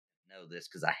know this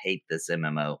because I hate this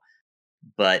MMO.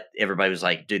 But everybody was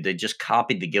like, dude, they just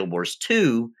copied the Guild Wars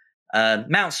 2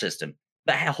 mount system.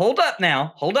 But hold up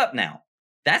now.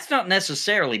 That's not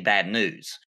necessarily bad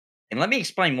news. And let me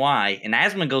explain why. And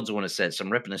Asmongold's the one who said, so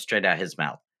I'm ripping it straight out of his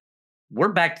mouth. We're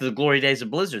back to the glory days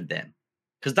of Blizzard then.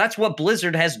 Because that's what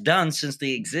Blizzard has done since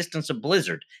the existence of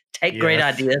Blizzard. Take great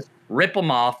ideas, rip them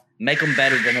off, make them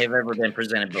better than they've ever been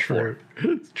presented before.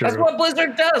 True. That's what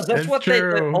Blizzard does. That's what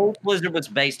the old Blizzard was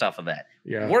based off of that.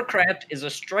 Yeah. Warcraft is a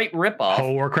straight ripoff.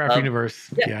 Whole Warcraft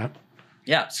universe.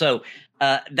 Yeah. So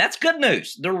that's good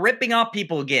news. They're ripping off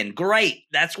people again. Great.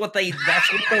 That's what they're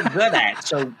good at.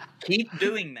 So keep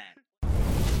doing that.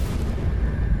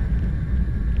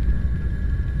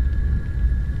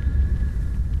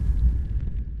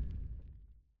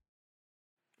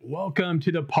 Welcome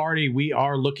to the party. We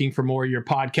are looking for more, your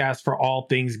podcast for all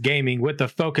things gaming with a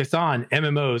focus on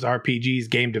MMOs, RPGs,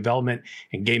 game development,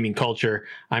 and gaming culture.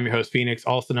 I'm your host, Phoenix,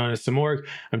 also known as Samorg.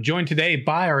 I'm joined today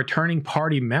by our returning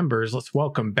party members. Let's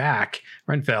welcome back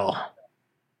Renfell.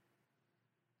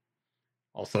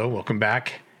 Also, welcome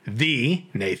back the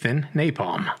Nathan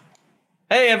Napalm.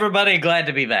 Hey, everybody. Glad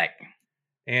to be back.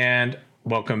 And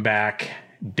welcome back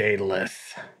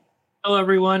Daedalus. Hello,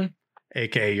 everyone.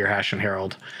 AKA your Hash and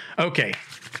Herald. Okay.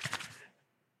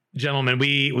 Gentlemen,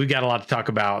 we've got a lot to talk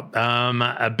about.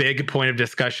 A big point of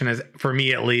discussion is, for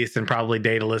me at least, and probably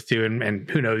Daedalus too, and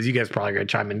who knows, you guys probably going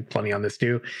to chime in plenty on this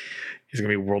too, is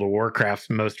going to be World of Warcraft's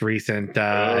most recent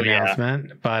announcement.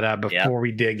 Yeah. But before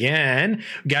we dig in,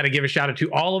 we got to give a shout out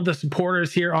to all of the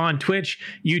supporters here on Twitch,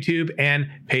 YouTube, and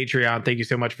Patreon. Thank you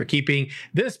so much for keeping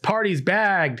this party's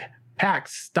bagged. Packed,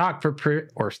 stocked with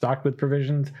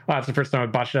provisions. Wow, that's the first time I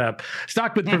botched it up.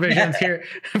 Stocked with provisions here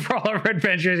for all our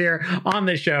adventures here on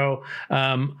the show.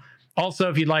 Also,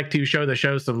 if you'd like to show the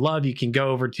show some love, you can go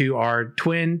over to our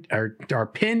pinned.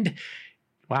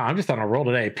 Wow, I'm just on a roll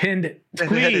today. Pinned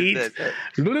tweet.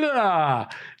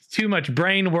 Too much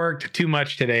brain worked too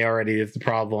much today already is the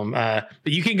problem. But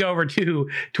you can go over to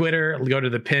Twitter, go to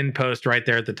the pinned post right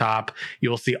there at the top.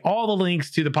 You'll see all the links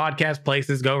to the podcast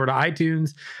places. Go over to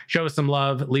iTunes, show us some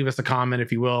love, leave us a comment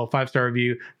if you will, 5-star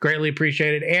review, greatly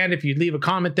appreciated. And if you leave a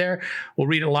comment there, we'll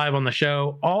read it live on the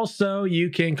show. Also, you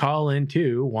can call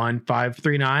into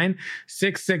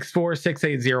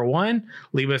 1-539-664-6801.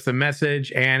 Leave us a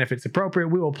message, and if it's appropriate,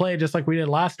 we will play it just like we did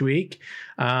last week.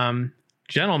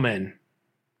 Gentlemen,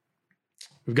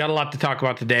 we've got a lot to talk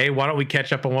about today. Why don't we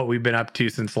catch up on what we've been up to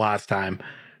since last time?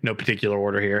 No particular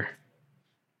order here.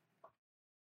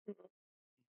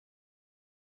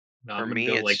 No, for me,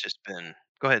 it's just been...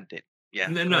 Go ahead, Dave. Yeah.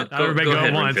 No. Everybody go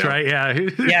at once, right? Yeah.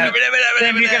 Yeah.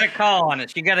 Then you got to call on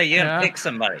us. You got to pick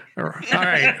somebody. All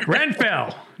right.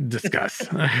 Renfell, discuss.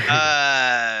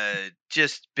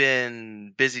 Just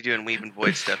been busy doing Weave and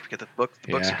Void stuff because the books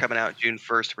are coming out June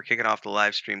 1st. We're kicking off the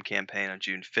live stream campaign on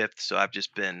June 5th. So I've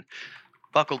just been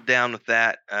buckled down with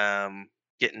that,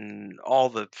 getting all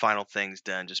the final things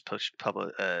done. Just published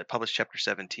chapter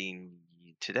 17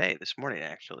 this morning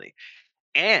actually,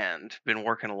 and been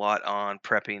working a lot on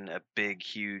prepping a big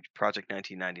huge Project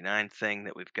 1999 thing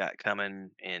that we've got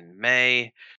coming in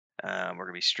May. We're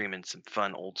gonna be streaming some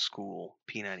fun old school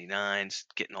P99s,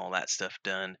 getting all that stuff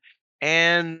done,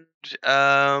 and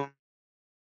lots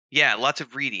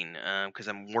of reading because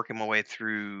I'm working my way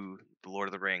through the Lord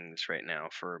of the Rings right now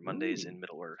for Mondays in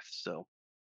Middle Earth. So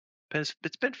it's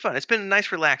been fun. It's been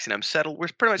nice, relaxing. We're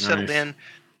pretty much settled in.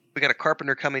 We got a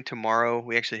carpenter coming tomorrow.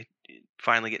 We actually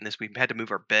finally getting this. We had to move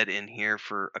our bed in here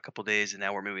for a couple days, and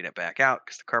now we're moving it back out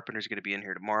because the carpenter's going to be in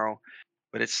here tomorrow.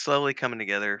 But it's slowly coming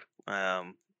together.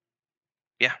 One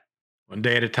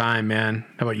day at a time, man.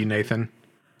 How about you, Nathan?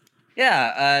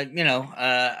 Yeah,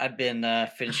 I've been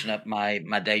finishing up my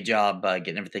day job,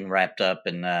 getting everything wrapped up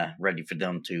and ready for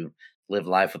them to live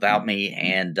life without me.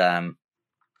 And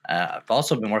I've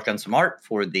also been working on some art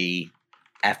for the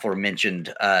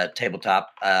aforementioned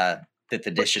tabletop 5th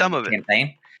edition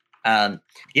campaign. So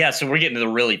we're getting to the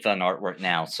really fun artwork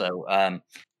now. So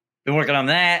been working on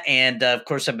that. And of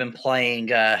course, I've been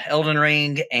playing Elden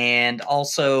Ring, and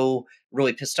also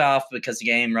really pissed off because the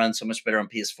game runs so much better on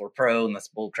PS4 Pro, and that's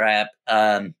bullcrap.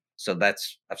 So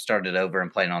I've started over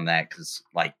and playing on that because,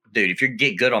 like, dude, if you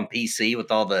get good on PC with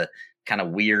all the kind of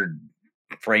weird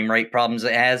frame rate problems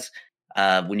it has,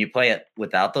 when you play it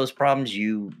without those problems,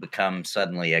 you become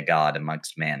suddenly a god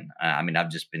amongst men. I've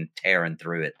just been tearing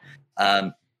through it.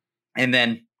 And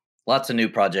then lots of new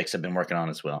projects I've been working on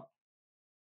as well.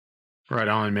 Right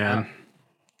on, man.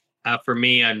 For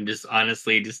me, I'm just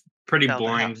honestly pretty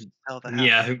boring.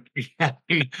 Yeah.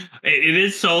 It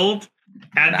is sold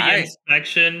at the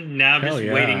inspection. Now I'm just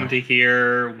waiting to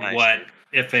hear what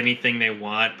if anything they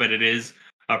want, but it is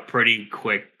a pretty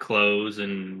quick close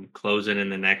and closing in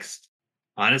the next,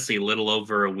 honestly, little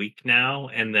over a week now.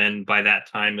 And then by that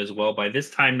time as well, by this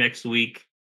time next week,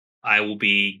 I will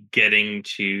be getting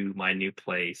to my new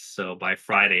place. So by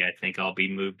Friday, I think I'll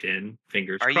be moved in.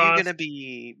 Fingers Are you gonna crossed.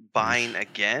 be buying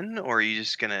again, or are you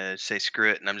just gonna say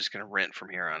screw it and I'm just gonna rent from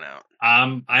here on out?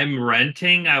 I'm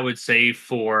renting, I would say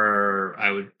for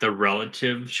the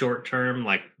relative short term,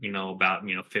 like,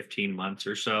 about, 15 months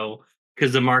or so,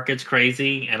 because the market's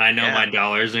crazy and I know Yeah. my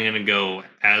dollars are gonna go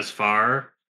as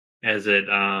far as it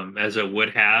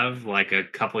would have like a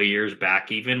couple of years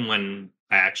back, even when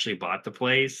I actually bought the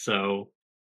place. So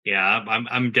yeah,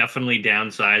 I'm definitely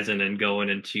downsizing and going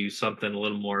into something a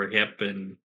little more hip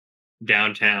and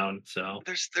downtown. So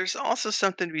There's also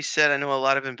something to be said. I know a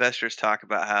lot of investors talk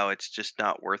about how it's just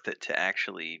not worth it to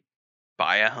actually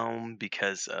buy a home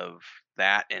because of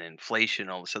that and inflation,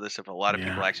 all this other stuff. A lot of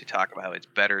people Yeah. actually talk about how it's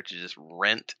better to just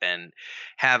rent and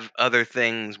have other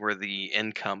things where the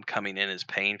income coming in is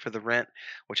paying for the rent,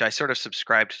 which I sort of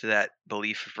subscribed to that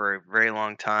belief for a very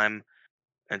long time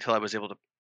until I was able to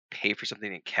pay for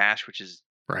something in cash, which is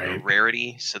a Right.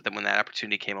 rarity. So then when that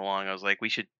opportunity came along, I was like, we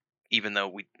should, even though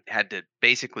we had to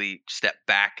basically step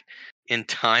back in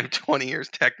time 20 years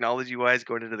technology wise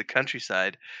going into the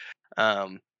countryside.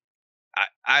 Um,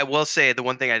 I will say the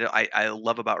one thing I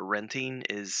love about renting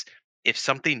is if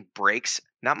something breaks,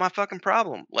 not my fucking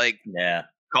problem. Like, Yeah.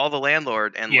 call the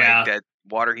landlord and like yeah, that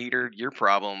water heater, your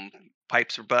problem.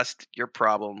 Pipes are bust, your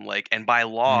problem. Like, and by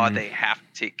law, Mm, they have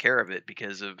to take care of it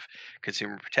because of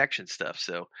consumer protection stuff.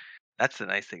 So that's the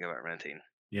nice thing about renting.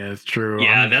 yeah, it's true.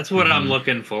 yeah, that's what I'm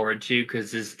looking forward to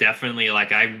because it's definitely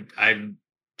like I've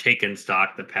taken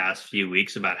stock the past few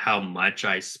weeks about how much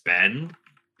I spend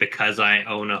because I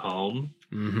own a home.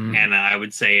 And I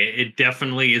would say it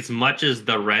definitely, as much as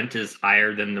the rent is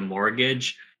higher than the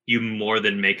mortgage, you more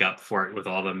than make up for it with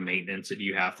all the maintenance that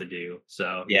you have to do.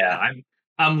 So yeah, Yeah.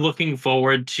 I'm looking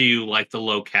forward to like the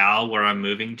locale where I'm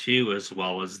moving to, as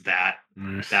well as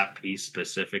Nice. that piece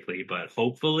specifically. But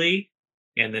hopefully,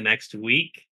 in the next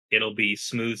week, it'll be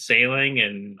smooth sailing,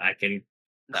 and I can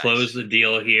close Nice. the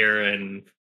deal here and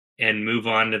move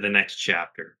on to the next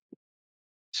chapter.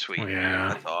 Sweet. Yeah.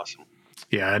 That's awesome.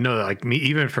 Yeah, I know. Like me,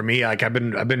 even for me, like I've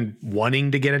been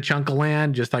wanting to get a chunk of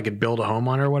land just so I could build a home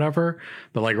on or whatever.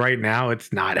 But like right now,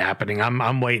 it's not happening.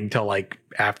 I'm waiting until like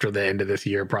after the end of this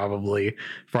year, probably,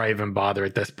 before I even bother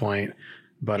at this point.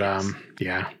 But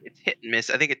yeah, It's hit and miss.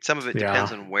 I think some of it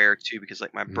depends yeah. on where too, because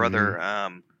like my brother,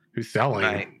 Who's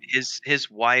selling? his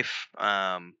wife,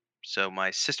 so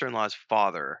my sister-in-law's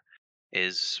father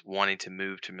is wanting to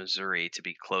move to Missouri to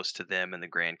be close to them and the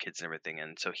grandkids and everything,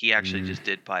 and so he actually Mm, just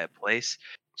did buy a place.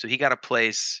 So he got a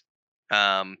place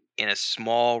in a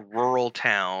small rural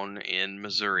town in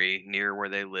Missouri near where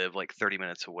they live, like 30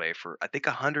 minutes away, for I think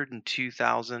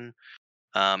 102,000.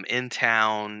 In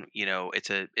town, it's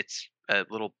a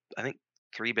little, I think,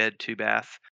 3 bed 2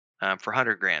 bath, for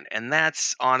 100 grand, and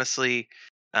that's honestly,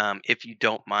 if you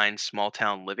don't mind small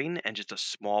town living and just a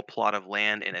small plot of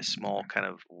land in a small kind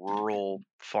of rural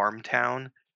farm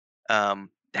town,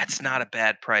 that's not a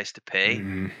bad price to pay.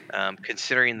 mm,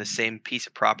 Considering the same piece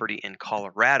of property in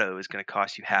Colorado is going to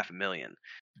cost you 500,000.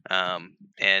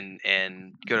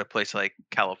 And go to a place like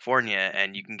California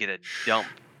and you can get a dump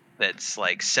that's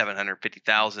like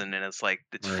 750,000 and it's like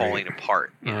it's right. falling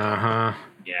apart, Yeah.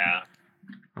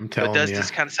 I'm So it telling does you.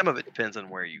 just kind of, some of it depends on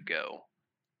where you go.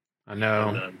 I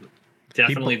Yeah, know.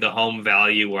 definitely People. the home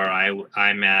value where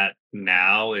I'm at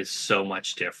now is so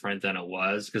much different than it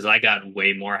was because I got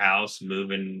way more house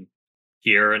moving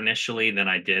here initially than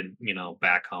I did,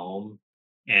 back home.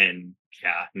 And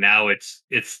yeah, now it's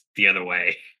the other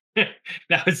way.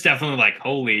 Now it's definitely like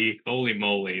holy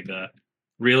moly, the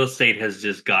real estate has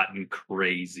just gotten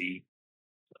crazy.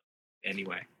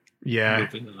 Anyway, Yeah.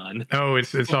 moving on. Oh,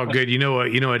 it's all good. You know what?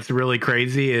 It's really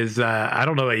crazy is I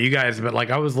don't know about you guys, but like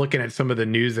I was looking at some of the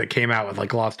news that came out with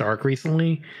like Lost Ark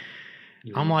recently.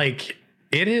 I'm Mhm. like,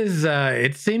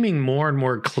 it's seeming more and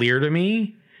more clear to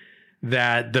me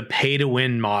that the pay to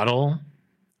win model,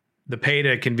 the pay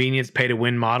to convenience, pay to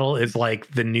win model is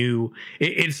like the new,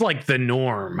 it's like the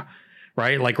norm,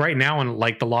 right? Like right now in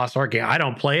like the Lost Ark game, I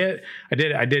don't play it.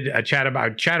 I did a chat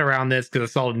around this because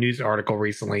I saw a news article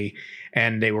recently,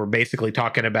 and they were basically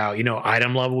talking about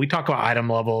item level. We talk about item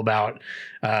level about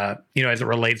as it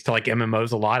relates to like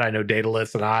MMOs a lot. I know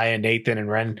Daedalus and I and Nathan and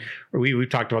Ren, we've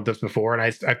talked about this before, and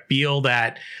I feel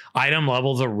that item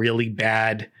level is a really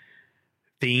bad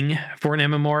thing for an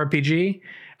MMORPG.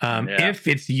 Yeah. If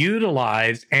it's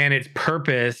utilized and its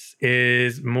purpose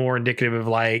is more indicative of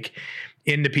like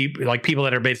into people, like people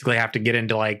that are basically have to get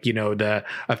into like, you know,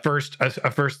 a first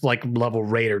like level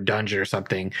raid or dungeon or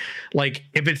something. Like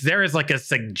if it's there as like a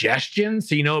suggestion,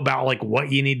 so you know about like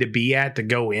what you need to be at to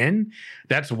go in,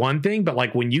 that's one thing. But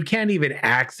like when you can't even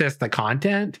access the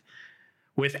content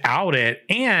without it,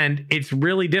 and it's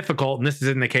really difficult, and this is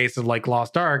in the case of like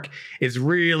Lost Ark, it's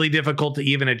really difficult to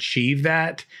even achieve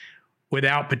that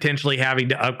without potentially having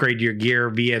to upgrade your gear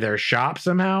via their shop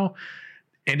somehow.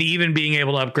 And even being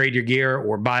able to upgrade your gear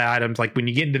or buy items, like when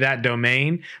you get into that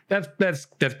domain, that's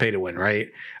pay to win, right?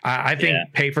 I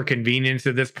think pay for convenience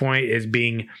at this point is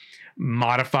being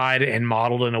modified and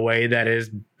modeled in a way that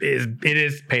is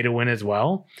pay to win as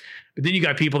well. But then you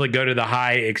got people that go to the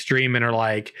high extreme and are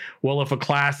like, well, if a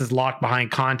class is locked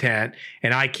behind content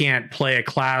and I can't play a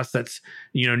class that's,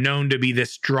 you know, known to be the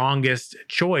strongest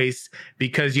choice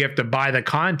because you have to buy the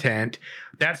content,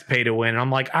 that's pay to win. I'm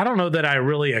like, I don't know that I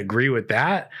really agree with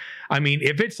that. I mean,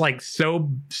 if it's like so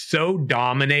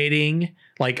dominating,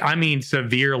 like, I mean,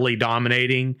 severely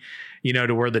dominating, you know,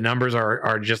 to where the numbers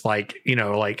are just like, you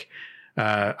know, like,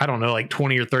 I don't know, like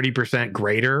 20 or 30%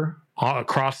 greater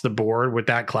across the board with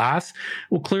that class,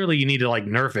 well, clearly you need to like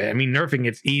nerf it. I mean, nerfing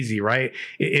it's easy, right?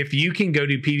 If you can go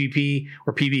do PvP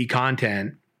or PvE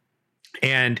content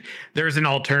and there's an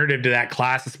alternative to that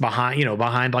class that's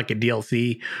behind like a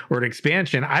DLC or an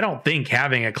expansion, I don't think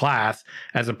having a class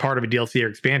as a part of a DLC or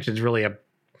expansion is really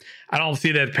I don't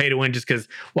see that as pay to win just because,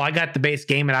 well, I got the base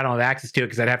game and I don't have access to it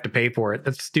because I'd have to pay for it.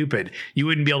 That's stupid. You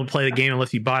wouldn't be able to play the game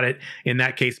unless you bought it in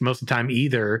that case most of the time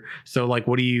either. So like,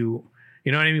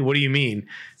 you know what I mean? What do you mean?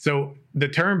 So the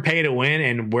term pay to win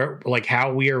and where, like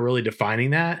how we are really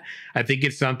defining that, I think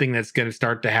it's something that's going to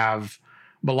start to have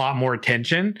a lot more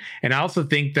attention. And I also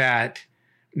think that,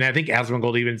 and I think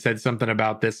Asmongold even said something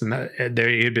about this, and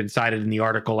it had been cited in the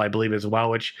article, I believe, as well,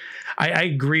 which I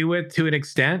agree with to an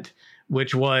extent,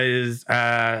 which was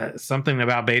something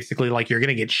about basically like you're going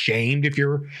to get shamed if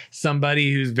you're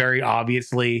somebody who's very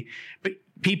obviously, but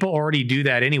people already do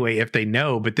that anyway if they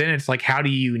know. But then it's like, how do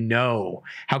you know?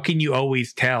 How can you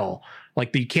always tell?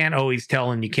 Like you can't always tell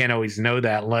and you can't always know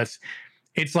that unless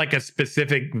it's like has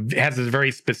a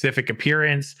very specific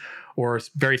appearance or a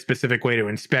very specific way to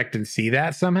inspect and see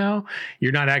that somehow.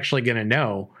 You're not actually going to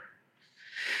know.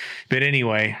 But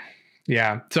anyway,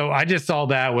 yeah. So I just saw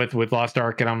that with Lost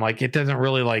Ark and I'm like, it doesn't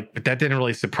really but that didn't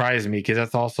really surprise me because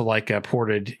that's also like a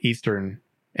ported Eastern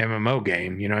MMO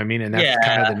game. You know what I mean? And that's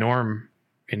kind of the norm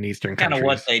in Eastern countries. Kind of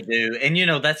what they do. And, you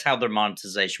know, that's how their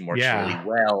monetization works really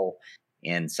well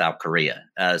in South Korea.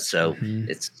 So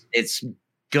it's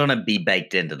going to be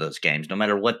baked into those games, no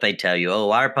matter what they tell you.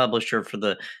 Oh, our publisher for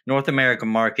the North American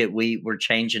market, we're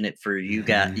changing it for you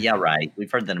guys. Yeah, right. We've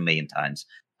heard that a million times.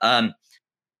 I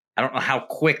don't know how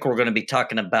quick we're going to be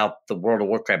talking about the World of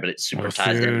Warcraft, but it super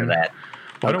ties into that.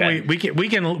 Why don't we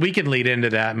can lead into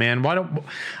that, man.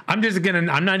 I'm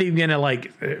not even gonna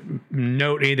like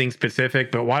note anything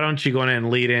specific, but why don't you go in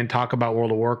and lead in, talk about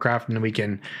World of Warcraft, and then we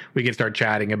can start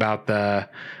chatting about the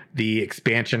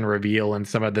expansion reveal and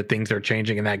some of the things that are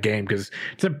changing in that game, because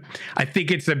I think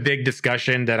it's a big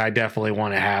discussion that I definitely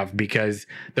want to have, because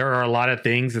there are a lot of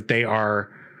things that they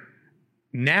are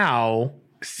now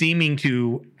seeming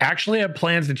to actually have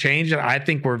plans to change that I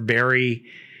think were very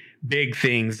big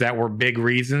things that were big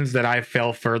reasons that I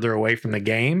fell further away from the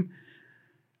game.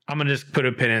 I'm gonna just put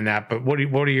a pin in that. But what do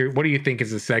you think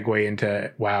is a segue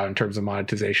into WoW in terms of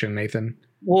monetization, Nathan?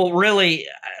 Well, really,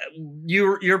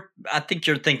 I think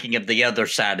you're thinking of the other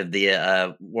side of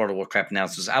the World of Warcraft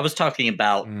announcements. I was talking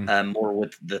about more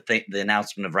with the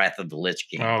announcement of Wrath of the Lich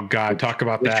King. Oh God, talk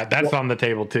about that. That's on the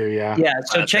table too. Yeah. Yeah.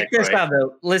 So check this out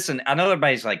though. Listen, I know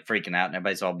everybody's like freaking out and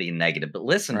everybody's all being negative, but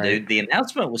listen, dude, the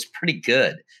announcement was pretty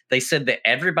good. They said that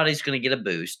everybody's going to get a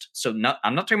boost. So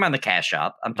I'm not talking about the cash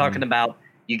shop. I'm talking about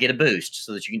you get a boost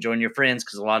so that you can join your friends,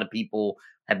 because a lot of people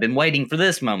have been waiting for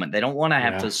this moment. They don't want to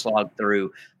have to slog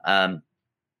through to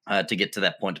get to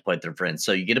that point to play with their friends.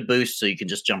 So you get a boost so you can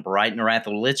just jump right into Wrath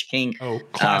of the Lich King. Oh,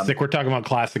 classic. We're talking about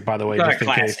classic, by the way,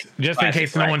 just in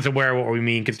case no one's aware of what we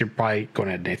mean, because you're probably going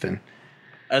ahead, Nathan.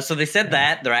 So they said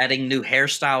that they're adding new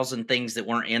hairstyles and things that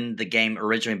weren't in the game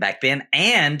originally back then.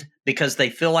 And because they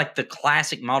feel like the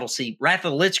classic model, see, Wrath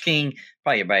of the Lich King,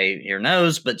 probably everybody here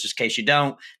knows, but just in case you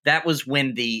don't, that was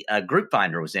when the group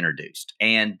finder was introduced.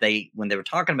 And when they were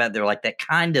talking about it, they were like, that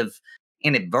kind of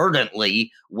inadvertently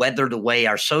weathered away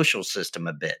our social system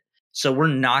a bit. So we're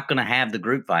not going to have the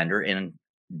group finder in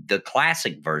the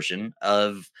classic version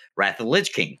of Wrath of the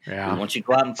Lich King. Yeah. We want you to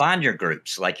go out and find your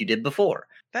groups like you did before.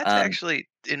 That's actually,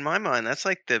 in my mind, that's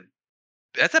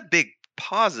a big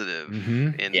positive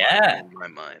Mhm. in my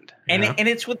mind. And Yeah. and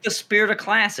it's with the spirit of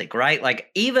classic, right?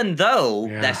 Like, even though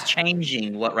Yeah. that's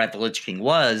changing what Wrath of the Lich King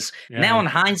was, Yeah. now in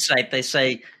hindsight they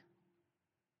say,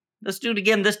 let's do it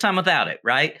again this time without it,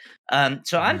 right?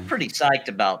 So I'm Mhm. pretty psyched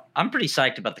about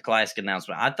the classic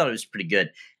announcement. I thought it was pretty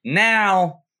good.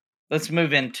 Now let's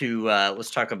move into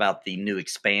let's talk about the new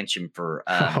expansion for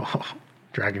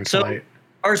Dragon's so Flight.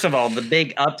 first of all, the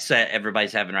big upset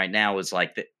everybody's having right now is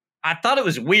like that. I thought it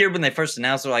was weird when they first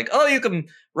announced they're like, oh, you can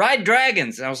ride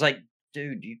dragons. And I was like,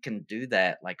 dude, you can do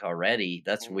that like already.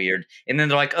 That's weird. And then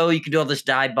they're like, oh, you can do all this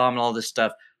dive bomb and all this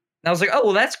stuff. And I was like, oh,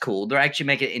 well, that's cool. They're actually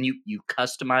making it, and you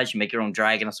customize, you make your own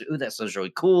dragon. I was like, ooh, that sounds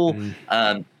really cool.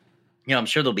 Mm. I'm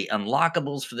sure there'll be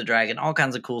unlockables for the dragon, all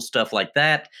kinds of cool stuff like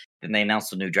that. Then they announced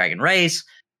the new dragon race,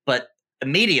 but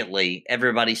immediately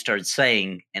everybody started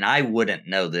saying, and I wouldn't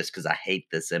know this because I hate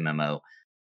this MMO,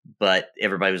 but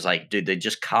everybody was like, dude, they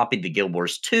just copied the Guild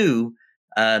Wars 2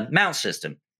 mount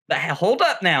system. But hold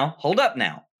up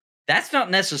now. That's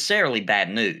not necessarily bad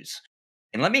news.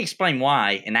 And let me explain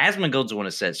why. And Asmongold's the one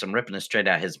who said, so I'm ripping it straight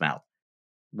out his mouth.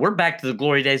 We're back to the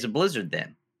glory days of Blizzard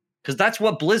then. Because that's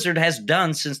what Blizzard has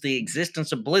done since the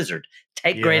existence of Blizzard.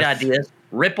 Take great ideas,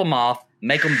 rip them off,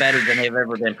 make them better than they've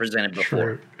ever been presented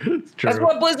before. True. That's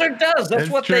what Blizzard does. That's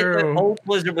It's what true. the old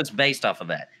Blizzard was based off of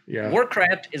that. Yeah.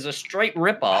 Warcraft is a straight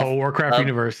ripoff. Whole Warcraft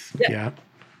universe. Yeah.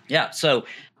 Yeah. So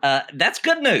that's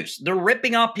good news. They're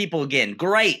ripping off people again.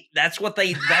 Great. That's what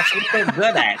they're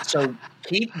good at. So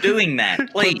keep doing that,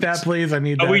 please. Put that, please. I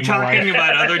need that. Are we in my talking life.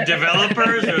 about other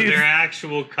developers or their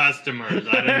actual customers?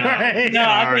 I don't know. Right. No,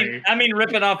 Sorry. I mean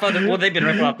ripping off other. Well, they've been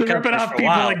ripping off. They're ripping customers off for a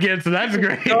people while. again, so that's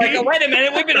great. They're like, oh, wait a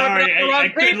minute, we've been Sorry, ripping off a lot I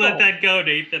of couldn't people. let that go,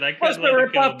 Nathan. I Supposed couldn't to let rip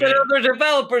it go, off the man. other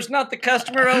developers, not the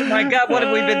customer. Oh my God, what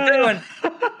have we been doing?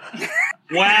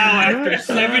 Wow, after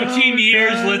 17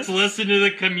 years, let's listen to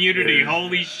the community.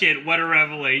 Holy shit, what a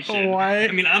revelation. What?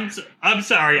 I mean, I'm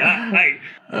sorry.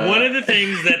 One of the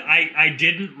things that I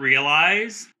didn't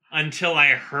realize until I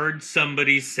heard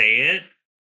somebody say it.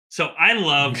 So I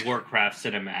love Warcraft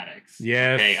cinematics.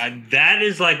 Yes. Okay, that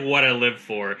is like what I live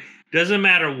for. Doesn't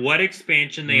matter what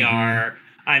expansion they are.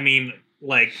 I mean,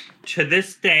 like to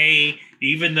this day,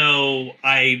 even though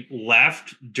I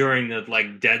left during the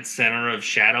like dead center of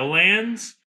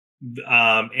Shadowlands,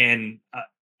 and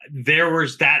there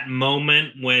was that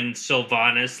moment when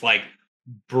Sylvanas like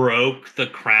broke the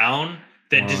crown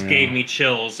that just gave me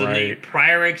chills. And the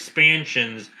prior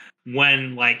expansions,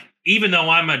 when like even though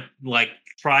I'm a like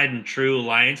tried and true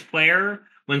Alliance player,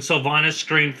 when Sylvanas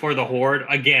screamed for the Horde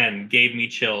again gave me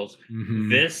chills.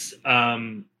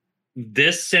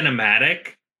 This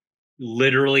cinematic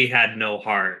literally had no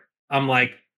heart. I'm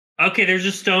like, okay, there's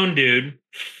a stone dude,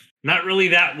 not really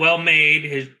that well made.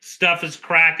 His stuff is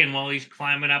cracking while he's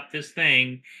climbing up this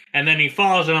thing, and then he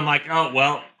falls, and I'm like, oh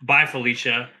well, bye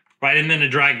Felicia, right? And then a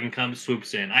dragon comes,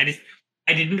 swoops in. I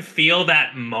didn't feel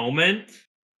that moment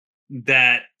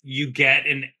that you get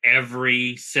in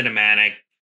every cinematic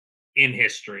in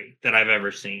history that I've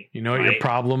ever seen. You know what your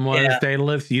problem was,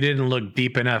 Daedalus? You didn't look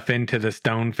deep enough into the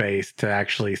stone face to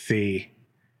actually see.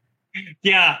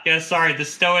 Yeah, sorry, the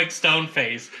stoic stone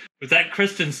face. Was that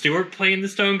Kristen Stewart playing the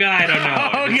stone guy? I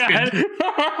don't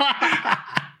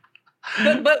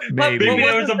know. But Maybe. Maybe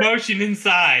there was emotion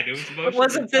inside. It was emotion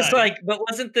wasn't inside.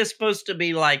 wasn't this supposed to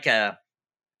be like a?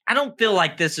 I don't feel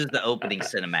like this is the opening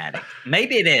cinematic.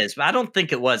 Maybe it is, but I don't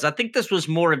think it was. I think this was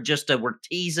more of just we're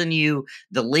teasing you.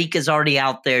 The leak is already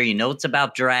out there. You know it's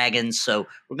about dragons, so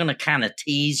we're gonna kind of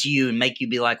tease you and make you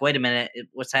be like, "Wait a minute,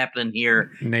 what's happening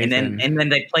here?" Nathan. And then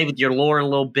they play with your lore a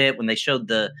little bit when they showed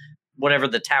the whatever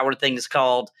the tower thing is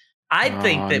called. I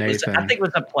think it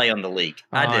was a play on the leak.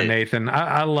 I do. Nathan,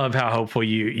 I love how hopeful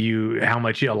how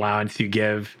much allowance you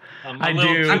give. I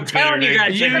do. I'm telling you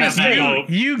guys, you're gonna see.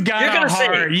 You got a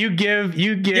heart. You give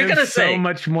so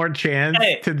much more chance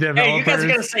to developers. Hey, you guys are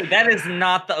gonna say that is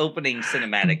not the opening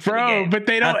cinematic, bro. But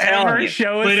they don't ever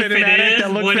show a cinematic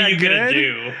that looks that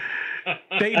good.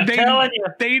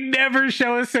 They never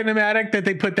show a cinematic that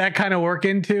they put that kind of work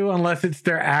into unless it's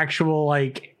their actual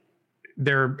like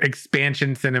their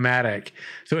expansion cinematic.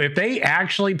 So if they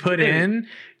actually put in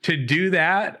to do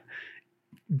that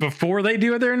before they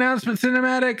do their announcement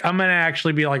cinematic, I'm going to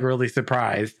actually be like really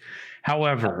surprised.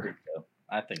 However,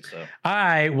 I think so.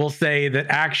 I will say that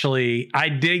actually I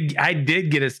did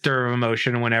get a stir of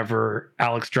emotion whenever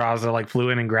Alexstrasza like flew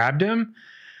in and grabbed him.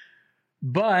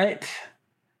 But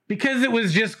because it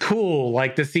was just cool,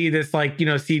 like to see this, like, you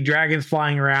know, see dragons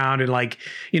flying around and like,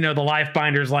 you know, the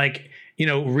Lifebinders, like, you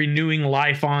know, renewing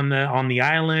life on the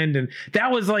island. And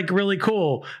that was like really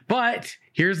cool. But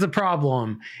here's the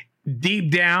problem.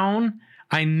 Deep down,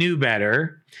 I knew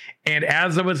better. And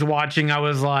as I was watching, I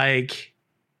was like,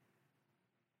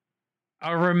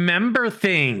 I remember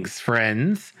things,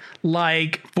 friends.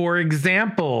 Like, for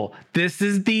example, this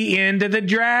is the end of the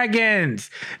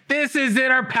dragons. This is it.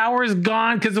 Our power's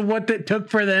gone because of what it took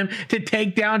for them to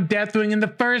take down Deathwing in the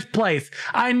first place.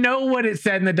 I know what it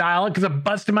said in the dialogue because I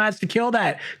busted my ass to kill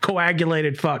that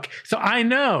coagulated fuck. So I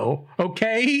know,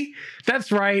 okay?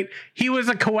 That's right. He was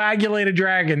a coagulated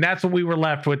dragon. That's what we were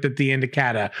left with at the end of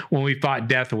Kata when we fought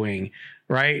Deathwing,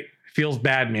 right? Feels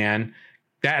bad, man.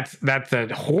 That's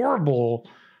a horrible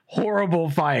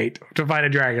fight to fight a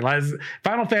dragon.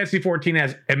 Final Fantasy 14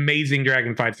 has amazing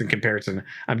dragon fights in comparison.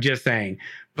 I'm just saying.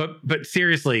 But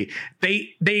seriously,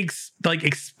 they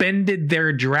expended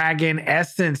their dragon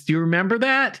essence. Do you remember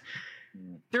that?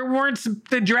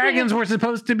 The dragons were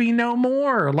supposed to be no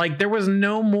more. Like, there was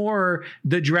no more.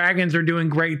 The dragons are doing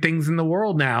great things in the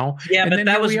world now. Yeah, and but then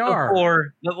that was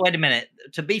before. But wait a minute.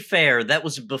 To be fair, that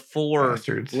was before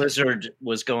Bastards. Blizzard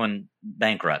was going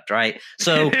bankrupt, right?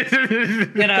 So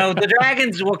the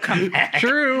dragons will come back.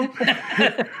 True.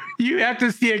 You have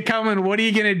to see it coming. What are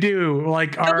you gonna do?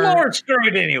 Like, The Lord's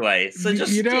screwed anyway. So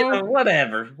just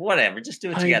whatever. Just do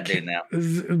what you got to do now.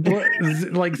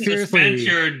 Like, seriously, Suspend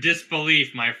your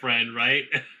disbelief, my friend. Right?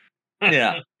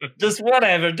 Yeah, just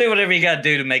whatever. Do whatever you got to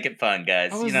do to make it fun,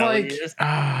 guys. I was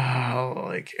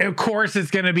of course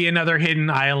it's gonna be another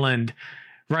hidden island.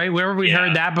 Right, where have we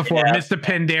heard that before? Yeah. Mr.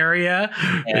 Pandaria,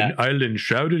 an island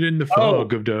shrouded in the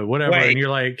fog of the whatever, and you're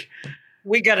like,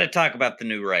 we got to talk about the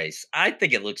new race. I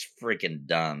think it looks freaking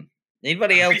dumb.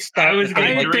 Anybody else? I was I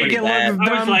going to think it looks I was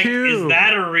dumb like, too. is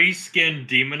that a reskin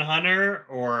Demon Hunter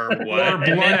or what? Or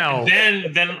Blood Elf.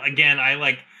 Then again,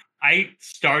 I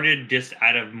started just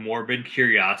out of morbid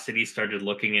curiosity, started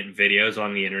looking at videos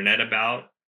on the internet about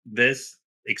this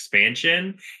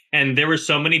expansion, and there were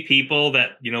so many people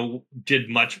that did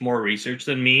much more research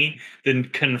than me than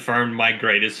confirmed my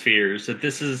greatest fears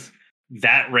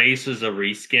that race was a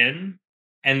reskin,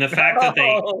 and the fact that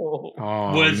they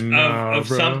of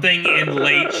something in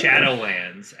late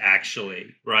Shadowlands,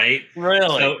 actually, right?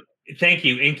 Really? So thank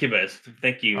you, Incubus.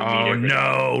 Thank you. Oh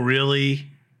no, really?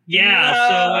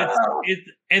 Yeah. No. So it's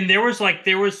and there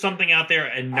was something out there,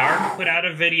 and Narc put out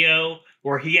a video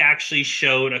where he actually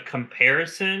showed a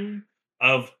comparison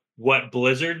of what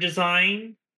Blizzard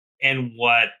designed and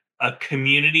what the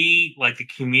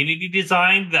community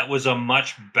designed that was a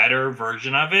much better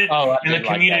version of it. Oh, and the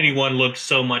community one looked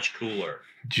so much cooler.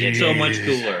 Jeez. So much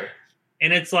cooler.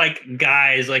 And it's like,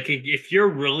 guys, like, if you're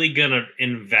really going to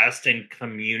invest in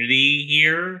community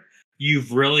here,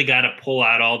 you've really got to pull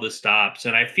out all the stops.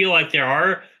 And I feel like there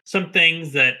are some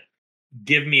things that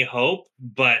give me hope,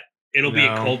 but it'll be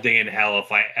a cold day in hell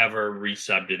if I ever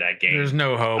resub to that game. There's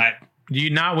no hope.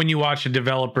 Not when you watch the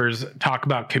developers talk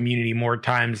about community more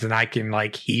times than I can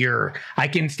hear. I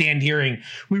can stand hearing,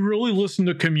 we really listen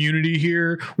to community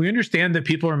here. We understand that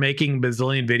people are making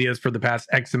bazillion videos for the past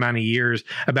X amount of years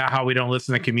about how we don't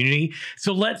listen to community.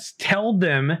 So let's tell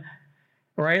them,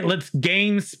 right? Let's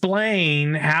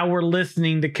game-splain how we're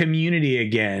listening to community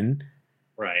again.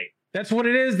 Right. That's what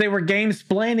it is. They were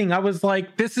game-splaining. I was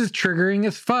like, this is triggering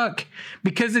as fuck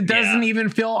because it doesn't even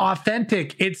feel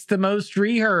authentic. It's the most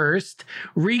rehearsed,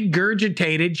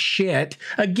 regurgitated shit.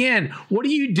 Again, what do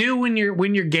you do when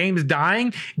your game's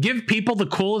dying? Give people the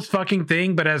coolest fucking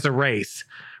thing, but as a race,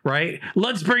 right?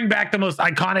 Let's bring back the most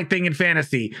iconic thing in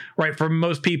fantasy, right? For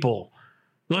most people.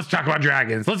 Let's talk about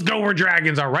dragons. Let's go where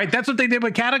dragons are, right? That's what they did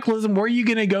with Cataclysm. Where are you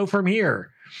going to go from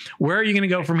here? Where are you going to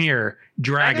go from here?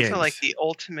 Dragons are like the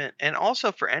ultimate, and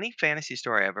also for any fantasy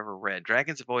story I've ever read,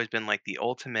 dragons have always been like the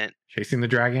ultimate. Chasing the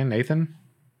dragon, Nathan?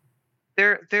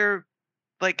 They're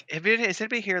like, has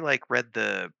anybody here read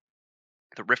the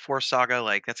Rift Wars saga?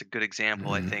 Like, that's a good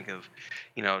example, I think, of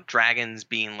dragons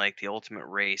being like the ultimate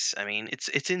race. I mean,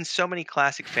 it's in so many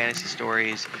classic fantasy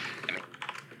stories. I mean,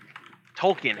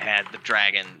 Tolkien had the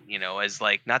dragon, as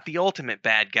not the ultimate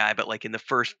bad guy, but in the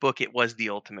first book, it was the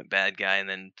ultimate bad guy, and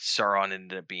then Sauron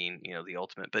ended up being, the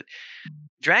ultimate. But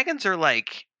dragons are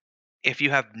if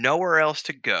you have nowhere else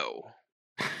to go,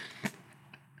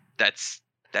 that's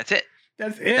it.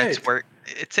 That's it. That's where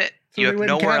it's it. So you have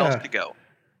nowhere else to go.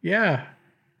 Yeah.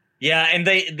 Yeah, and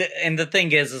the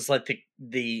thing is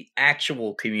the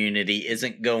actual community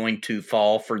isn't going to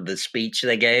fall for the speech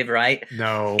they gave, right?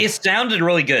 No. It sounded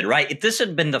really good, right? If this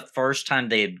had been the first time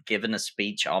they had given a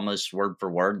speech almost word for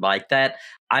word like that,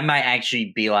 I might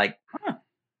actually be like, huh,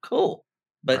 cool.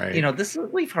 But you know,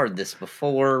 we've heard this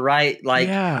before, right? Like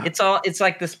it's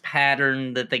like this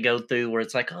pattern that they go through where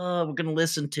it's like, oh, we're gonna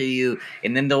listen to you,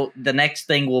 and then the next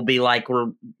thing will be like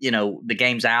the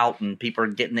game's out and people are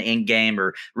getting the end game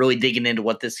or really digging into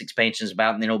what this expansion is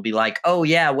about, and then it'll be like, oh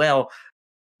yeah, well,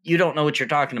 you don't know what you're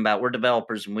talking about. We're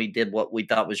developers and we did what we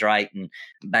thought was right, and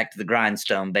back to the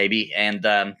grindstone, baby.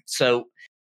 And so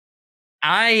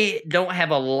I don't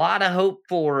have a lot of hope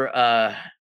for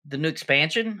the new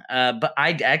expansion, but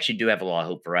I actually do have a lot of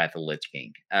hope for Wrath of the Lich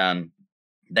King.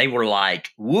 They were like,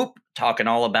 whoop, talking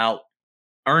all about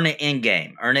earn it in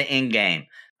game.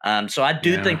 So I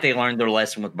do think they learned their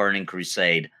lesson with Burning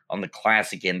Crusade on the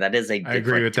classic end. That is a different I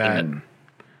agree with team. that.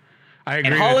 I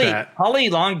agree with that. Holly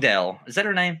Longdale, is that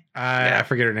her name? I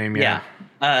forget her name. Yeah.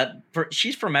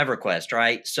 She's from EverQuest,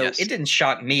 right? So Yes. It didn't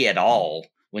shock me at all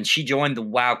when she joined the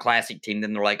WoW Classic team.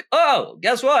 Then they're like, "Oh,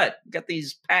 guess what? We got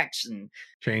these packs and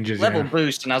changes, level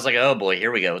boost." And I was like, "Oh boy,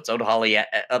 here we go. It's old Holly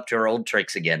up to her old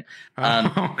tricks again."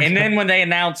 And then when they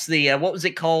announced the what was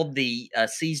it called? The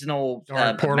seasonal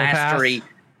mastery. Pass?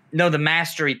 No, the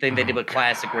mastery thing they did with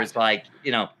Classic, where it's like,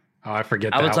 Oh, I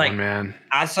forget that one, man.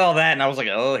 I saw that and I was like,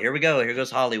 oh, here we go. Here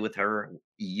goes Holly with her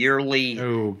yearly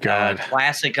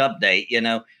classic update,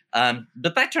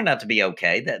 But that turned out to be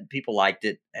okay. That people liked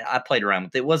it. I played around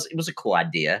with it. It was a cool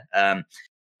idea.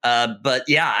 But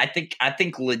yeah, I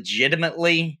think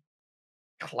legitimately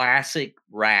classic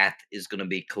Wrath is going to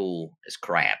be cool as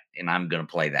crap, and I'm going to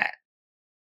play that.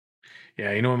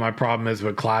 Yeah, you know what my problem is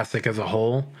with Classic as a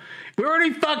whole? We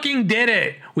already fucking did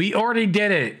it. We already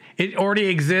did it. It already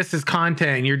exists as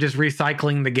content, and you're just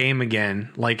recycling the game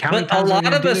again. Like, how many times a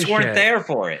lot of us weren't there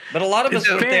for it. But a lot of us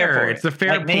weren't there for it. It's a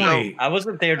fair point. I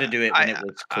wasn't there to do it when it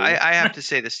was cool. I have to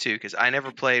say this too, because I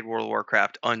never played World of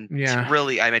Warcraft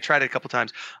really. I tried it a couple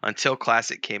times until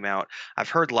Classic came out. I've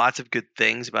heard lots of good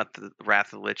things about the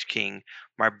Wrath of the Lich King.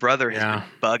 My brother has been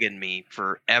bugging me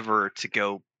forever to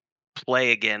go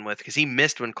play again with, because he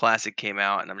missed when Classic came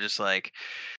out, and I'm just like,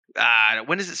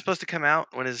 when is it supposed to come out?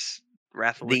 When is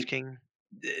Wrath of the Lich King?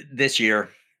 This year.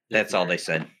 That's all they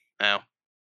said. Oh,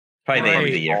 probably the end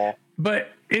of the year. But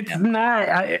it's not.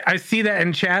 I see that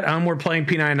in chat. We're playing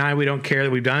P99. We don't care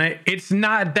that we've done it. It's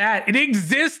not that. It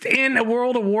exists in a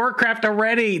World of Warcraft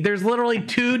already. There's literally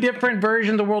 2 different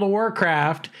versions of World of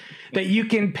Warcraft that you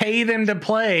can pay them to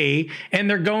play, and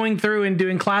they're going through and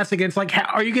doing Classic. And it's like,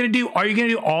 are you going to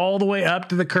do all the way up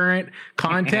to the current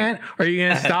content? Or are you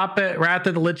going to stop at Wrath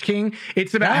of the Lich King?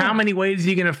 It's about how many ways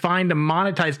you're going to find to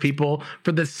monetize people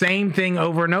for the same thing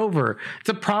over and over. It's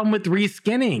a problem with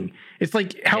reskinning. It's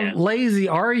like, how lazy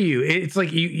are you? It's like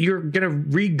you're going to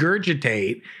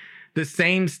regurgitate the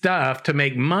same stuff to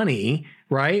make money,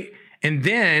 right? And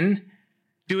then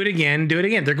do it again.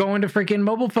 They're going to freaking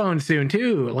mobile phones soon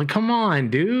too. Like, come on,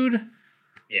 dude.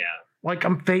 Yeah. Like,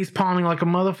 I'm face palming like a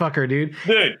motherfucker, dude.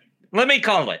 Dude, let me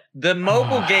call it. The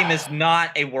mobile game is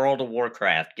not a World of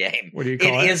Warcraft game. What do you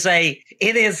call it?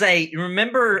 It is a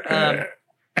remember I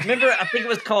think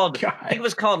it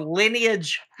was called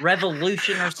Lineage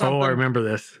Revolution or something. Oh, I remember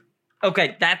this.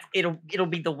 Okay, it'll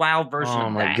be the WoW version of that.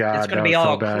 Oh my god, it's gonna be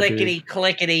all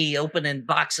clickety, opening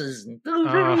boxes and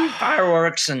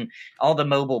fireworks and all the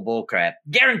mobile bullcrap.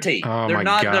 Guaranteed. They're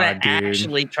not gonna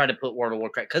actually try to put World of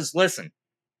Warcraft. Because listen,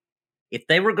 if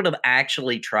they were gonna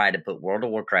actually try to put World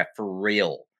of Warcraft for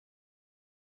real,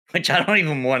 which I don't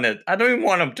even want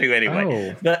them to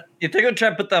anyway. But if they're gonna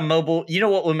try to put the mobile, you know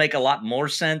what would make a lot more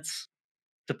sense?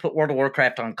 To put World of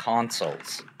Warcraft on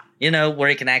consoles. Where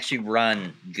it can actually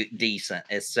run decent,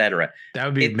 etc.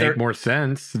 That would make more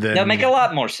sense. That'd make a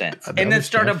lot more sense. And then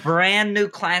start a brand new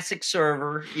Classic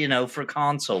server, for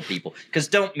console people. Because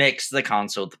don't mix the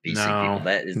console with the PC people.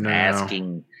 That is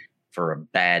asking for a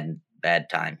bad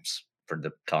times for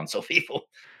the console people.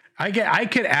 I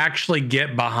could actually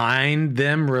get behind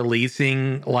them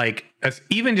releasing, like,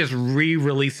 even just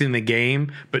re-releasing the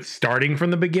game, but starting from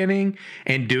the beginning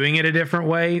and doing it a different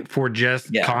way for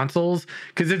just consoles,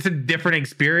 because it's a different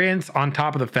experience on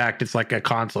top of the fact it's like a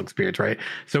console experience, right?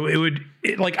 So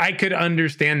I could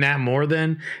understand that more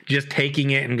than just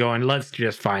taking it and going, let's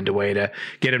just find a way to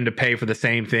get them to pay for the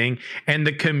same thing. And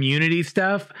the community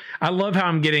stuff, I love how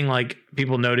I'm getting like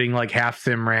people noting like half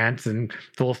sim rants and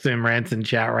full sim rants in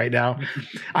chat right now.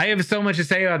 I have so much to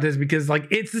say about this because like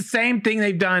it's the same thing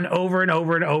they've done over and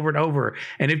over and over and over.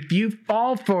 And if you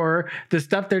fall for the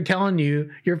stuff they're telling you,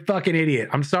 you're a fucking idiot.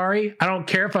 I'm sorry. I don't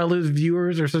care if I lose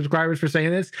viewers or subscribers for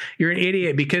saying this. You're an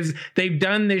idiot because they've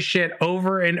done this shit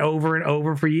over and over and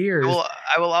over for years. Well,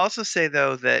 I will also say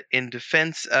though that in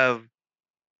defense of,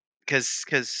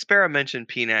 because Sparrow mentioned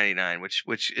P99,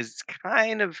 which is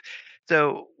kind of,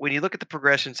 so when you look at the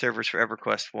progression servers for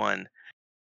EverQuest 1,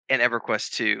 and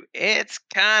EverQuest 2. It's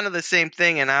kind of the same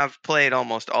thing, and I've played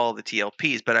almost all the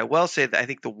TLPs, but I will say that I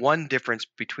think the one difference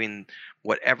between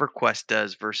what EverQuest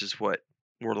does versus what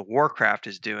World of Warcraft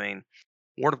is doing,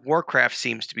 World of Warcraft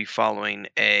seems to be following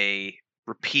a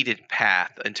repeated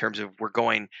path in terms of we're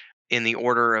going in the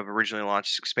order of originally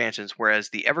launched expansions, whereas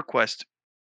the EverQuest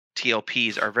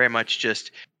TLPs are very much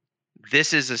just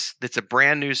it's a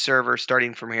brand new server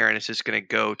starting from here, and it's just going to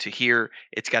go to here.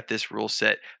 It's got this rule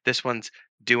set. This one's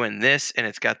doing this, and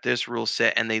it's got this rule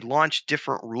set. And they launch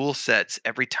different rule sets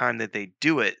every time that they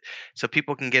do it, so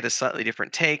people can get a slightly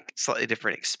different take, slightly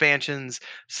different expansions,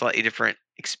 slightly different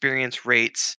experience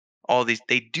rates. All these,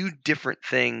 they do different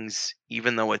things,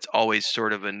 even though it's always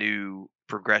sort of a new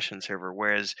progression server.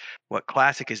 Whereas what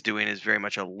Classic is doing is very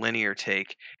much a linear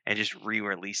take and just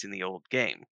re-releasing the old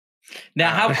game.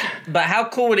 Now, how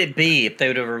cool would it be if they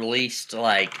would have released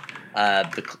like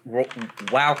the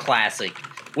WoW Classic,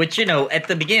 which at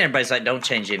the beginning everybody's like, don't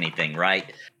change anything,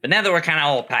 right? But now that we're kind of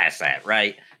all past that,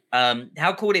 right?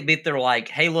 How cool would it be if they're like,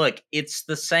 hey, look, it's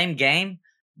the same game,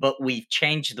 but we've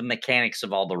changed the mechanics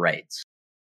of all the raids.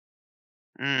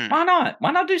 Why not? Why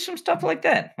not do some stuff like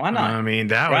that? Why not? I mean,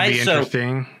 that would be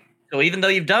interesting. So even though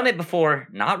you've done it before,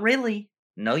 not really.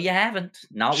 No, you haven't.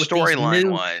 Not with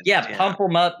storyline wise. Yeah, pump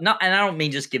them up. No, and I don't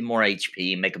mean just give them more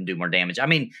HP and make them do more damage. I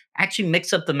mean, actually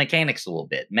mix up the mechanics a little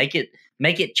bit. Make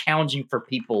it challenging for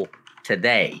people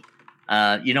today.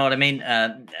 You know what I mean?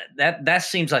 That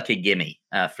seems like a gimme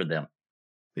for them.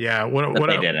 Yeah, what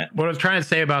I was trying to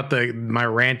say about my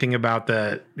ranting about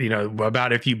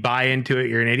about if you buy into it,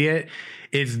 you're an idiot.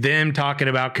 It's them talking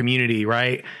about community,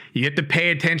 right? You have to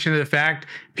pay attention to the fact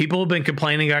people have been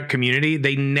complaining about community.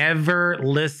 They never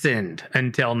listened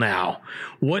until now.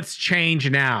 What's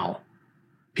changed now?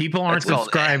 People aren't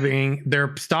subscribing.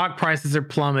 Their stock prices are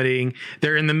plummeting.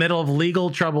 They're in the middle of legal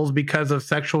troubles because of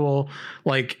sexual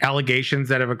allegations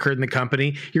that have occurred in the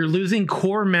company. You're losing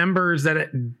core members that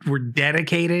were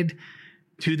dedicated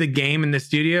to the game in the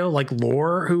studio, like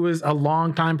Lore, who was a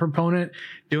longtime proponent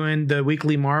doing the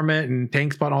Weekly Marmot and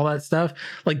Tank Spot, all that stuff.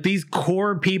 Like these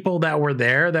core people that were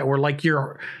there, that were like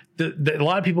a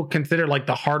lot of people consider like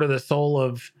the heart of the soul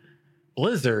of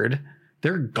Blizzard.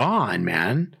 They're gone,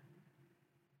 man.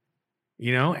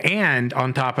 And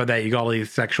on top of that, you got all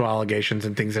these sexual allegations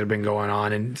and things that have been going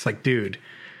on. And it's like, dude,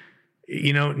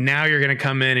 now you're going to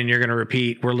come in and you're going to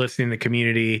repeat, we're listening to the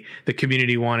community. The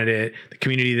community wanted it. The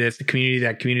community this, the community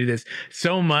that, community this,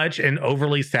 so much, and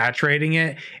overly saturating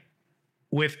it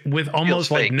with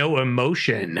almost like no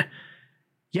emotion.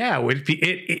 Yeah,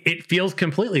 it feels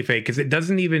completely fake because it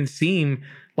doesn't even seem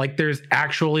like there's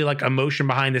actually like emotion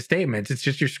behind the statements. It's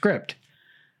just your script.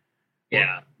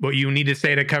 Yeah. What you need to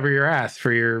say to cover your ass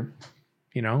for your,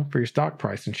 for your stock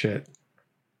price and shit.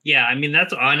 Yeah, I mean,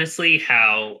 that's honestly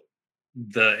how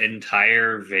the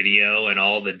entire video and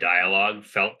all the dialogue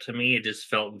felt to me. It just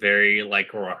felt very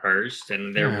like rehearsed,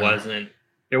 and there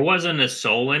wasn't a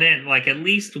soul in it. Like, at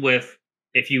least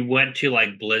if you went to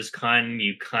like BlizzCon,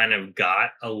 you kind of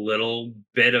got a little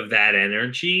bit of that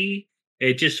energy.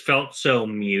 It just felt so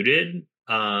muted,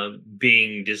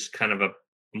 being just kind of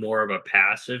more of a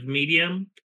passive medium,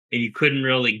 and you couldn't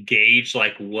really gauge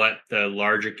like what the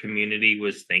larger community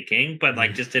was thinking. But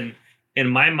like, just in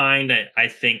my mind, I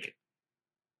think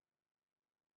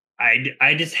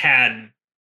I just had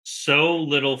so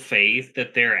little faith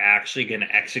that they're actually going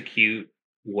to execute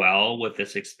well with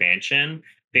this expansion.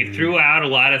 They threw out a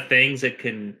lot of things that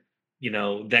can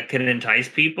entice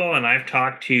people. And I've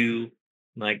talked to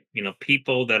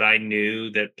people that I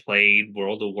knew that played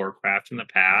World of Warcraft in the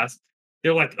past.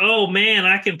 They're like, oh man,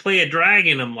 I can play a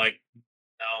dragon. I'm like,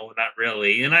 no, not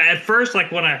really. And at first,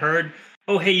 like when I heard,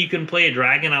 oh, hey, you can play a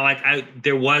dragon,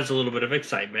 there was a little bit of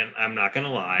excitement. I'm not going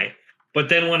to lie. But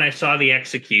then when I saw the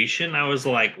execution, I was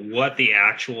like, what the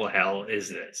actual hell is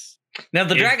this? Now,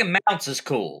 the dragon mounts is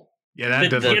cool. Yeah, that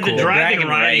does look cool. The dragon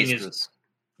riding is...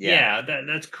 Yeah,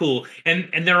 that's cool. And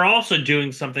they're also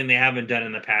doing something they haven't done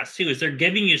in the past, too, is they're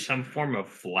giving you some form of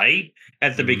flight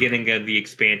at the beginning of the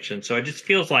expansion. So it just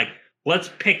feels like,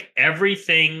 let's pick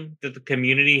everything that the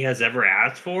community has ever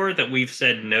asked for that we've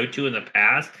said no to in the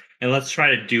past, and let's try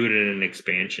to do it in an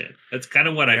expansion. That's kind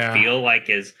of what I feel like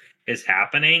is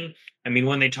happening. I mean,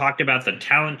 when they talked about the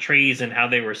talent trees and how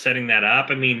they were setting that up,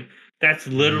 I mean, that's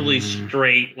literally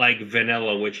straight like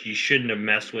vanilla, which you shouldn't have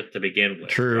messed with to begin with.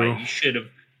 True. Right? You should have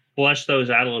flushed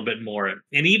those out a little bit more.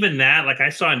 And even that, like I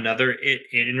saw another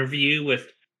interview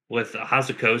with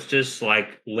Hazzikostas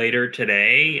like later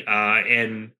today,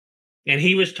 and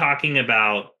he was talking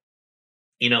about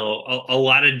a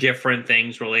lot of different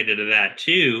things related to that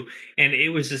too. And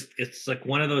it's like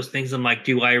one of those things. I'm like,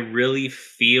 do I really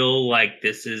feel like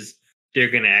they're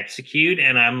going to execute?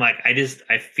 And I'm like,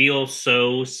 I feel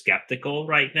so skeptical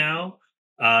right now.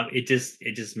 It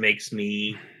just makes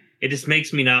me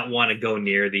not want to go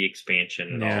near the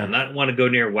expansion at all, not want to go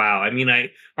near WoW. I mean, I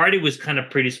already was kind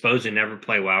of predisposed to never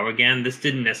play WoW again. This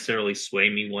didn't necessarily sway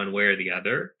me one way or the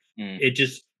other. It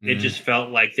just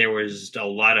felt like there was a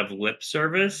lot of lip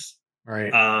service,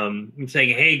 right? Saying,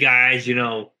 "Hey guys,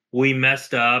 we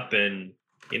messed up, and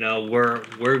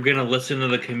we're gonna listen to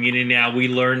the community now. We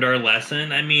learned our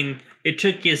lesson." I mean, it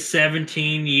took you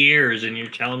 17 years, and you're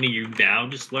telling me you now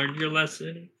just learned your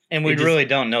lesson. And we really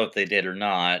don't know if they did or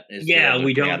not.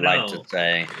 We don't I'd know. like to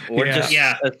say we're just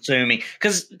assuming,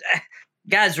 because.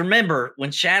 Guys, remember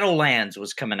when Shadowlands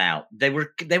was coming out, they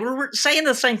were saying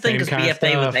the same thing because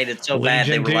BFA was hated so bad.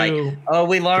 They were like, "Oh,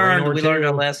 we learned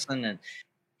our lesson," and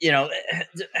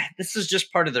this is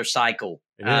just part of their cycle.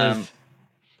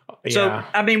 So,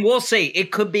 I mean, we'll see.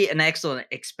 It could be an excellent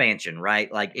expansion,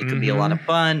 right? Like, it could be a lot of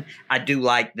fun. I do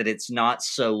like that it's not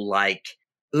so like,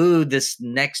 ooh, this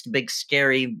next big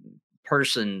scary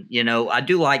person. I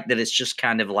do like that it's just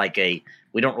kind of like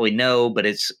we don't really know, but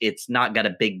it's not got a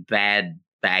big bad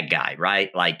guy,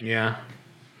 right? Like,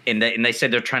 and they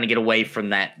said they're trying to get away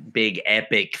from that big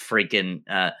epic freaking,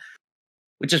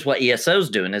 which is what ESO's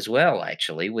doing as well,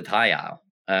 actually, with High Isle.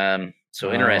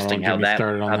 So interesting how that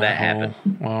happened.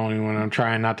 Well, I'm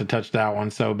trying not to touch that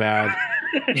one so bad.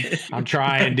 I'm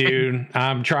trying, dude.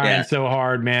 I'm trying so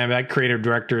hard, man. That creative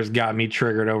director has got me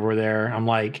triggered over there. I'm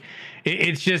like,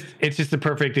 it's just a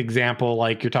perfect example.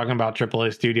 Like, you're talking about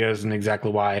AAA studios, and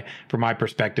exactly why, from my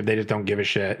perspective, they just don't give a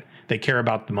shit. They care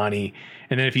about the money.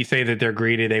 And then if you say that they're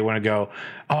greedy, they want to go,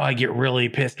 oh, I get really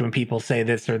pissed when people say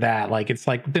this or that. Like, it's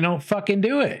like, then don't fucking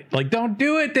do it. Like, don't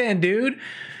do it then, dude.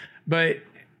 But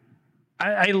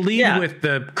I lead with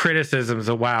the criticisms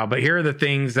of WoW, but here are the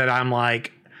things that I'm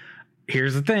like,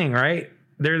 here's the thing, right?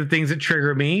 They're the things that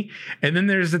trigger me. And then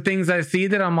there's the things I see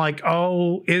that I'm like,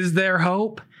 oh, is there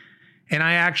hope? And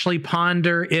I actually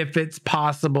ponder if it's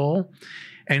possible.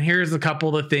 And here's a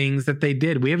couple of things that they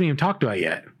did we haven't even talked about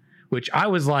yet, which I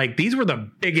was like, these were the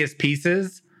biggest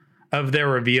pieces of their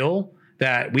reveal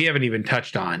that we haven't even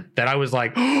touched on, that I was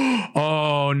like,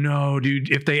 oh no, dude,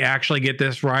 if they actually get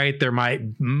this right, there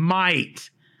might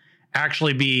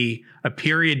actually be a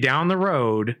period down the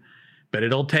road, but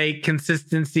it'll take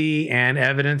consistency and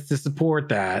evidence to support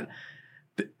that.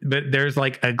 But there's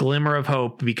like a glimmer of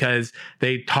hope, because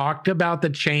they talked about the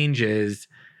changes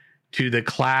to the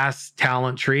class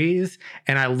talent trees.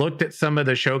 And I looked at some of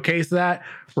the showcase that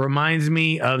reminds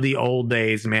me of the old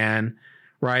days, man.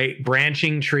 Right?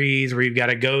 Branching trees where you've got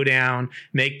to go down,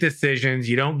 make decisions.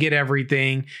 You don't get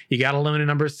everything. You got a limited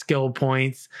number of skill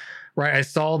points. Right? I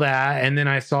saw that. And then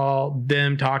I saw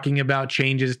them talking about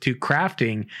changes to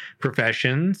crafting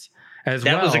professions as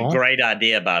well. That was a great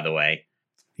idea, by the way.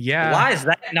 Yeah. Why is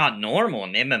that not normal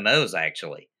in MMOs,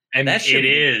 actually? And it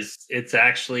is. It's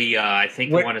actually, I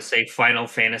think I want to say Final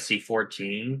Fantasy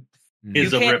 14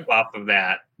 is a rip-off of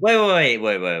that.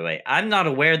 Wait. I'm not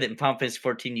aware that in Final Fantasy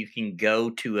 14 you can go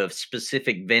to a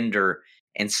specific vendor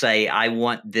and say, I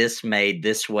want this made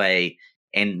this way,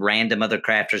 and random other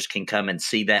crafters can come and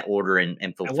see that order and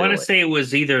fulfill it. I want to say it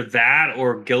was either that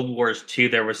or Guild Wars 2.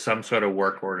 There was some sort of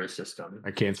work order system.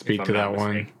 I can't speak to that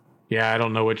one. Yeah, I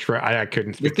don't know which. I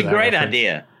couldn't speak to that. It's a great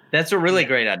idea. That's a really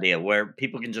great idea, where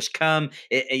people can just come.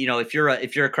 If you're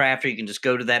a crafter, you can just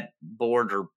go to that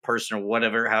board or person or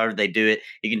whatever, however they do it.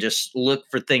 You can just look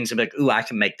for things and be like, "Ooh, I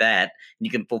can make that." And you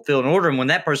can fulfill an order, and when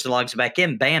that person logs back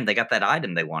in, bam, they got that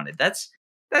item they wanted. That's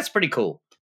pretty cool.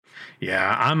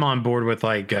 Yeah, I'm on board with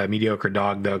like Mediocre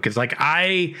Dog though, because like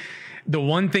the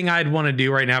one thing I'd want to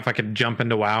do right now, if I could jump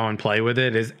into WoW and play with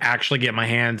it, is actually get my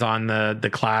hands on the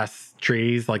class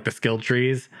trees, like the skill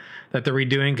trees that they're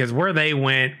redoing, because where they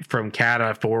went from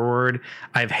Kata forward,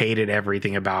 I've hated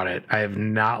everything about it. I have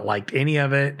not liked any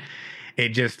of it. It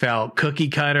just felt cookie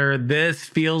cutter. This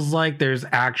feels like there's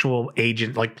actual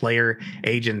player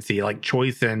agency, like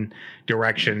choice and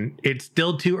direction. It's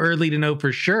still too early to know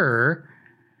for sure,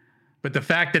 but the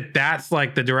fact that that's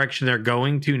like the direction they're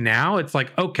going to now, it's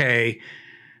like, okay,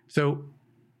 so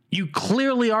you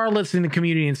clearly are listening to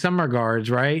community in some regards,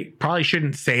 right? Probably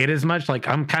shouldn't say it as much. Like,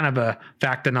 I'm kind of a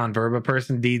fact and non-verba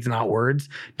person, deeds, not words.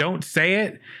 Don't say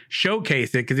it, showcase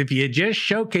it. Because if you just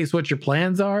showcase what your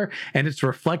plans are and it's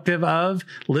reflective of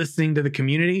listening to the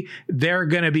community, they're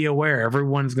going to be aware.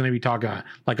 Everyone's going to be talking about it,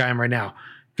 like I am right now.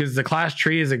 Because the class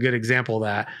tree is a good example of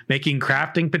that. Making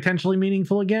crafting potentially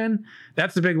meaningful again,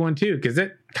 that's a big one too. Because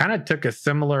it kind of took a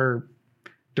similar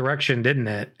direction, didn't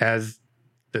it? As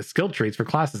the skill trees for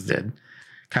classes did.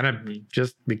 Kind of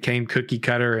just became cookie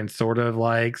cutter and sort of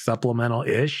like supplemental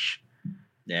ish.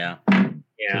 Yeah.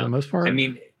 For the most part. I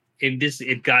mean,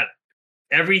 it got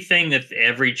everything that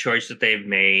every choice that they've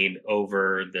made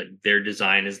over their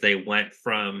design as they went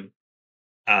from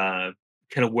kind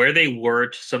of where they were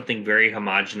to something very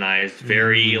homogenized,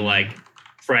 very like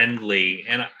friendly.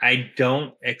 And I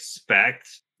don't expect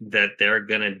that they're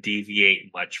going to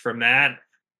deviate much from that.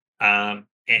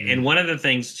 And one of the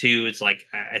things too, it's like,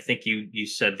 I think you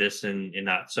said this in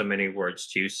not so many words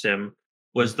too, Sim,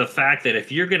 was the fact that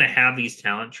if you're going to have these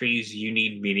talent trees, you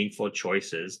need meaningful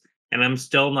choices. And I'm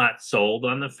still not sold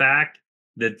on the fact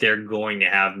that they're going to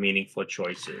have meaningful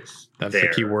choices. That's the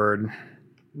key word.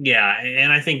 Yeah,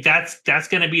 and I think that's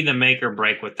going to be the make or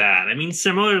break with that. I mean,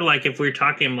 similar to like if we're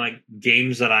talking like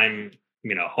games that I'm,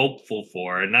 hopeful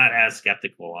for and not as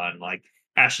skeptical on, like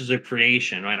Ashes of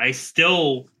Creation, right? I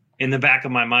still in the back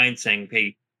of my mind saying,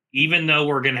 hey, even though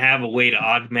we're going to have a way to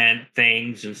augment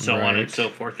things and so on and so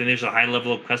forth, and there's a high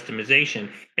level of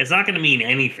customization, it's not going to mean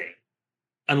anything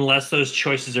unless those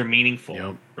choices are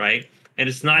meaningful, right? And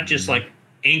it's not just like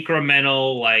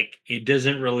incremental, like it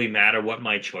doesn't really matter what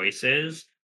my choice is.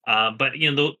 But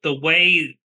the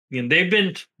way they've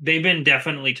been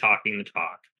definitely talking the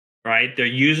talk, right? They're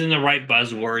using the right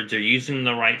buzzwords, they're using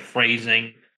the right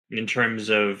phrasing in terms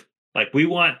of like we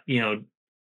want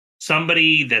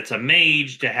somebody that's a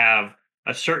mage to have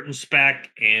a certain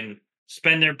spec and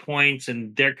spend their points,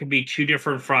 and there could be two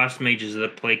different frost mages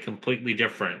that play completely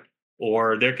different,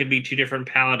 or there could be two different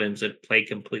paladins that play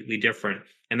completely different,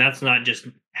 and that's not just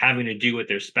having to do with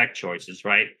their spec choices,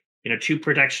 right? Two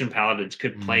protection paladins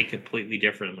could play completely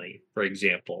differently, for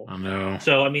example. I know.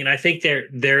 So I mean, I think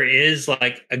there is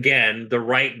like again the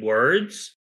right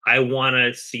words. I want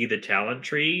to see the talent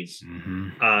trees,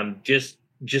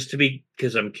 just to be,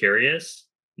 because I'm curious,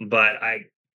 but I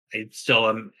still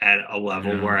am at a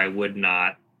level where I would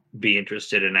not be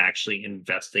interested in actually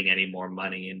investing any more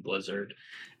money in Blizzard.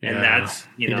 And that's,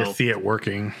 you need to see it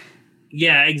working.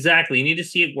 Yeah, exactly. You need to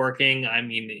see it working. I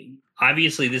mean,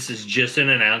 obviously this is just an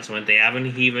announcement. They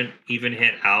haven't even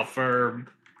hit alpha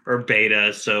or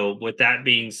beta. So with that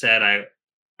being said,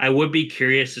 I would be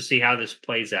curious to see how this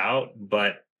plays out,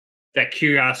 but that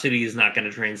curiosity is not going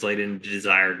to translate into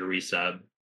desire to resub.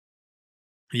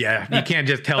 Yeah, you can't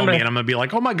just tell me and I'm going to be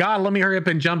like, oh my God, let me hurry up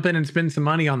and jump in and spend some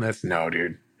money on this. No,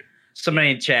 dude.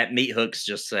 Somebody in chat, Meat Hooks,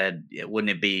 just said,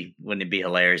 wouldn't it be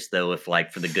hilarious though if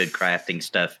like for the good crafting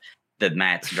stuff, the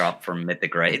mats drop from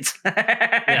mythic raids?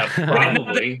 Yeah,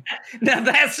 probably. Now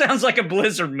that sounds like a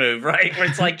Blizzard move, right? Where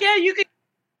it's like, yeah, you can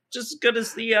just as good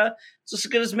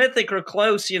as mythic or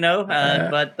close,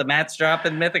 but the mats drop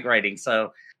in mythic rating.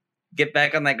 So get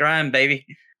back on that grind, baby.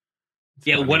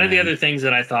 Yeah, one of the other things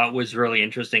that I thought was really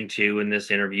interesting too in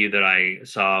this interview that I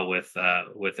saw with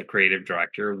the creative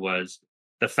director was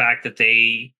the fact that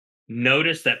they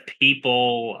noticed that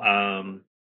people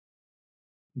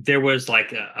there was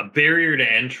like a barrier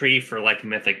to entry for like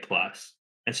Mythic Plus.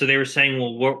 And so they were saying,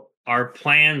 well, our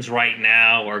plans right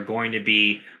now are going to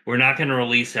be, we're not going to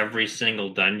release every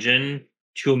single dungeon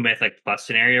to a Mythic Plus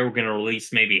scenario. We're going to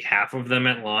release maybe half of them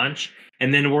at launch.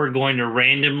 And then we're going to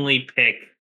randomly pick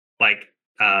like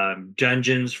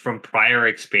dungeons from prior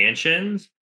expansions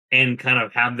and kind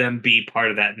of have them be part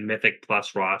of that Mythic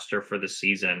Plus roster for the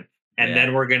season. And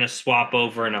then we're going to swap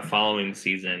over in a following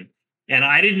season. And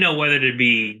I didn't know whether to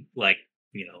be like,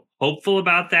 hopeful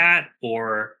about that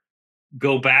or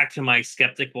go back to my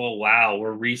skeptical, wow,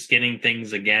 we're reskinning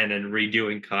things again and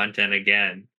redoing content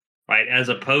again, right? As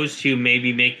opposed to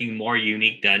maybe making more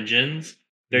unique dungeons.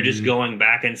 They're just going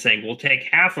back and saying, we'll take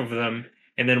half of them.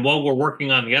 And then while we're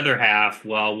working on the other half,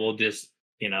 well, we'll just,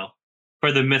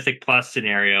 for the Mythic Plus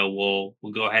scenario, we'll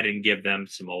go ahead and give them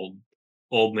some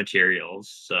old materials.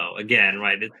 So again,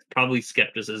 right, it's probably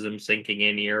skepticism sinking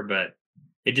in here, but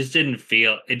it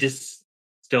just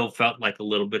still felt like a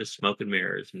little bit of smoke and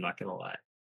mirrors. I'm not gonna lie.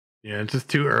 Yeah, it's just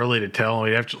too early to tell.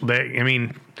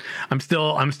 I'm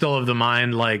still of the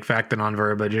mind like Fact and on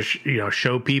Verba, just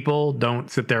show people, don't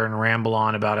sit there and ramble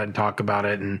on about it and talk about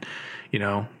it, and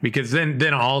because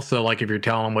then also like if you're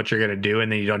telling them what you're gonna do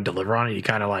and then you don't deliver on it, you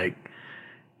kind of like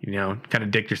kind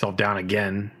of dick yourself down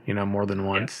again, more than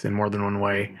once in more than one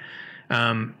way.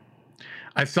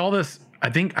 I saw this. I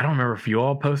don't remember if you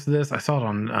all posted this. I saw it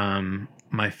on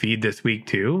my feed this week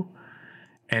too.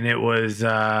 And it was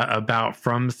about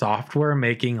From Software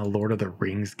making a Lord of the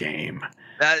Rings game.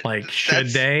 Should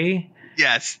they?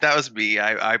 Yes, that was me.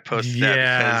 I posted that.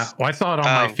 Yeah, well, I saw it on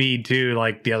my feed too,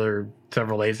 like the other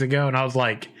several days ago. And I was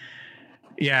like,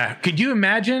 yeah, could you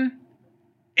imagine?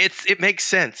 it makes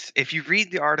sense. If you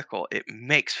read the article, it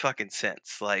makes fucking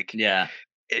sense. Like, Yeah.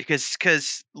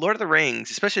 because Lord of the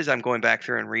Rings, especially as I'm going back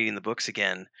through and reading the books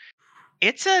again,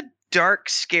 it's a dark,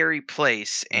 scary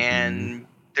place, and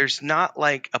there's not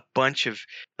like a bunch of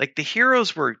like the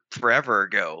heroes were forever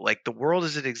ago. Like the world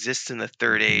as it exists in the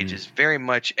Third Age is very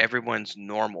much everyone's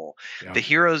normal. Yeah. The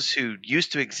heroes who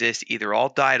used to exist either all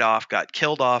died off, got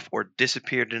killed off, or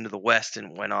disappeared into the West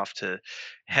and went off to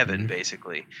heaven,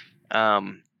 basically.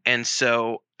 And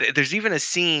so there's even a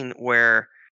scene where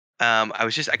I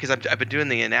was just because I've been doing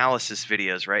the analysis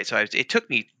videos, right? So it took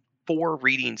me 4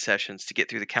 reading sessions to get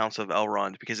through the Council of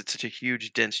Elrond because it's such a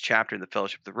huge, dense chapter in the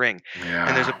Fellowship of the Ring. Yeah.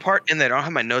 And there's a part in there. I don't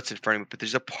have my notes in front of me, but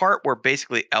there's a part where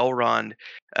basically Elrond,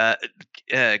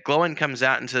 Glowin comes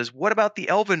out and says, "What about the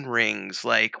Elven rings?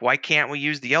 Like, why can't we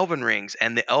use the Elven rings?"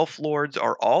 And the Elf Lords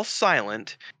are all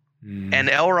silent. And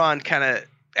Elrond kind of,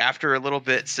 after a little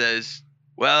bit, says,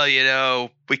 "Well,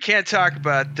 we can't talk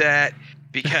about that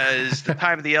because the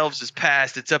time of the elves is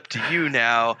past. It's up to you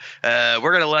now.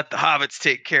 We're going to let the hobbits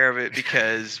take care of it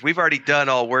because we've already done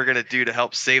all we're going to do to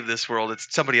help save this world. It's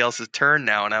somebody else's turn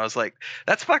now." And I was like,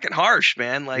 that's fucking harsh,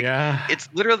 man. Like, it's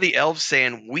literally the elves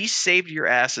saying, "We saved your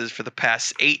asses for the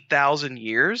past 8,000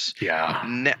 years. Yeah.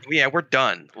 Yeah, we're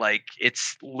done." Like,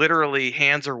 it's literally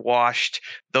hands are washed.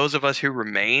 Those of us who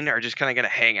remain are just kind of going to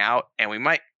hang out, and we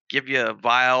might give you a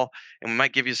vial, and we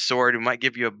might give you a sword, we might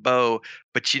give you a bow,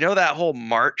 but that whole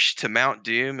march to Mount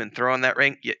Doom and throwing that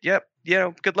ring, yep,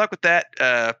 good luck with that.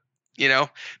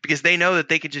 Because they know that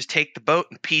they could just take the boat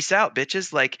and peace out,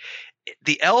 bitches. Like,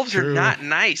 the elves are not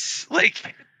nice. Like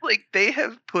they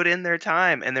have put in their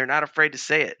time and they're not afraid to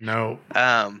say it. No.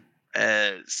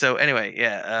 So anyway,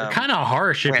 yeah. Kind of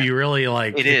harsh if you really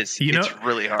like. It is. It's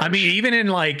really harsh. I mean, even in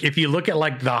like, if you look at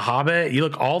like The Hobbit, you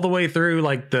look all the way through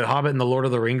like The Hobbit and the Lord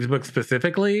of the Rings book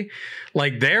specifically,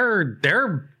 like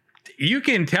they're you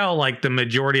can tell like the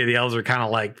majority of the elves are kind of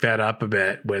like fed up a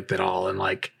bit with it all, and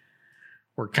like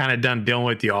we're kind of done dealing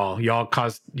with y'all.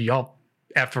 Y'all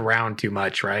F around too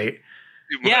much, right?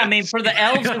 Yeah, I mean, for the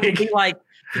elves,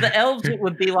 it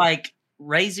would be like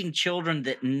raising children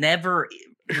that never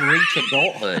reach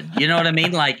adulthood. You know what I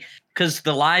mean? Like, because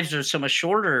the lives are so much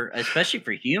shorter, especially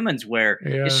for humans, where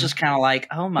it's just kind of like,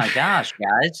 oh my gosh,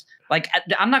 guys. Like,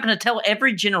 I'm not going to tell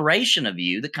every generation of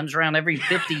you that comes around every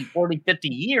 50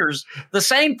 years the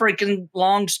same freaking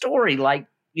long story. Like,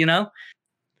 you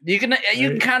can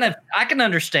kind of, I can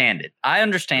understand it. I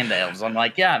understand the elves. I'm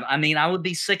like, yeah, I mean, I would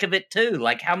be sick of it too.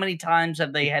 Like, how many times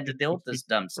have they had to deal with this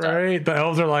dumb stuff? Right. The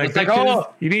elves are like,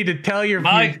 you need to tell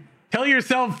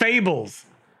yourself fables.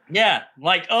 Yeah,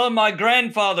 like, oh, my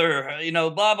grandfather,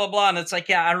 blah, blah, blah. And it's like,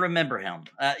 yeah, I remember him,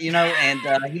 and he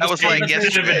that was like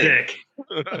yesterday.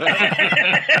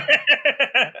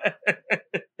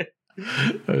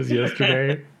 That was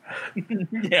yesterday.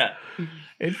 Yeah.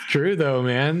 It's true, though,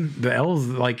 man. The elves,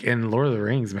 like in Lord of the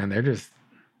Rings, man,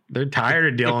 they're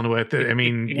tired of dealing with it. I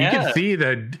mean, you can see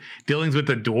the dealings with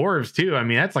the dwarves, too. I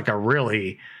mean, that's like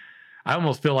I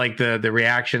almost feel like the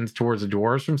reactions towards the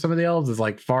dwarves from some of the elves is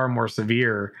like far more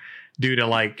severe due to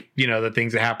like, the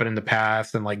things that happened in the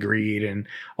past and like greed and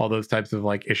all those types of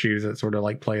like issues that sort of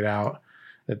like played out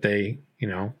that they,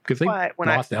 because they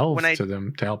lost elves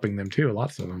to helping them too,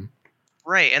 lots of them.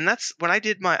 Right. And that's when I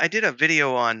did a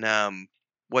video on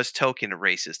was Tolkien a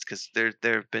racist? Because there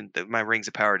have been my Rings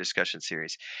of Power discussion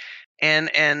series.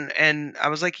 And I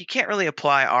was like, you can't really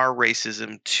apply our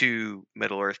racism to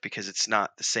Middle Earth because it's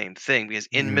not the same thing. Because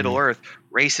in Middle Earth,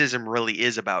 racism really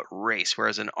is about race,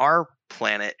 whereas in our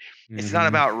planet, it's not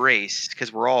about race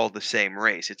because we're all the same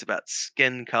race. It's about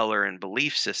skin color and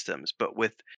belief systems. But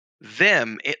with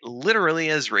them, it literally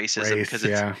is racism because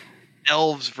it's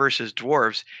elves versus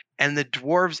dwarves, and the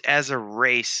dwarves as a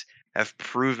race have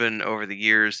proven over the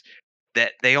years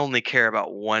that they only care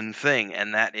about one thing,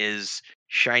 and that is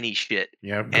shiny shit.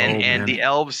 And the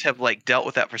elves have like dealt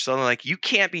with that for so long. Like, you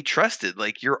can't be trusted.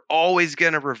 Like, you're always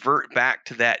gonna revert back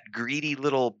to that greedy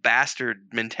little bastard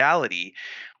mentality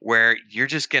where you're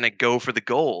just gonna go for the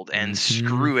gold and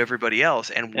screw everybody else.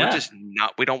 And we're just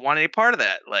not. We don't want any part of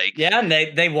that. Like, and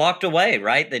they walked away,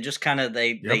 right? They just kind of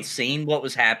they seen what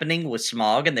was happening with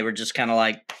Smaug, and they were just kind of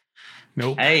like,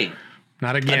 nope, hey,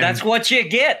 not again. That's what you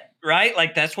get. Right?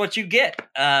 Like, that's what you get.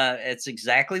 It's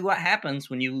exactly what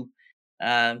happens when you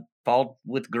fall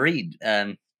with greed.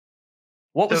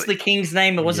 What was the king's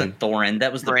name? It wasn't Thorin.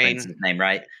 That was the prince's name,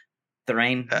 right?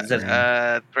 Thrain?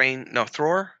 Thrain. No,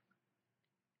 Thror?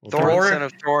 Thor? Son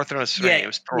of Thor, throne of Thrain. It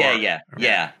was Thor.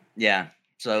 Yeah.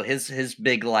 So his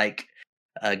big, like,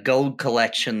 gold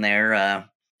collection there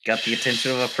got the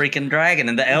attention of a freaking dragon.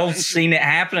 And the elves seen it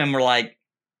happen and were like,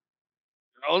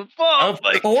 oh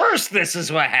fuck! Of course, this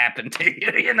is what happened to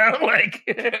you. You know, like.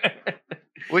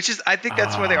 Which is, I think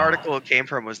that's where the article came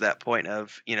from, was that point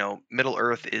of, Middle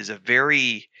Earth is a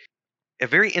very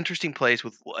interesting place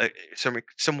with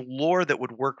some lore that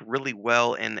would work really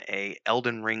well in a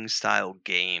Elden Ring style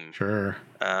game. Sure.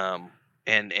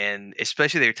 And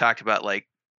especially they talked about, like,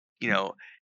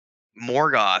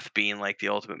 Morgoth being like the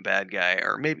ultimate bad guy,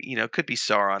 or maybe, could be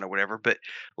Sauron or whatever, but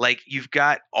like you've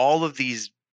got all of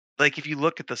these, like if you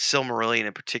look at the Silmarillion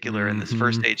in particular, in this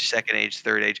first age, second age,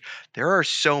 third age, there are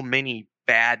so many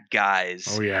bad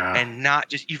guys. Oh yeah. And not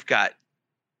just, you've got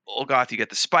Olgoth, you got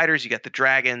the spiders, you got the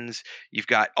dragons, you've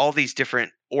got all these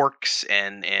different orcs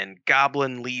and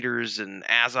goblin leaders and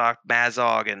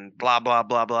Mazog and blah blah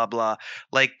blah blah blah.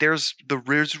 Like there's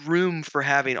room for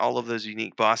having all of those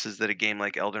unique bosses that a game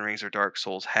like Elden Rings or Dark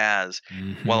Souls has,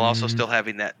 while also still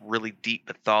having that really deep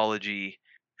mythology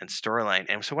and storyline.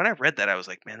 And so when I read that, I was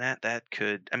like, man, that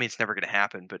could, I mean, it's never going to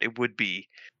happen, but it would be.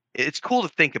 It's cool to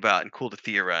think about and cool to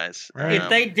theorize. If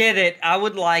they did it, I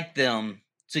would like them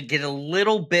to get a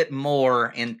little bit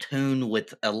more in tune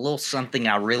with a little something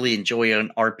I really enjoy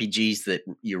on RPGs that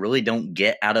you really don't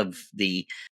get out of the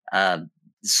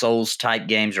Souls type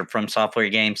games or From Software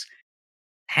games.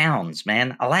 Towns,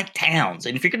 man. I like towns.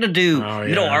 And if you're going to do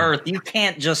Middle Earth, you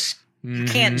can't just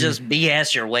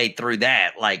BS your way through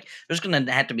that. Like, there's going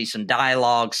to have to be some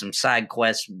dialogue, some side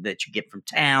quests that you get from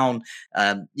town,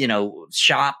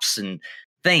 shops and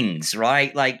things,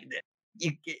 right? Like,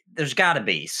 there's got to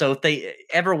be. So if they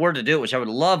ever were to do it, which I would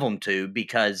love them to,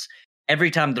 because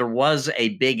every time there was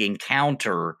a big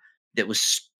encounter that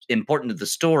was important to the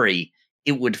story,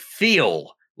 it would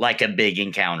feel like a big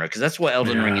encounter, because that's what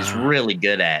Elden Ring is really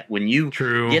good at. When you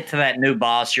get to that new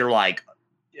boss, you're like,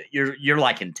 you're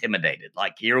like intimidated.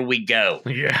 Like, here we go.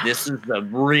 Yeah. This is the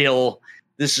real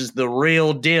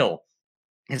deal.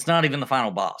 It's not even the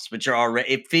final boss, but you're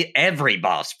already, every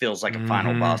boss feels like a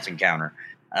final boss encounter.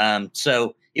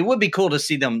 So it would be cool to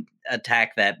see them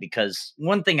attack that, because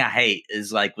one thing I hate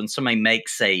is like when somebody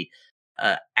makes a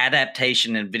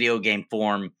adaptation in video game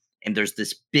form and there's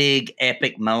this big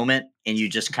epic moment and you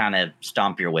just kind of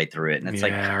stomp your way through it. And it's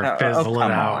fizzle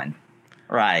it out. On.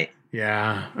 Right.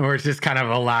 Yeah. Or it's just kind of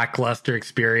a lackluster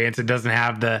experience. It doesn't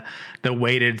have the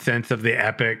weighted sense of the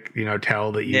epic,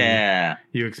 tell that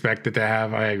you expect it to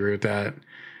have. I agree with that.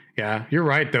 Yeah, you're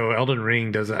right though. Elden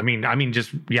Ring does.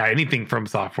 Anything From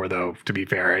Software though. To be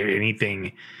fair,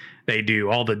 anything they do,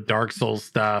 all the Dark Souls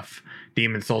stuff,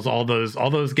 Demon Souls, all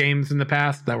those games in the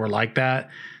past that were like that.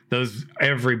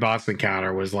 Every boss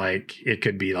encounter was like, it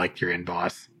could be like your end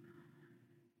boss.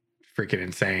 Freaking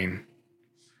insane.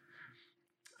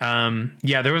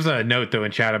 There was a note though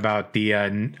in chat about the. I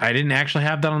didn't actually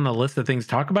have that on the list of things to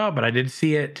talk about, but I did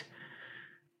see it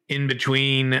in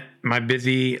between my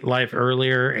busy life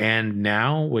earlier and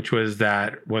now, which was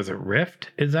it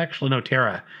Rift? Is actually no,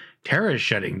 Terra. Terra is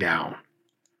shutting down.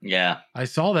 Yeah. I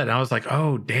saw that and I was like,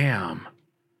 oh damn.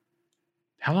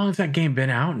 How long has that game been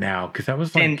out now? Because that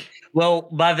was like, well,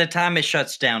 by the time it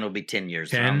shuts down, it'll be 10 years.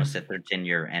 10? They're almost at their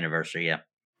 10-year anniversary. Yeah.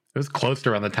 It was close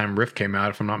to around the time Rift came out,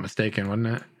 if I'm not mistaken, wasn't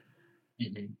it?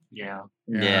 Mm-hmm. Yeah.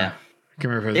 I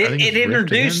can't remember. It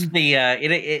introduced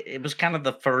it was kind of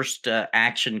the first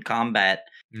action combat,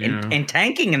 and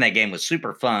tanking in that game was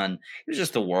super fun. It was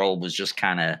just the world was just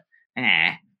kind of,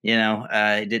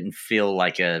 it didn't feel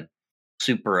like a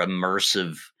super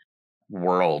immersive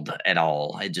world at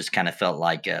all. It just kind of felt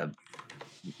like a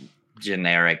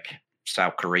generic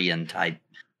South Korean type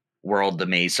world to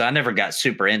me. So I never got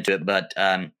super into it, but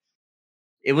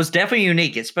it was definitely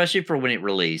unique, especially for when it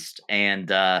released. And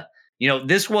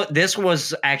this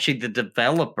was actually the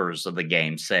developers of the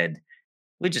game said,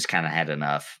 we just kind of had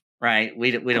enough, right?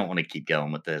 We don't want to keep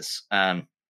going with this.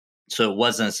 So it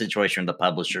wasn't a situation where the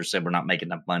publisher said we're not making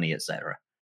enough money, etc.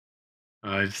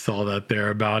 I saw that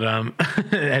there about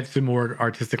had some more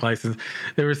artistic license.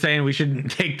 They were saying we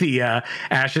should take the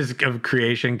Ashes of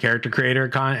Creation character creator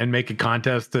and make a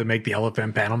contest to make the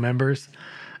LFM panel members.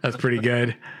 That's pretty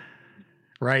good.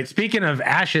 Right. Speaking of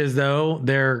Ashes, though,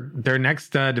 their next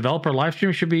developer live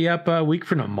stream should be up a week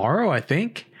from tomorrow, I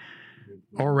think.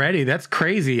 Already. That's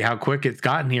crazy how quick it's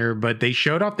gotten here. But they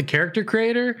showed off the character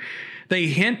creator. They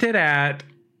hinted at,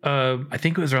 I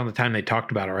think it was around the time they talked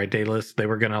about it, right, Daedalus? They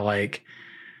were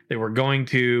going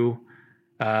to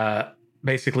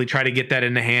basically try to get that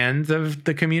in the hands of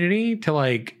the community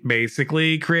to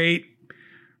basically create,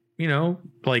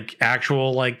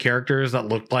 actual characters that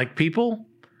looked like people.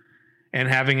 And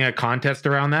having a contest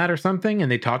around that or something. And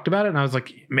they talked about it. And I was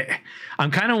like, I'm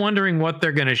kind of wondering what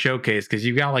they're going to showcase. Because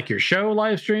you've got your show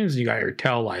live streams and you got your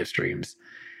tell live streams.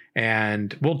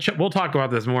 And we'll talk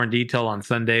about this more in detail on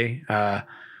Sunday.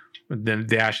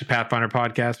 The Ashes Pathfinder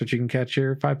podcast, which you can catch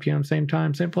here 5 p.m. same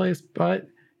time, same place, but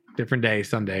different day,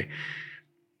 Sunday.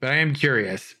 But I am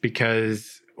curious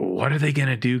because what are they going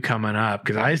to do coming up?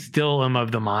 Because I still am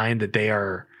of the mind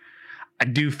that I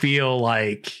do feel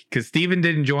like, because Steven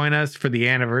didn't join us for the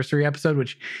anniversary episode,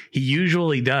 which he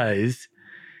usually does.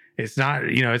 It's not,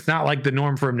 it's not like the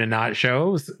norm for him to not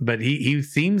show, but he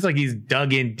seems like he's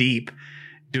dug in deep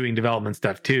doing development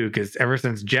stuff too. Because ever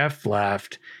since Jeff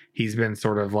left, he's been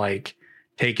sort of like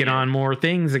taking on more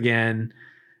things again.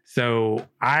 So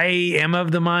I am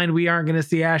of the mind we aren't going to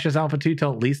see Ashes Alpha 2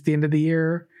 till at least the end of the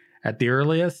year at the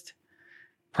earliest,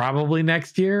 probably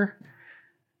next year,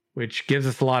 which gives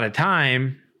us a lot of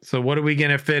time. So what are we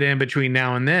going to fit in between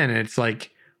now and then? And it's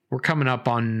like, we're coming up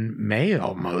on May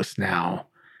almost now.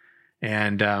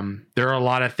 And there are a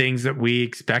lot of things that we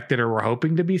expected or were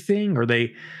hoping to be seeing, or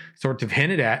they sort of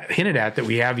hinted at that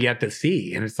we have yet to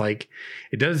see. And it's like,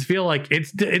 it does feel like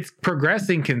it's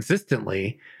progressing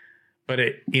consistently, but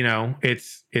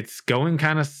it's going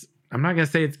kind of, I'm not going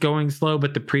to say it's going slow,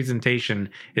 but the presentation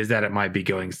is that it might be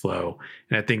going slow.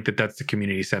 And I think that that's the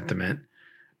community sentiment.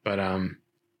 But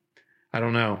I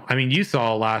don't know. I mean, you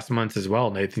saw last month's as well,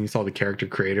 Nathan. You saw the character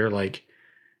creator. Like,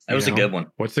 that was a good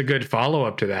one. What's a good follow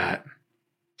up to that?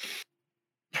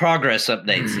 Progress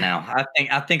updates now.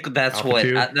 I think that's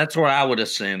Alpha that's what I would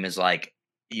assume is like,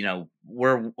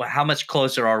 how much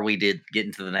closer are we to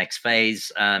getting to the next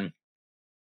phase? But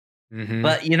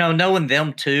knowing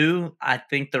them too, I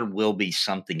think there will be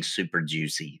something super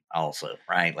juicy also,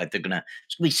 right? Like there's gonna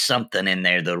be something in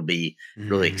there that'll be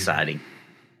really exciting.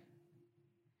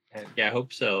 Yeah, I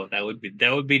hope so. That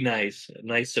would be nice. A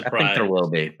nice surprise.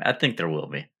 I think there will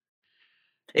be.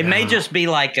 It may just be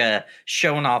like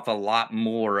showing off a lot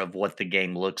more of what the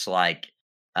game looks like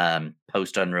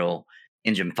post Unreal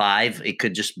Engine 5. It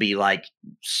could just be like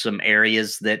some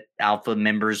areas that alpha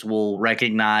members will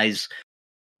recognize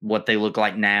what they look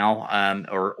like now,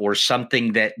 or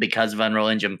something that because of Unreal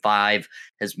Engine 5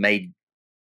 has made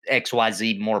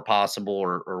XYZ more possible,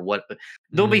 or what.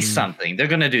 There'll be something. They're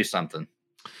going to do something.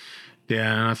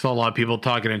 Yeah, and I saw a lot of people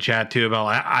talking in chat too about.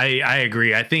 I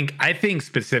agree. I think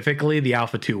specifically the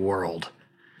Alpha 2 world,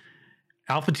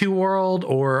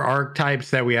 or archetypes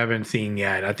that we haven't seen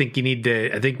yet. I think we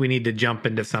need to jump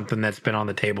into something that's been on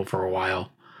the table for a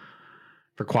while,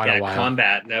 for quite a while.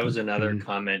 Combat. That was another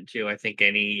comment too. I think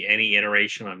any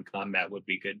iteration on combat would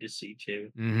be good to see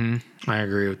too. I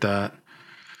agree with that.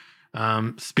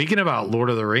 Speaking about Lord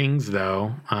of the Rings,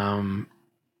 though, I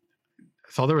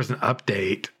saw there was an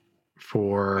update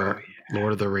for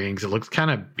Lord of the Rings. It looks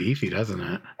kind of beefy, doesn't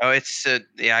it? Oh, it's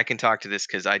I can talk to this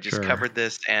because I just covered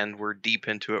this and we're deep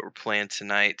into it. We're playing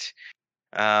tonight.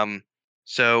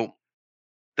 So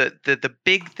the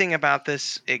big thing about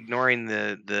this, ignoring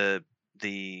the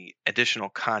additional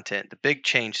content, the big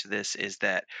change to this is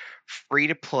that free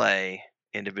to play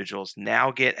individuals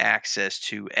now get access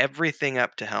to everything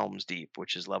up to Helm's Deep,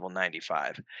 which is level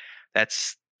 95.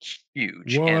 That's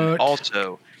huge. What? And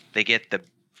also they get the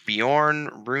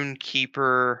Bjorn,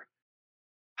 Runekeeper,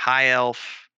 High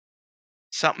Elf,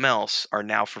 something else are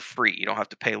now for free. You don't have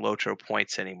to pay Lotro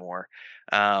points anymore.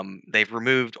 They've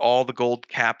removed all the gold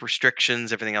cap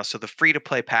restrictions, everything else. So the free to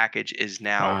play package is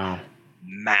now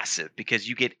massive because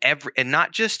you get and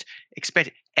not just expect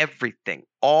everything,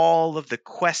 all of the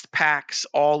quest packs,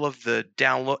 all of the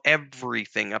download,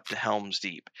 everything up to Helm's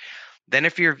Deep. Then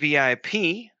if you're VIP,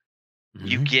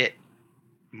 you get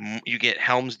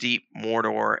Helm's Deep,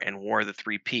 Mordor, and War of the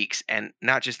Three Peaks. And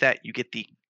not just that, you get the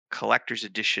collector's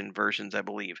edition versions, I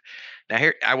believe. Now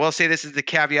here, I will say this is the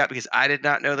caveat because I did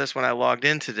not know this when I logged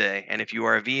in today. And if you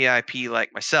are a VIP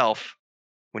like myself,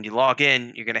 when you log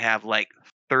in, you're going to have like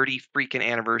 30 freaking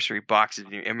anniversary boxes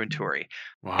in your inventory.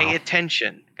 Wow. Pay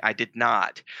attention. I did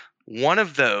not. One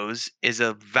of those is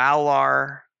a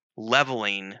Valar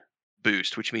leveling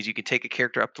boost, which means you can take a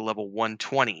character up to level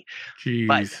 120. Jeez.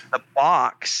 But the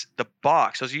box,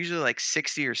 those are usually like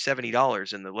 $60 or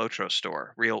 $70 in the Lotro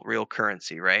store, real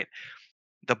currency, right?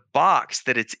 The box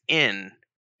that it's in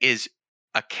is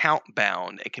account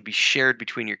bound. It can be shared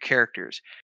between your characters.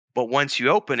 But once you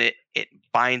open it, it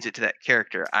binds it to that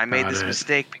character. I made this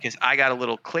mistake because I got a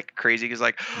little click crazy because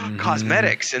like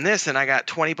cosmetics and this, and I got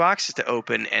 20 boxes to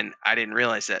open and I didn't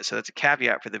realize that. So that's a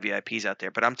caveat for the VIPs out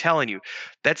there. But I'm telling you,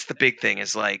 that's the big thing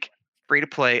is like free to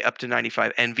play up to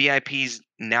 95 and VIPs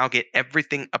now get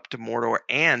everything up to Mordor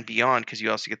and beyond because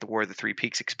you also get the War of the Three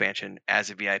Peaks expansion as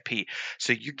a VIP.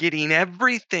 So you're getting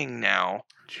everything now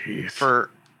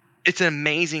for It's an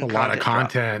amazing a lot of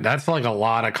content. That's like a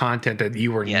lot of content that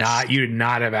you did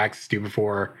not have access to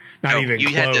before. Not even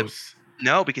close.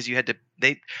 No, because you had to.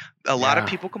 A lot of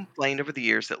people complained over the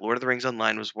years that Lord of the Rings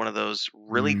Online was one of those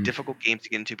really difficult games to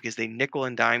get into because they nickel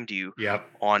and dimed you.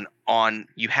 On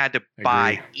you had to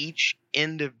buy each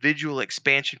individual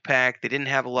expansion pack. They didn't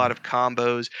have a lot of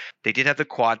combos. They did have the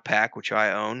quad pack, which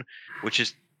I own,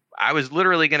 I was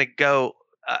literally going to go.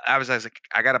 I was like,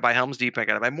 I got to buy Helm's Deep. I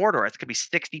got to buy Mordor. It's going to be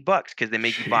 $60 because they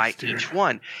make you buy each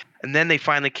one. And then they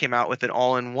finally came out with an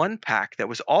all-in-one pack that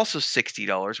was also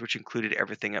 $60, which included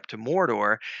everything up to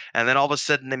Mordor. And then all of a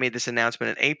sudden they made this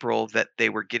announcement in April that they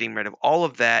were getting rid of all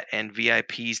of that and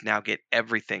VIPs now get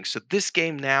everything. So this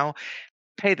game now,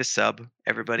 pay the sub,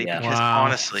 everybody, because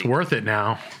honestly, it's worth it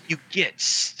now. You get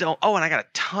and I got a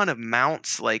ton of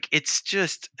mounts. Like, it's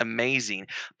just amazing.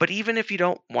 But even if you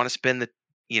don't want to spend the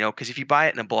because if you buy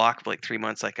it in a block of like 3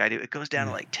 months like I do, it goes down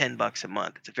to like $10 a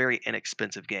month. It's a very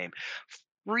inexpensive game.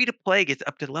 Free to play gets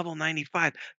up to level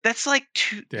 95. That's like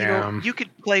you could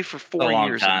play for 4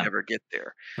 years and never get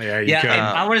there. Yeah, and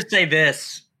I want to say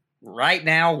this right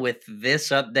now with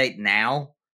this update now,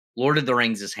 Lord of the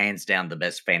Rings is hands down the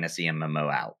best fantasy MMO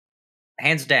out.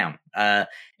 Hands down.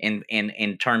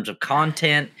 In terms of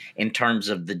content, in terms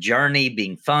of the journey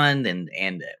being fun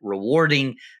and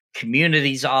rewarding.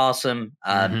 Community's awesome.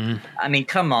 I mean,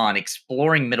 come on,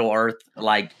 exploring Middle Earth,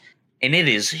 and it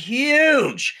is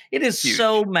huge. It is huge.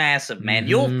 So massive, man.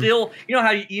 You'll feel, you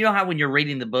know how when you're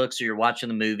reading the books or you're watching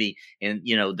the movie and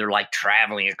they're like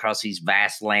traveling across these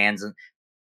vast lands, and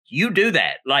you do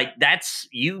that. Like that's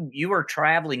you are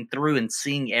traveling through and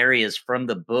seeing areas from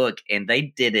the book, and they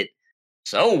did it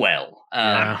so well.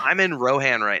 I'm in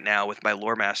Rohan right now with my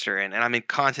lore master, and I'm in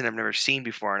content I've never seen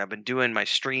before, and I've been doing my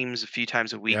streams a few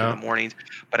times a week in the mornings,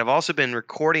 but I've also been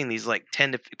recording these like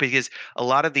 10 to because a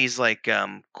lot of these like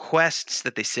quests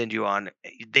that they send you on,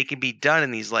 they can be done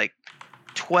in these like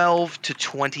 12 to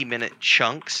 20 minute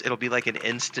chunks. It'll be like an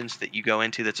instance that you go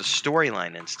into that's a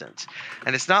storyline instance,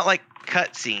 and it's not like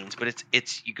cutscenes, but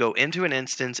it's you go into an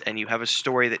instance and you have a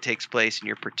story that takes place and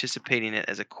you're participating in it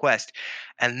as a quest,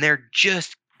 and they're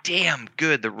just damn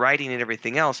good, the writing and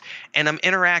everything else. And I'm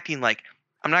interacting, like,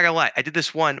 I'm not gonna lie, I did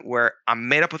this one where I'm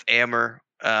made up with Éomer,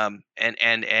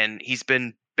 and he's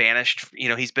been banished.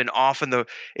 He's been off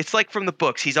it's like from the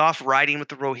books, he's off riding with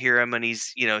the Rohirrim, and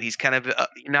he's kind of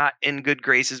not in good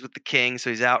graces with the king,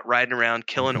 so he's out riding around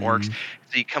killing orcs.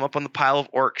 So you come up on the pile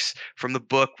of orcs from the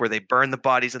book where they burn the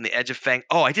bodies on the edge of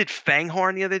I did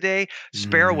Fanghorn the other day.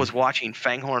 Sparrow was watching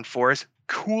Fanghorn Forest.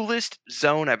 Coolest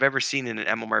zone I've ever seen in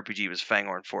an MMORPG was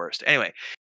Fanghorn Forest. Anyway,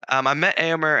 I met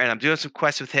Éomer and I'm doing some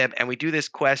quests with him, and we do this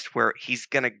quest where he's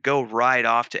gonna go ride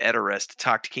off to Edoras to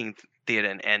talk to King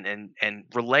Theoden and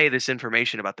relay this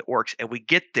information about the orcs. And we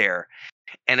get there,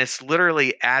 and it's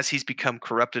literally as he's become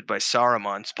corrupted by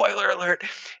Saruman. Spoiler alert!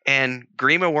 And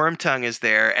Grima Wormtongue is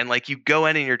there, and like you go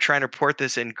in and you're trying to report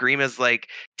this, and Grima's like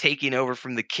taking over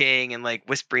from the king and like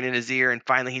whispering in his ear, and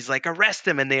finally he's like, arrest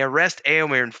him, and they arrest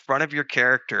Éomer in front of your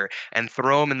character and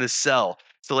throw him in the cell.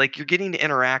 So like you're getting to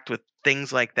interact with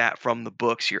things like that from the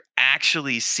books. You're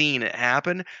actually seeing it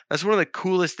happen. That's one of the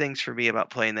coolest things for me about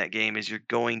playing that game is you're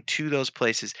going to those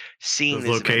places, seeing these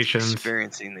locations, events,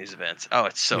 experiencing these events. Oh,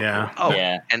 it's so cool. Oh,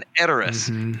 and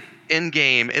Edoras in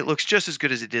game, it looks just as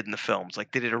good as it did in the films.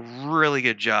 Like they did a really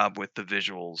good job with the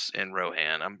visuals in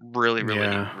Rohan. I'm really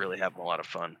having a lot of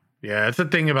fun. Yeah, that's the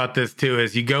thing about this too,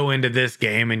 is you go into this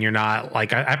game and you're not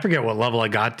like, I forget what level I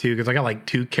got to, because I got like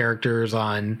 2 characters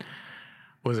on,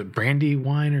 was it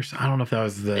Brandywine or I don't know if that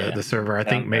was the server. I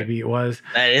think maybe it was.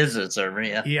 That is a server,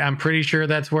 yeah. Yeah, I'm pretty sure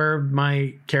that's where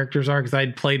my characters are, because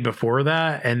I'd played before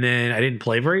that, and then I didn't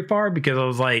play very far because I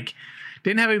was like,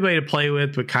 didn't have anybody to play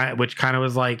with, which kind of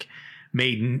was like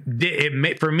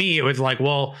for me, it was like,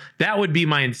 well, that would be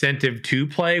my incentive to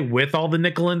play with all the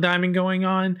nickel and diming going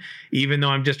on, even though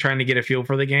I'm just trying to get a feel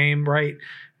for the game, right?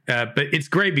 But it's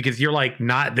great because you're like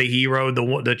not the hero,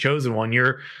 the chosen one.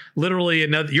 You're literally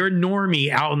you're a normie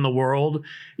out in the world,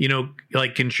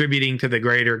 like contributing to the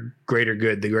greater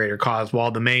good, the greater cause, while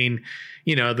the main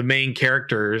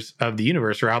characters of the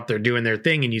universe are out there doing their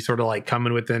thing, and you sort of like come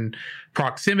in within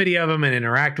proximity of them and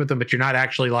interact with them, but you're not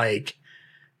actually like,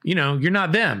 you're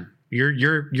not them.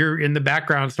 You're in the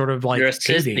background, sort of like you're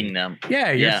assisting them.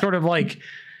 Yeah, you're sort of like,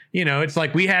 it's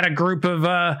like we had a group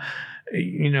of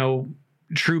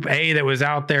Troop A that was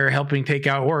out there helping take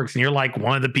out orcs, and you're like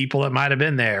one of the people that might have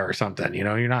been there or something.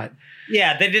 You're not.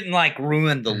 Yeah, they didn't like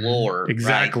ruin the lore.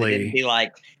 Exactly.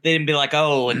 Right? They didn't be like,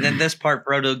 oh, and then this part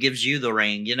Frodo gives you the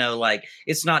ring. Like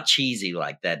it's not cheesy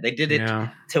like that. They did it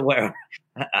to where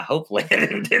Hopefully they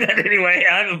didn't do that anyway.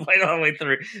 I haven't played all the way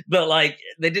through, but like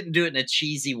they didn't do it in a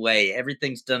cheesy way.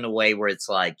 Everything's done a way where it's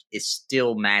like it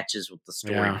still matches with the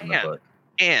story from the book.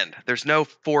 And there's no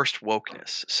forced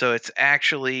wokeness, so it's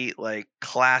actually like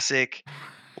classic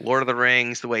Lord of the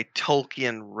Rings, the way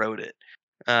Tolkien wrote it,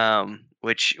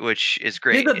 which is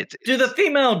great. Do the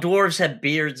female dwarves have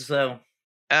beards though?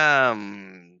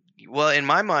 Well, in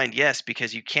my mind, yes,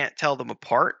 because you can't tell them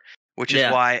apart, which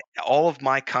is why all of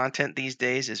my content these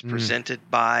days is presented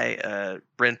by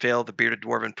Brenfell, the bearded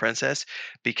dwarven princess,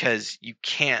 because you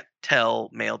can't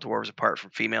tell male dwarves apart from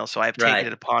female. So I've taken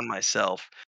it upon myself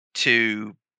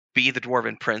to be the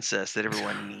dwarven princess that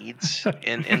everyone needs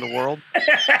in the world.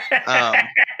 That's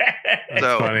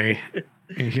funny.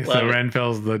 So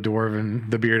Renfell's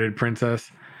the bearded princess.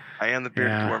 I am the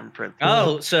bearded dwarven princess.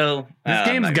 Oh, so this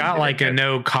game's got like a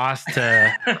no cost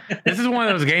to. This is one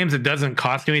of those games that doesn't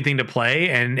cost you anything to play,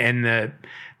 and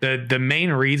the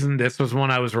main reason this was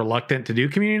one I was reluctant to do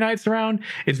community nights around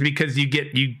is because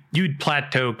you'd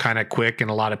plateau kind of quick, and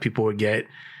a lot of people would get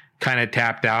kind of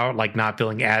tapped out, like not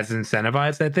feeling as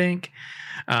incentivized, I think.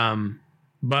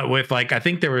 But with like, I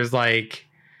think there was like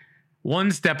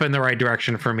one step in the right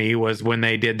direction for me was when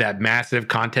they did that massive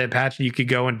content patch you could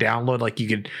go and download, like you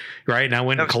could, right? And I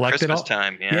went and collected Christmas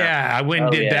time. Yeah, I went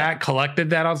and did that, collected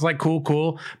that. I was like,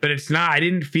 cool. But it's not, I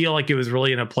didn't feel like it was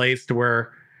really in a place to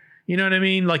where, you know what I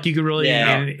mean? Like you could really,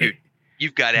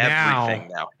 you've got everything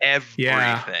now. Everything.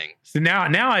 Yeah. So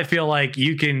now I feel like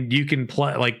you can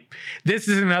play, like this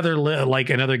is another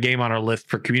game on our list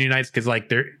for community nights, because like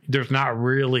there's not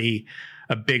really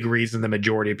a big reason the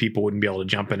majority of people wouldn't be able to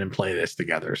jump in and play this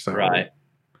together. So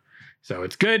so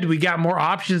it's good. We got more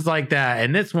options like that,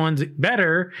 and this one's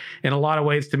better in a lot of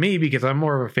ways to me because I'm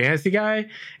more of a fantasy guy.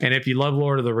 And if you love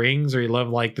Lord of the Rings or you love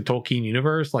like the Tolkien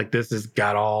universe, like this has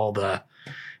got all the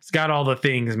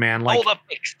things, man. Like all the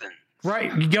fixings.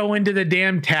 Right. You go into the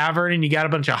damn tavern and you got a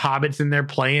bunch of hobbits in there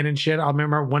playing and shit. I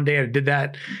remember one day I did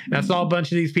that. And I saw a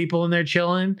bunch of these people in there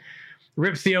chilling.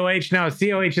 Rip COH. Now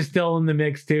COH is still in the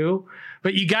mix too.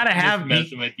 But you gotta have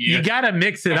you gotta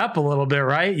mix it up a little bit,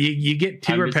 right? You get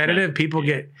too repetitive, people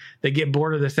get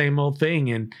bored of the same old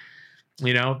thing. And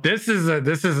you know, this is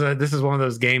one of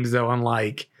those games though,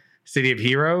 unlike City of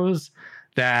Heroes,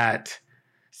 that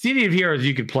City of Heroes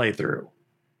you could play through.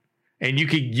 And you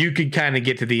could kind of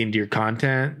get to the end of your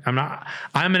content. I'm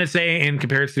going to say in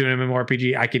comparison to an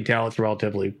MMORPG, I can tell it's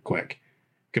relatively quick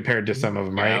compared to some of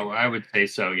them, right? I would say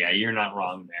so. Yeah, you're not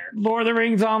wrong there. Lord of the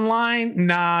Rings Online?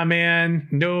 Nah, man.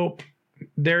 Nope.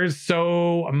 There's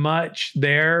so much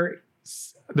there.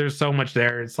 There's so much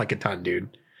there. It's like a ton,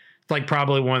 dude. It's like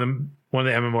probably one of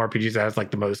the MMORPGs that has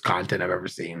like the most content I've ever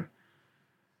seen.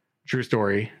 True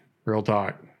story. Real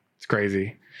talk. It's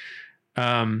crazy.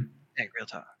 Real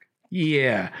talk.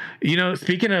 Yeah. You know,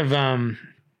 speaking of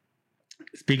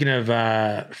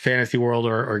fantasy world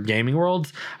or gaming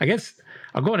worlds, I guess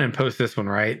I'll go ahead and post this one,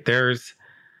 right? There's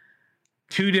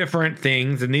two different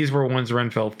things, and these were ones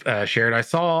Renfell shared. I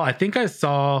think I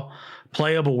saw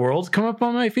Playable Worlds come up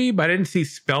on my feed, but I didn't see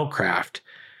Spellcraft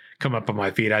come up on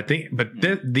my feed. I think, but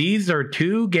these are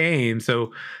two games.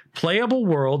 So Playable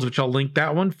Worlds, which I'll link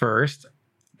that one first,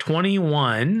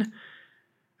 25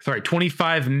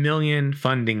 million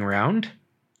funding round.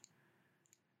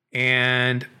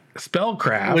 And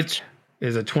Spellcraft, which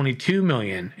is a 22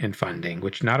 million in funding,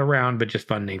 which not a round, but just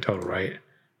funding total, right?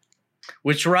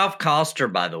 Which Ralph Koster,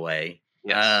 by the way,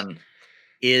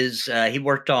 is he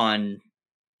worked on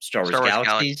Star Wars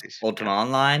Galaxies, Ultima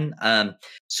Online.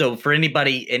 So for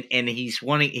anybody, and he's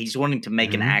wanting to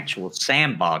make an actual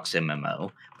sandbox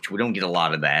MMO, which we don't get a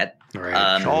lot of that.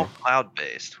 Right. It's all cloud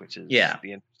based, which is the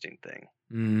interesting thing.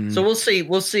 So we'll see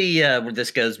where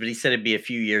this goes, but he said it'd be a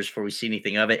few years before we see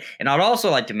anything of it. And I'd also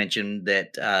like to mention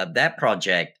that that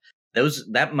project,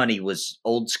 that money was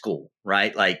old school,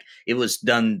 right? Like it was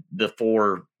done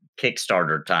before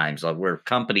Kickstarter times, like where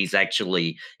companies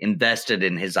actually invested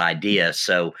in his idea.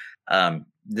 So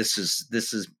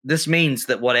this means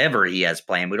that whatever he has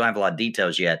planned, we don't have a lot of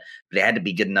details yet, but it had to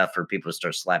be good enough for people to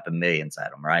start slapping millions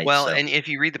at him, right? Well, and if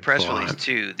you read the press release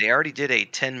too, they already did a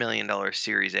 $10 million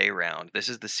Series A round. This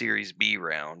is the Series B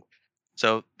round.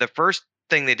 So the first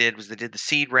thing they did was they did the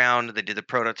seed round, they did the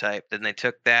prototype, then they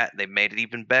took that, they made it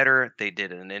even better. They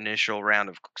did an initial round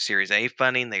of Series A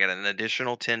funding. They got an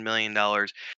additional $10 million.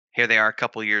 Here they are a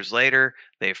couple years later.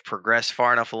 They've progressed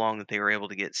far enough along that they were able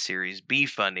to get Series B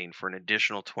funding for an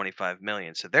additional 25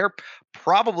 million. So they're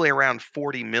probably around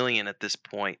 40 million at this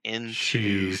point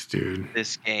into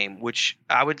this game, which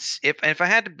I would, if I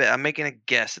had to bet, I'm making a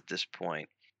guess at this point,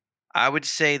 I would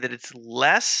say that it's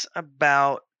less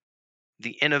about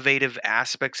the innovative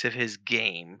aspects of his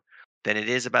game than it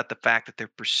is about the fact that they're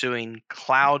pursuing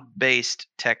cloud-based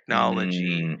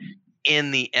technology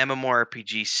in the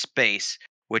MMORPG space,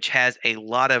 which has a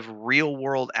lot of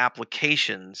real-world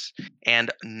applications and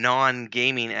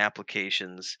non-gaming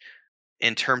applications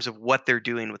in terms of what they're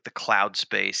doing with the cloud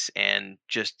space and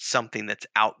just something that's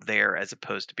out there as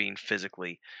opposed to being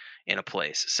physically in a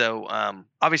place. So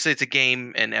obviously it's a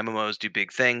game and MMOs do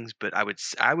big things, but I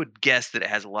would guess that it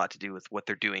has a lot to do with what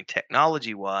they're doing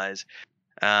technology wise.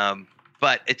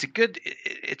 But it's a good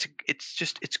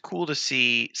it's cool to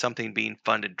see something being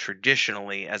funded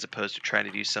traditionally as opposed to trying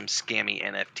to do some scammy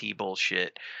NFT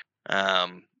bullshit.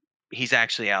 He's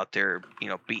actually out there,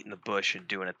 beating the bush and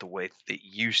doing it the way it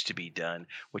used to be done,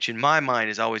 which in my mind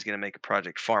is always going to make a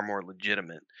project far more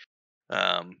legitimate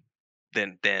than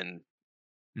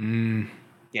scam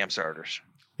starters.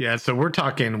 Yeah, so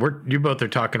you both are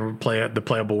talking the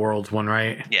Playable Worlds one,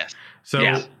 right? Yes. So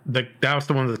that was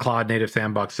the one with the cloud native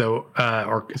sandbox. So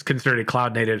or it's considered a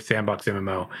cloud native sandbox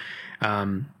MMO.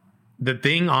 The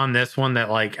thing on this one that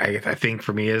I think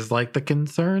for me is the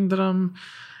concern that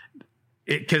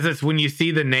because it's when you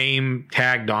see the name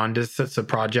tagged on to such a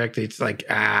project, it's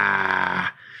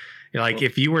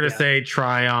if you were to say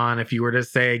Tryon, if you were to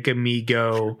say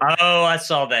Gamigo. Oh, I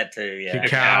saw that too. Yeah.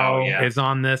 Cacao is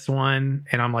on this one.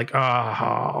 And I'm like,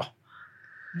 oh.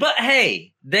 But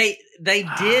hey, they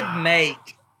did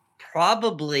make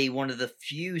probably one of the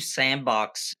few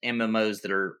sandbox MMOs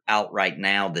that are out right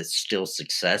now that's still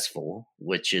successful,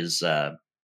 which is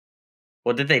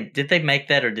did they make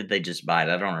that or did they just buy it?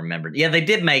 I don't remember. Yeah, they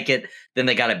did make it. Then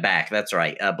they got it back. That's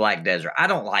right. Black Desert. I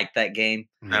don't like that game.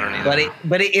 I don't either.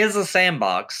 But it is a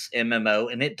sandbox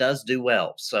MMO and it does do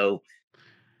well. So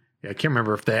yeah, I can't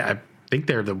remember if I think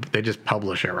they just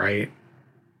publish it, right?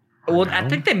 Well, no? I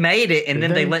think they made it and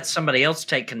then they let somebody else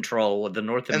take control of the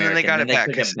North American. And then they got it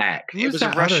back. It was a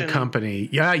Russian company.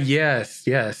 Yeah, yes.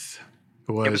 It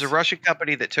was a Russian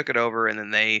company that took it over and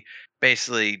then they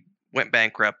basically went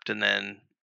bankrupt and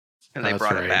they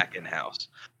brought it back in house.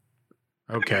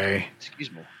 Okay. Excuse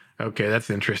me. Okay, that's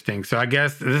interesting. So I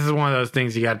guess this is one of those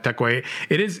things you got to tuck away.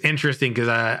 It is interesting because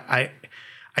I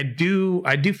do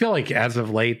feel like as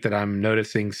of late that I'm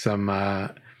noticing some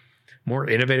more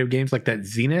innovative games like that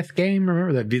Zenith game.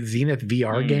 Remember that Zenith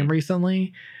VR game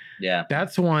recently? Yeah,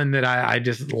 that's one that I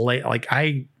just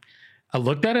I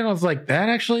looked at it and I was like, that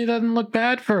actually doesn't look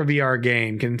bad for a VR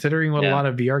game, considering what a lot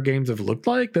of VR games have looked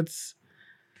like. That's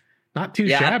not too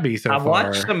shabby so far. I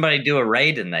watched somebody do a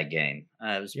raid in that game.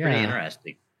 It was pretty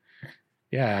interesting.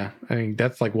 Yeah, I mean,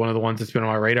 that's one of the ones that's been on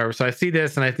my radar. So I see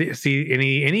this and I see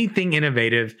anything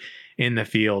innovative in the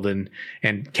field. And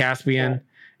Caspian,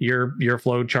 your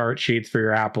flow chart sheets for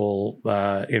your Apple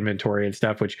inventory and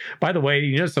stuff, which, by the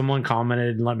way, someone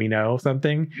commented and let me know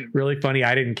something really funny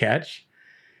I didn't catch.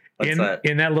 In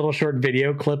that little short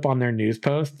video clip on their news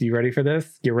post, you ready for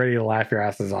this? Get ready to laugh your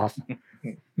asses off.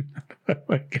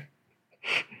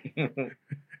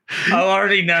 Oh I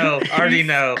already know.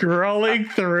 Scrolling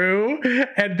through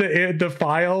and the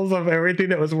files of everything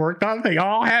that was worked on, they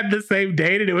all had the same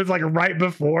date, and it was right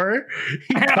before.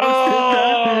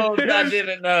 I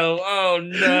didn't know. Oh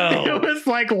no!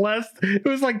 It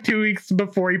was 2 weeks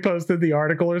before he posted the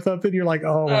article or something. You're like,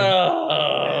 oh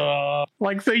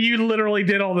my. So you literally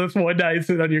did all this one night,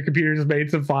 sit on your computer, just made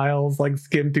some files,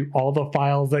 skimmed through all the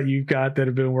files that you've got that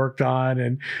have been worked on,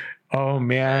 and oh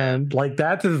man,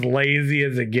 that's as lazy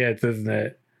as it gets, isn't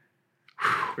it?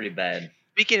 Pretty bad.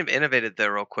 Speaking of innovative, though,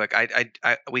 real quick,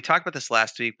 we talked about this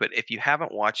last week, but if you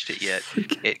haven't watched it yet,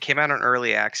 it came out on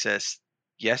early access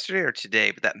yesterday or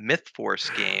today. But that Myth Force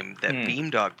game that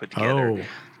Beamdog put together,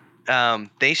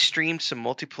 they streamed some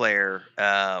multiplayer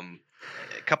a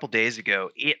couple days ago.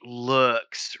 It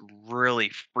looks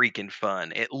really freaking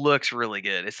fun. It looks really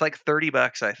good. It's like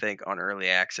 $30, I think, on early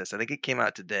access. I think it came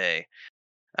out today.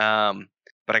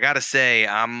 But I gotta say,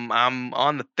 I'm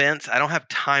on the fence. I don't have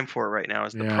time for it right now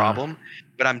is the problem,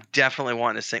 but I'm definitely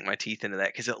wanting to sink my teeth into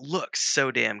that because it looks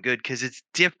so damn good because it's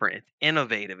different, it's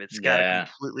innovative, it's got a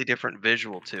completely different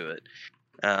visual to it.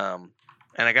 And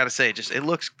I gotta say, it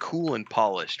looks cool and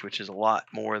polished, which is a lot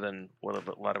more than what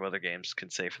a lot of other games can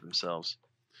say for themselves.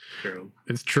 True.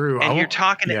 It's true. And you're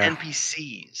talking to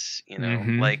NPCs,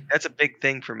 that's a big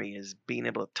thing for me is being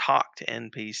able to talk to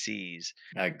NPCs.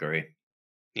 I agree.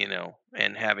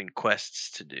 And having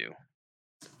quests to do.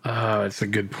 Oh, it's a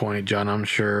good point, John. I'm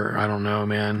sure. I don't know,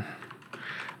 man.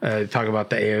 Talk about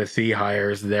the AOC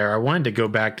hires there. I wanted to go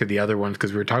back to the other ones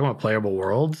because we were talking about Playable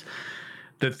Worlds.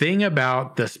 The thing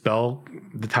about the title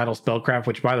Spellcraft,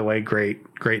 which by the way, great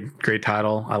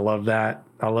title. I love that.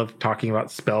 I love talking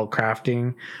about spell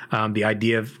crafting. The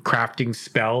idea of crafting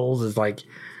spells is like,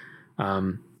 I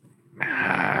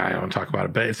don't want to talk about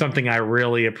it, but it's something I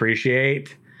really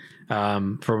appreciate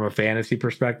from a fantasy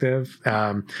perspective.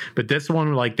 But this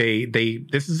one, like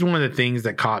this is one of the things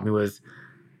that caught me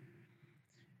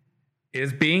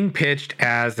is being pitched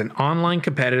as an online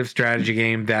competitive strategy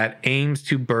game that aims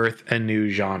to birth a new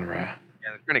genre. Yeah,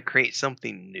 they're going to create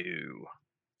something new.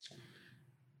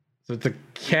 So it's a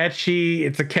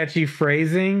catchy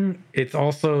phrasing. It's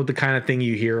also the kind of thing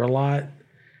you hear a lot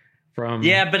from.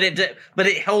 Yeah, but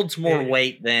it holds more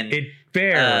weight than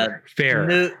fair.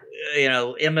 New,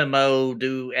 MMO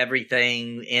do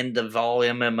everything. End of all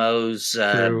MMOs.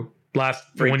 True. Last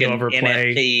window ever play.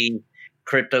 NFT,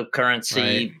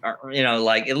 cryptocurrency. Right.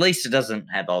 Like at least it doesn't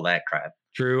have all that crap.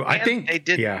 True. I think they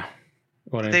did. Yeah.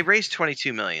 They raised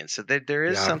 22 million, so there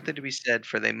is something to be said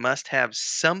for they must have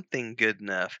something good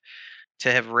enough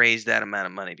to have raised that amount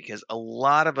of money, because a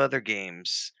lot of other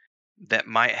games that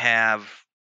might have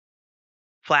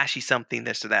flashy something,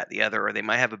 this or that, the other, or they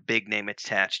might have a big name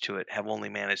attached to it, have only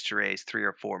managed to raise 3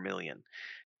 or 4 million.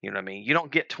 You know what I mean? You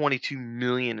don't get 22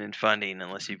 million in funding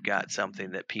unless you've got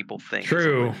something that people think is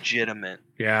legitimate.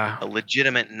 Yeah. A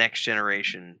legitimate next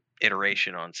generation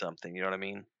iteration on something. You know what I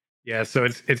mean? Yeah, so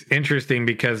it's interesting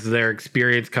because their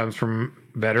experience comes from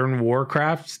veteran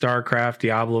Warcraft, StarCraft,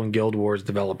 Diablo, and Guild Wars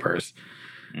developers.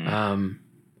 I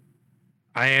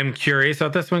am curious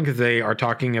about this one because they are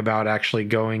talking about actually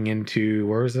going into,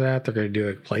 where is it at? They're going to do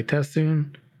a playtest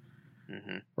soon,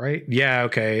 right? Yeah,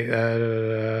 okay.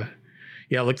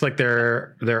 Yeah, it looks like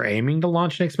they're aiming to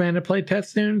launch an expanded playtest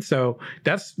soon. So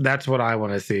that's what I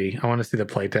want to see. I want to see the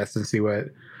playtest and see what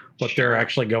they're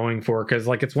actually going for, because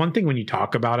like it's one thing when you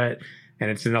talk about it,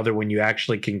 and it's another when you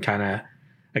actually can kind of,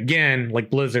 again, like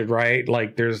Blizzard, right?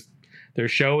 Like there's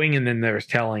showing and then there's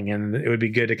telling, and it would be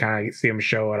good to kind of see them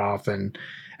show it off and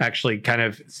actually kind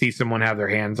of see someone have their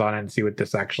hands on it and see what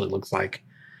this actually looks like,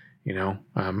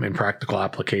 in practical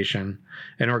application.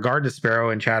 In regard to Sparrow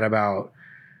and chat about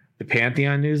the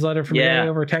Pantheon newsletter from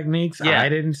Over Techniques, I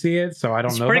didn't see it, so I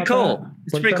don't know. Pretty cool.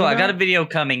 It's pretty cool. I got a video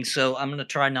coming, so I'm going to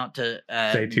try not to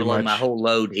blow my whole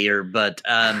load here, but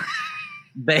don't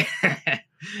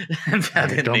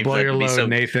blow your load,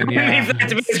 Nathan. Yeah,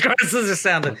 as gross as it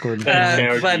sounded.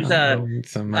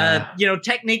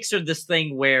 Techniques are this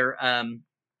thing where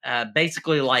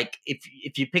basically, like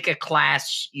if you pick a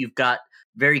class, you've got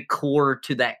very core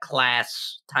to that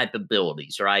class type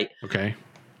abilities, right? Okay.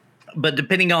 But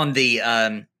depending on the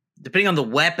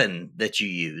weapon that you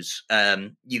use,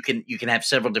 you can have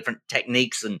several different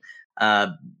techniques, and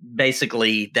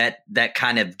basically that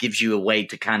kind of gives you a way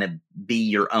to kind of be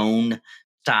your own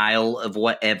style of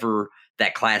whatever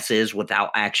that class is without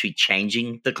actually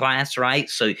changing the class, right?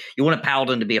 So you want a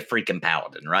paladin to be a freaking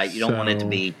paladin, right? You don't want it to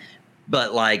be,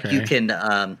 but like you can.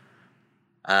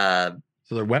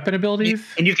 So their weapon abilities?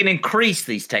 And you can increase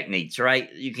these techniques, right?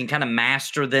 You can kind of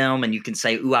master them, and you can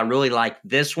say, ooh, I really like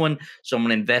this one, so I'm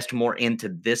going to invest more into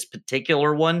this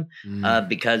particular one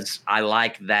because I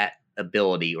like that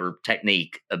ability or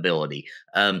technique ability.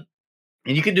 And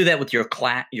you can do that with your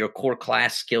core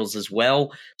class skills as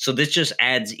well. So this just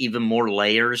adds even more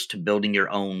layers to building your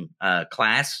own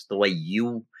class, the way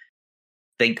you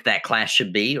think that class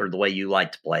should be or the way you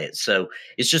like to play it. So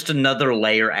it's just another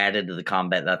layer added to the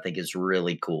combat that I think is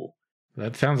really cool.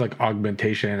 That sounds like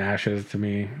Augmentation in Ashes to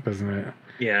me, doesn't it?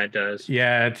 Yeah, it does.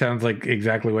 Yeah, it sounds like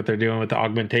exactly what they're doing with the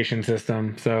augmentation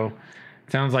system. So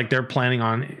it sounds like they're planning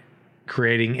on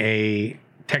creating a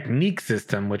technique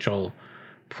system, which will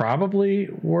probably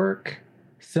work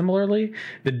similarly.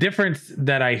 The difference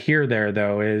that I hear there,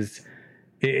 though, is,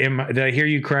 did I hear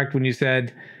you correct when you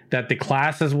said that the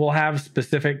classes will have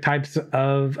specific types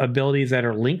of abilities that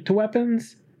are linked to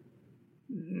weapons?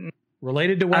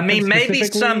 Related to weapons? I mean, maybe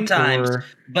sometimes,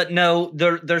 but no,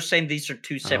 they're saying these are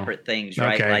two separate things,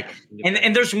 right? Okay. Like,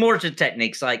 and there's more to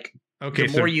techniques. Like, okay,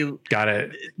 the more you got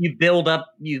it, you build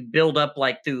up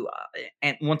like through.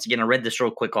 And once again, I read this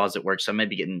real quick as it works, so I may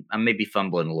be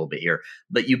fumbling a little bit here,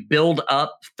 but you build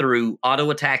up through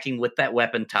auto attacking with that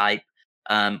weapon type,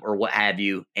 or what have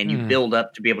you, and you build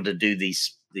up to be able to do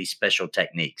these special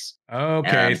techniques.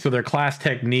 Okay, so they're class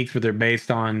techniques, but they're based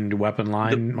on weapon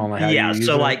line.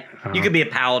 So like you could be a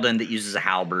paladin that uses a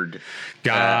halberd,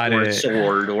 or a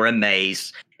sword, or a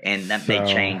mace, and that may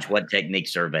change what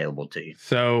techniques are available to you.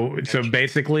 So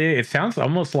basically, it sounds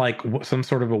almost like some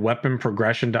sort of a weapon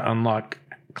progression to unlock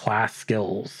class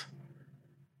skills.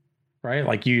 right?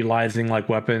 Like utilizing like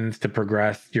weapons to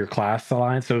progress your class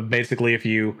alliance. So basically, if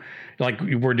you like,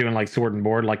 we're doing like sword and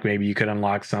board, like maybe you could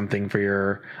unlock something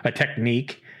for a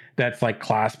technique that's like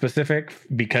class specific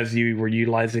because you were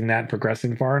utilizing that and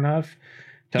progressing far enough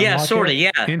to Yeah, unlock sort of. it.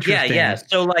 Yeah, Interesting. yeah.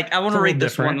 So, like, I want It's to a read little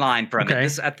this one different. line from it.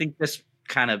 Okay. I think this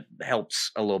kind of helps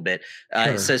a little bit.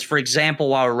 Sure. It says, for example,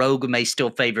 while a rogue may still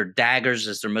favor daggers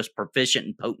as their most proficient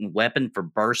and potent weapon for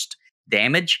burst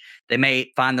damage, they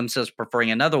may find themselves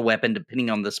preferring another weapon depending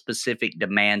on the specific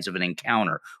demands of an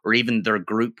encounter or even their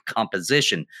group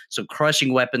composition. So,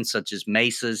 crushing weapons such as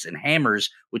maces and hammers,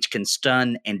 which can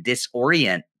stun and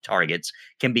disorient targets,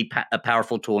 can be a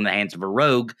powerful tool in the hands of a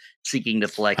rogue seeking to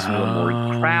flex more and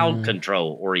more crowd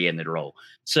control oriented role.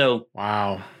 So,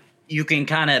 wow, you can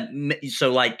kind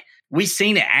of, like, we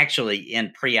seen it actually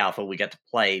in pre-alpha. We got to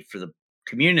play for the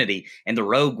community, and the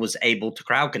rogue was able to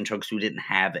crowd control because we didn't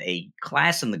have a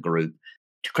class in the group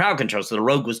to crowd control. So the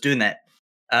rogue was doing that.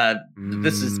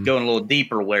 This is going a little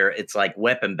deeper where it's like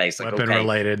weapon based, like weapon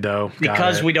related though.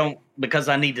 Because because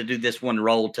I need to do this one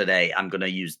roll today, I'm going to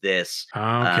use this.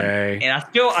 Okay. And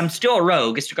I'm still a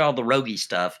rogue. It's got all the roguey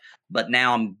stuff, but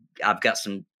now I've got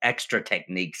some extra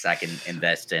techniques I can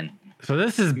invest in. So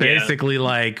this is basically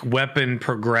like weapon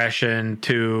progression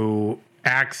to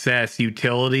access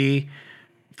utility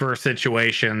for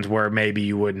situations where maybe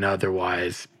you wouldn't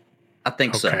otherwise. I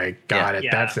think so. Okay, got it.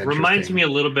 Yeah. That's interesting. Reminds me a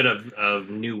little bit of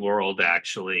New World,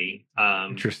 actually.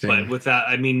 Interesting. But with that,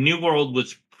 I mean, New World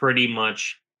was pretty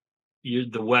much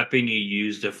the weapon you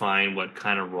used to find what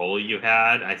kind of role you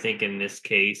had. I think in this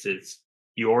case, it's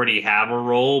you already have a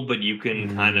role, but you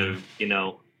can kind of,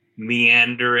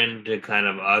 meander into kind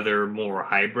of other more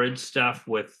hybrid stuff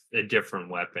with a different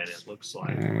weapon, it looks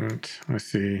like. I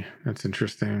see. That's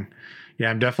interesting. Yeah,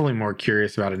 I'm definitely more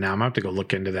curious about it now. I'm gonna have to go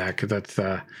look into that because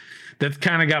that's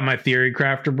kind of got my theory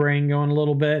crafter brain going a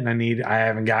little bit, and I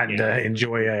haven't gotten to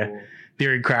enjoy a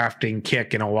theory crafting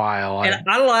kick in a while. And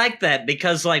I like that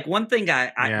because, like, one thing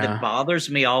that bothers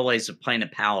me always of playing a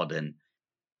paladin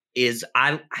is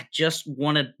I just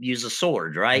want to use a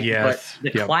sword, right? Yes.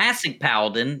 But the classic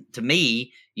paladin, to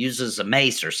me, uses a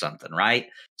mace or something, right?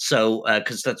 So,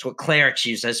 because that's what clerics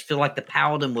use. I just feel like the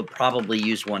paladin would probably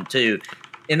use one too.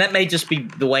 And that may just be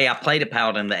the way I played a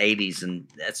paladin in the 80s, and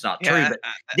that's not true. But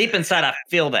deep inside, I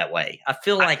feel that way. I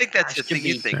think that's the thing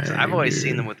you think. I've always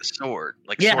seen them with a sword.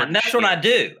 Sword and that's what I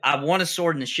do. I want a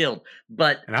sword and a shield.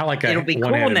 But and I like it'll be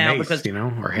cool now mace, because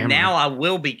or hammer. Now I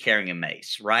will be carrying a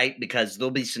mace, right? Because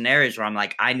there'll be scenarios where I'm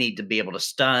like, I need to be able to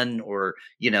stun or,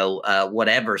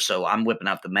 whatever. So I'm whipping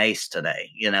out the mace today,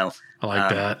 I like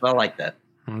that. I like that.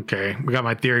 Okay, we got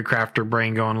my theory crafter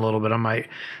brain going a little bit. I might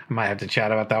have to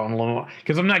chat about that one a little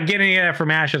because I'm not getting it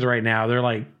from Ashes right now. They're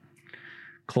like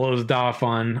closed off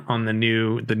on the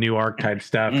new archetype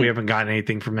stuff. We haven't gotten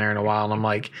anything from there in a while, and I'm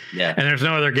like, and there's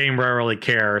no other game where I really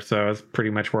care. So it's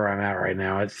pretty much where I'm at right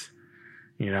now. It's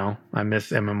I miss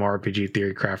MMORPG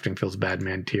theory crafting. Feels bad,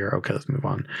 man. Tier. Okay, let's move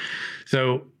on.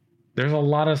 So. There's a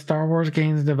lot of Star Wars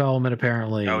games development,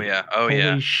 apparently. Oh yeah.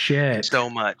 Holy shit. So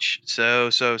much. So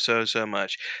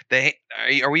much.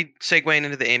 Are we segueing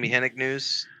into the Amy Hennig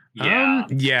news? Yeah.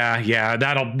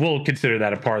 Yeah. We'll consider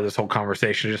that a part of this whole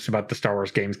conversation, just about the Star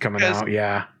Wars games coming out.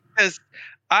 Yeah. Because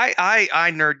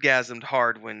I nerdgasmed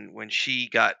hard when she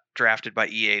got drafted by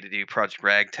EA to do Project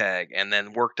Ragtag, and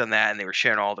then worked on that, and they were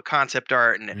sharing all the concept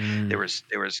art, and there was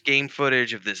game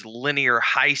footage of this linear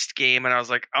heist game, and I was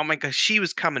like, oh my gosh, she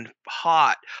was coming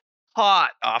hot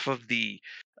off of the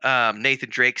Nathan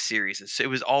Drake series. It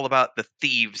was all about the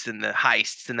thieves and the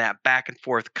heists and that back and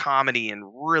forth comedy, and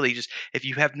really just, if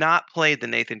you have not played the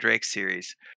Nathan Drake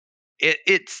series,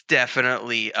 it's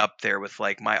definitely up there with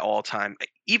like my all-time.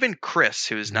 Even Chris,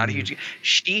 who is not a huge,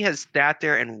 she has sat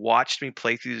there and watched me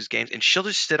play through these games, and she'll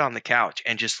just sit on the couch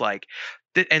and just like,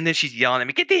 and then she's yelling at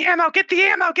me, "Get the ammo! Get the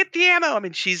ammo! Get the ammo!" I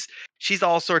mean, she's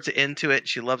all sorts of into it.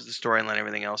 She loves the storyline and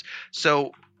everything else.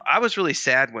 So I was really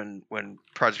sad when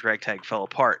Project Ragtag fell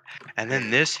apart, and then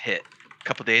this hit a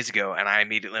couple days ago, and I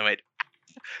immediately went,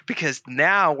 because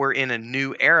now we're in a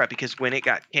new era. Because when it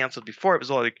got canceled before, it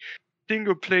was all like,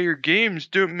 single player games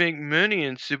don't make money,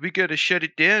 and so we gotta shut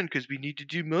it down because we need to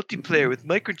do multiplayer with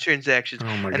microtransactions.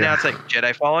 Now it's like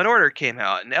Jedi Fallen Order came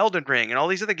out, and Elden Ring, and all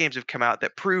these other games have come out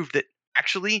that prove that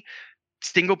actually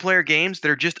single player games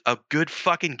that are just a good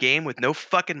fucking game with no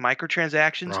fucking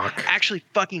microtransactions actually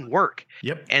fucking work.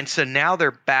 Yep. And so now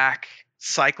they're back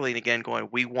cycling again, going,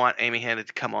 we want Amy Hennig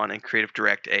to come on and creative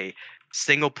direct a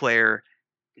single player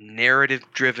narrative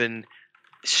driven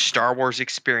Star Wars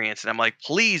experience. And I'm like,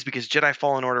 please, because Jedi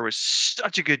Fallen Order was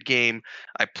such a good game.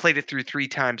 I played it through 3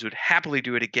 times, would happily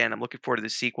do it again. I'm looking forward to the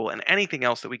sequel and anything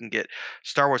else that we can get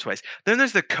Star Wars wise. Then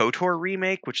there's the KOTOR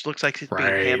remake, which looks like it's being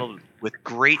handled with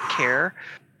great care.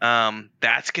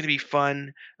 That's going to be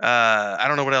fun. I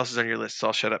don't know what else is on your list, so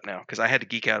I'll shut up now because I had to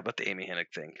geek out about the Amy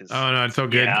Hennig thing. Oh, no, it's so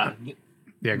good.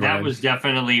 Yeah, that was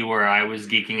definitely where I was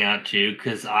geeking out too,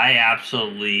 because I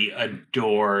absolutely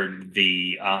adored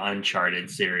the Uncharted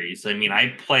series. I mean, I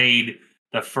played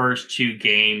the first 2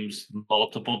 games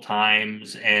multiple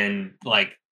times, and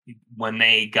like when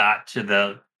they got to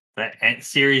the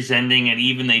series ending, and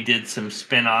even they did some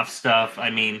spin-off stuff. I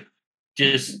mean,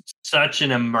 just such an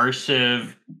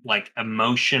immersive, like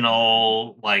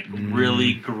emotional, like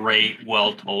really great,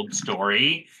 well-told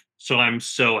story. So I'm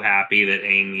so happy that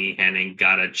Amy Hennig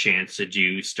got a chance to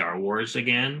do Star Wars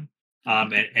again,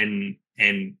 and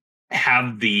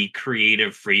have the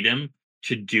creative freedom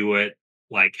to do it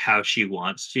like how she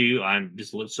wants to. I'm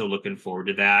just so looking forward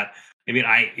to that. I mean,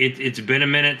 it's been a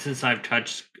minute since I've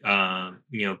touched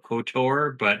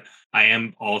KOTOR, but I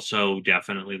am also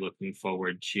definitely looking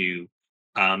forward to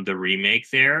the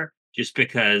remake there, just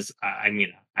because I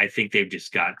mean, I think they've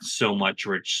just got so much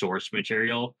rich source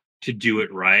material to do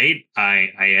it right.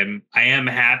 I am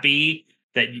happy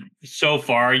that so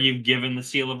far you've given the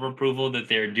seal of approval that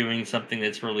they're doing something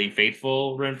that's really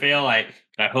faithful, Renfail.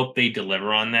 I hope they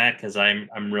deliver on that, because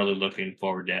I'm really looking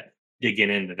forward to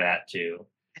digging into that too.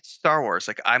 It's Star Wars.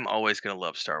 Like, I'm always going to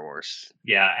love Star Wars.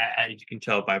 Yeah, as you can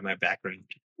tell by my background.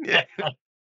 Yeah.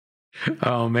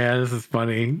 Oh man, this is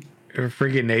funny.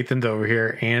 Freaking Nathan's over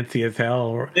here, antsy as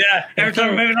hell. Yeah, every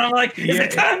time we're moving on, like, is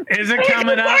it time? Is it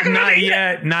coming up?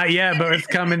 Not yet, but it's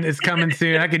coming. It's coming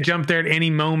soon. I could jump there at any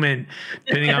moment,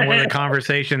 depending on where the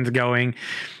conversation's going.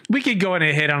 We could go in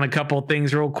and hit on a couple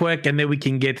things real quick, and then we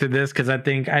can get to this, because I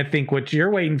think what you're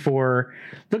waiting for.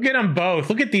 Look at them both.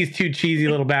 Look at these 2 cheesy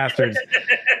little bastards.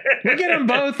 Look at them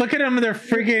both. Look at them with their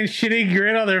freaking shitty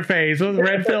grin on their face. With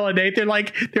Renfield and Nate, they're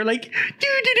like, do.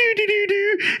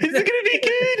 Is it gonna be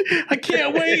good? I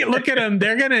can't wait. Look at them.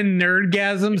 They're gonna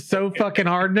nerdgasm so fucking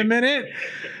hard in a minute.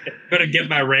 Gonna get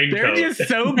my raincoat. They're just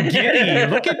so giddy.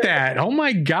 Look at that. Oh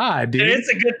my god, dude. It's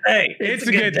a good thing. It's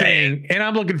a good thing, and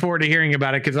I'm looking forward to hearing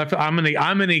about it, because I'm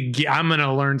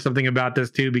gonna learn something about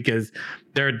this too, because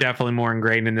they're definitely more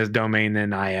ingrained in this domain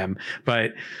than I am.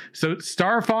 But so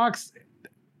Star Fox.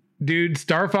 Dude,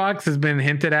 Star Fox has been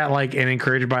hinted at, like, and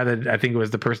encouraged by I think it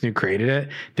was the person who created it,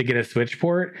 to get a Switch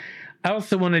port. I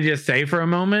also want to just say for a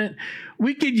moment,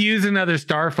 we could use another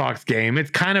Star Fox game. It's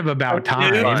kind of about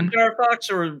time. Star Fox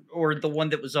or the one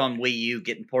that was on Wii U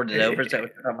getting ported over? Is that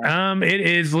what you're talking about? It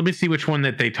is. Let me see which one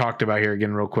that they talked about here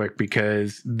again real quick,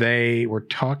 because they were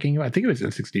talking about, I think it was the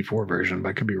N64 version, but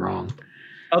I could be wrong.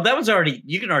 Oh, that was already,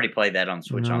 you can already play that on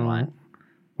Switch Online.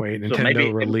 Wait,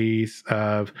 Nintendo release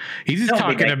of. He's just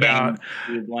talking about.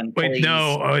 Wait,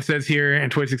 no. Oh, it says here in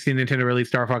 2016, Nintendo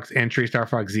released Star Fox Entry, Star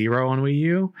Fox Zero on Wii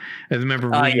U as a member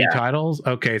of Wii U titles.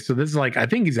 Okay, so this is like, I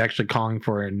think he's actually calling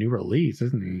for a new release,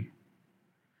 isn't he?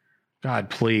 God,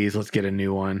 please, let's get a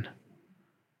new one.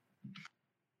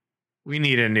 We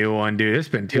need a new one, dude. It's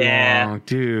been too long,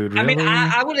 dude. Really? I mean,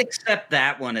 I would accept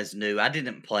that one as new. I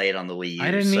didn't play it on the Wii U. I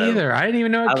didn't either. I didn't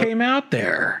even know it came out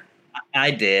there.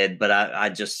 I did, but I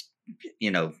just,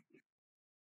 I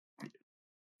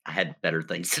had better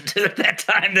things to do at that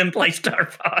time than play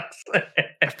Star Fox. But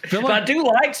I do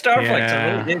like Star Fox.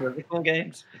 I really do. They're cool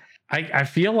games. I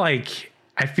feel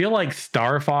like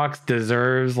Star Fox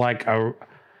deserves like a.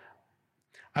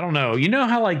 I don't know. You know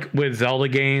how like with Zelda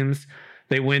games,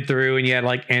 they went through and you had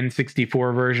like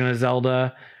N64 version of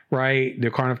Zelda, right? The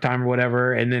Ocarina of Time or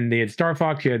whatever, and then they had Star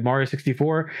Fox. You had Mario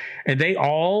 64, and they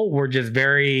all were just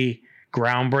very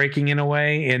groundbreaking in a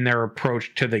way in their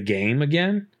approach to the game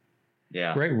again.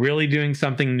 Yeah. Right. Really doing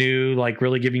something new, like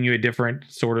really giving you a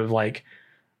different sort of like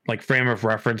frame of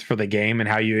reference for the game and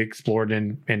how you explored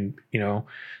and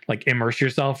like immerse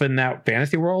yourself in that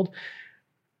fantasy world,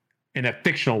 in a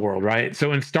fictional world. Right.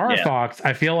 So in Star Fox,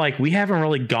 I feel like we haven't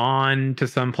really gone to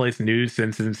someplace new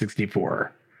since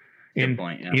N64. Good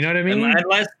point. Yeah. You know what I mean?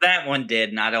 Unless that one did,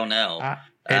 and I don't know.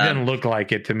 It didn't look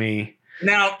like it to me.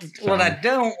 Now, what I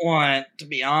don't want, to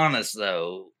be honest,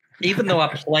 though, even though I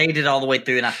played it all the way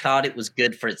through and I thought it was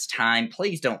good for its time,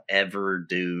 please don't ever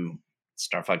do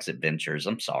Star Fox Adventures.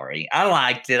 I'm sorry. I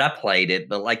liked it. I played it,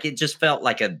 but like it just felt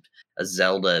like a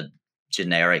Zelda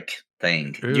generic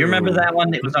thing. Ooh. Do you remember that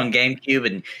one? It was on GameCube,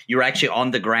 and you were actually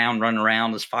on the ground running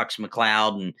around as Fox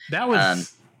McCloud. And that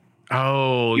was...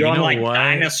 Oh, you're you on know like what?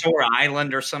 Dinosaur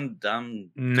Island or some dumb.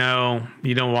 No,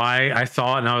 you know why? I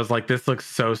saw it and I was like, "This looks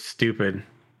so stupid."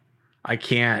 I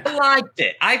can't. I liked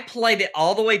it. I played it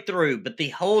all the way through, but the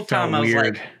whole time Felt I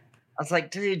weird. was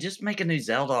like, dude, just make a new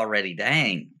Zelda already.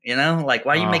 Dang. You know, like,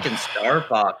 why are you making Star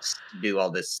Fox do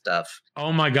all this stuff?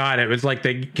 Oh my God. It was like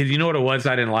because you know what it was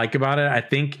I didn't like about it? I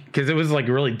think because it was like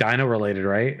really dino related,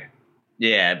 right?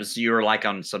 Yeah, it was, you were like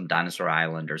on some dinosaur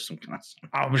island or some kind of stuff.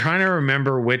 I'm trying to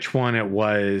remember which one it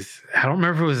was. I don't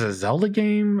remember if it was a Zelda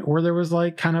game where there was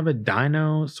like kind of a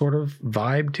dino sort of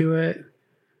vibe to it.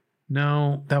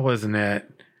 No, that wasn't it.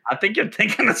 I think you're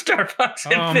thinking of Star Fox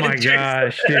Oh my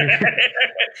gosh, dude.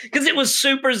 Because it was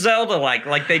super Zelda like.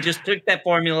 Like they just took that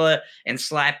formula and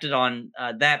slapped it on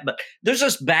that. But there's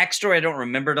this backstory. I don't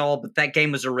remember it all, but that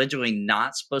game was originally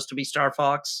not supposed to be Star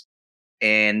Fox.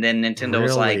 And then Nintendo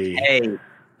was like, hey,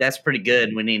 that's pretty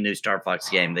good. We need a new Star Fox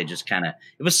game. They just kind of,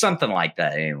 it was something like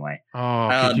that anyway.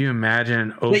 Oh, could you imagine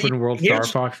an open world Star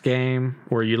Fox game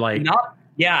where you like.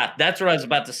 Yeah, that's what I was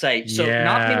about to say. So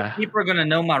not many people are going to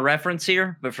know my reference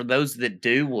here, but for those that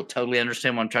do, will totally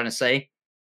understand what I'm trying to say.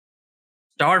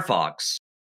 Star Fox,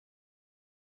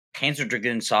 Panzer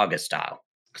Dragoon Saga style,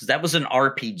 because that was an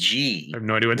RPG. I have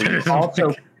no idea what that is.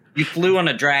 Also, you flew on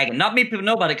a dragon. Not many people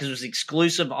know about it because it was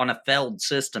exclusive on a Feld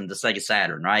system, the Sega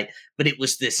Saturn, right? But it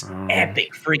was this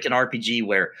epic freaking RPG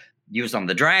where you was on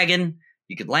the dragon,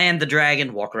 you could land the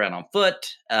dragon, walk around on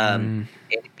foot, and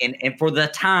for the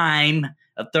time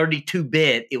of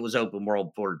 32-bit, it was open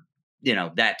world for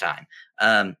that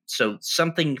time. So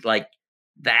something like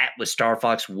that with Star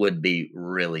Fox would be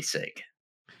really sick.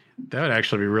 That would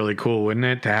actually be really cool, wouldn't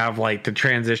it? To have like the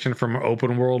transition from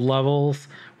open world levels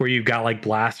where you've got like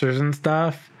blasters and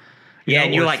stuff.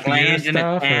 And you like land in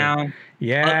a town,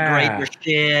 upgrade your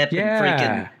ship, and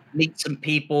freaking meet some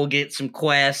people, get some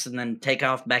quests, and then take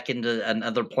off back into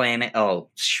another planet. Oh,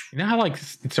 you know how like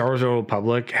Star Wars: The Old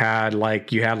Republic had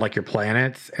like you had like your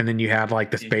planets, and then you had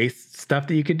like the space stuff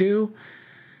that you could do.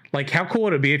 Like, how cool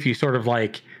would it be if you sort of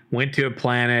like went to a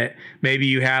planet? Maybe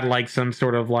you had like some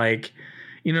sort of like,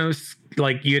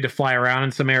 like you had to fly around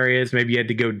in some areas. Maybe you had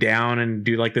to go down and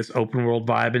do like this open world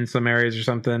vibe in some areas or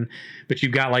something. But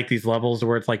you've got like these levels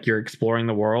where it's like you're exploring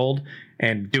the world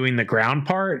and doing the ground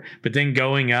part, but then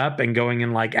going up and going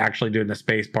and like actually doing the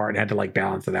space part and had to like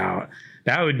balance it out.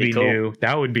 That would be cool. New.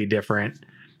 That would be different.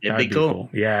 It'd be cool.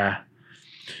 Yeah.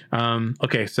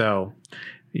 Okay. So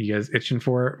you guys itching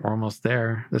for it? We're almost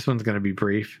there. This one's going to be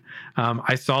brief.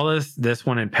 I saw this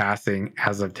one in passing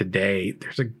as of today.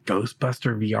 There's a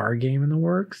Ghostbuster VR game in the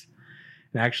works.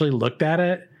 And I actually looked at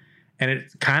it, and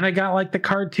it kind of got like the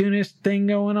cartoonish thing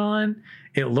going on.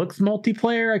 It looks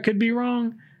multiplayer. I could be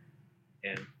wrong.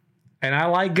 Yeah. And I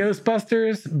like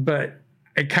Ghostbusters, but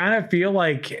I kind of feel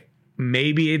like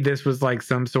maybe this was like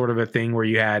some sort of a thing where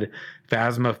you had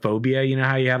phasmophobia. You know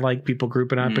how you had like people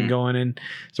grouping up and going and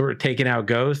sort of taking out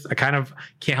ghosts. I kind of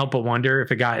can't help but wonder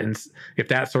if if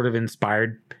that sort of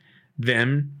inspired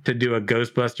them to do a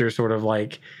Ghostbuster sort of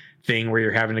like thing where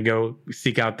you're having to go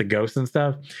seek out the ghosts and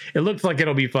stuff. It looks like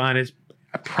it'll be fun. It's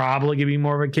probably gonna be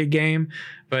more of a kid game,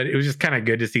 but it was just kind of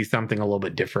good to see something a little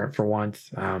bit different for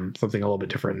once. Something a little bit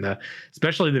different in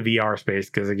especially the VR space,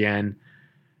 because again,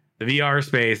 the VR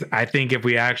space, I think if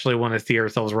we actually want to see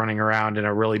ourselves running around in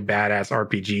a really badass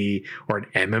RPG or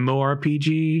an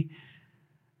MMORPG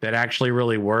that actually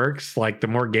really works, like the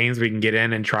more games we can get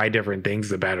in and try different things,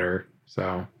 the better.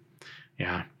 So,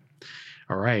 yeah.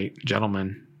 All right,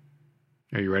 gentlemen,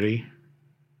 are you ready?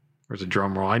 Where's a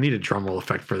drum roll? I need a drum roll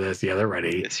effect for this. Yeah, they're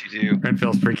ready. Yes, you do.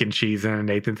 Renfield's freaking cheesing, and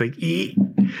Nathan's like, eat.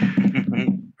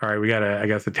 All right, we got I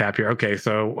guess, a tap here. Okay,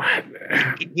 so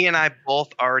he and I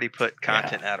both already put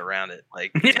content out around it.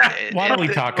 Like, why don't we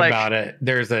talk about it?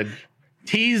 There's a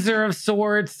teaser of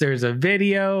sorts. There's a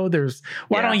video.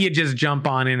 Why don't you just jump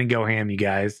on in and go ham, you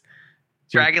guys?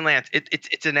 Dragonlance.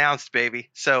 It's announced,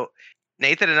 baby. So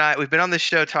Nathan and I, we've been on this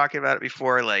show talking about it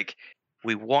before. Like,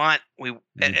 we've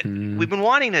been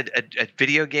wanting a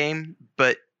video game,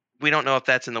 but we don't know if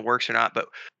that's in the works or not. But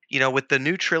with the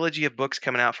new trilogy of books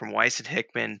coming out from Weiss and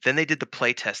Hickman, then they did the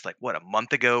playtest like a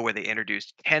month ago, where they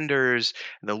introduced Kenders,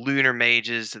 the Lunar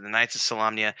Mages, and the Knights of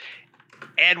Solamnia,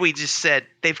 and we just said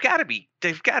they've got to be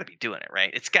doing it,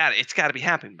 right? It's got to be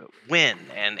happening, but when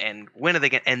and when are they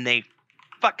going? And they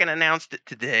fucking announced it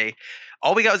today.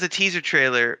 All we got was a teaser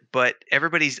trailer, but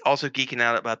everybody's also geeking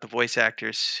out about the voice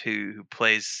actors who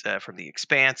plays from The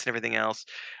Expanse and everything else,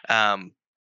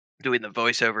 doing the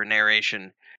voiceover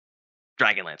narration.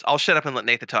 Dragonlance. I'll shut up and let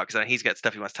Nathan talk because he's got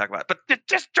stuff he wants to talk about. But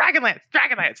just Dragonlance.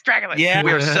 Yeah,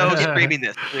 we are so streaming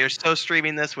this. We are so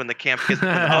streaming this when the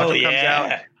module comes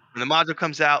out. When the module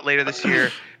comes out later this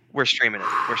year, we're streaming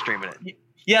it.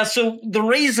 Yeah. So the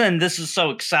reason this is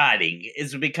so exciting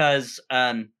is because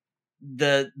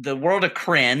the world of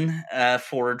Krynn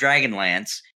for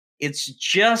Dragonlance, it's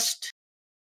just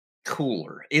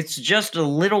cooler. It's just a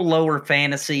little lower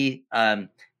fantasy.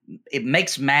 It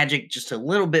makes Magic just a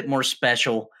little bit more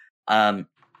special.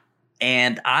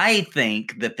 And I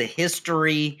think that the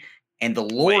history and the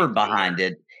lore behind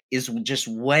it is just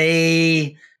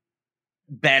way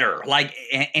better, like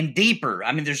and deeper.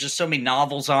 I mean, there's just so many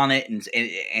novels on it,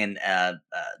 and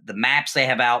the maps they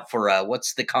have out for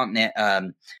what's the continent?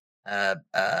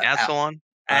 Ascalon.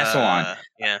 Ascalon.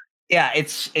 Yeah,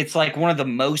 it's like one of the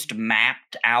most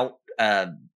mapped out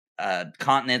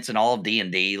continents in all of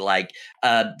D&D. Like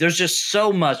there's just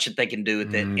so much that they can do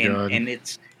with it,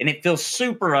 and it feels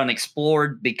super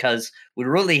unexplored because we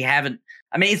really haven't.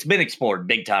 I mean, it's been explored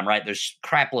big time, right? There's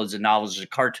crap loads of novels. There's a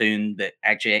cartoon that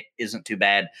actually isn't too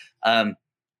bad,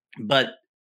 but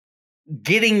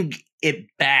getting it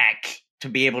back to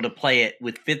be able to play it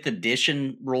with 5th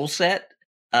edition rule set.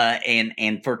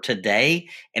 And for today,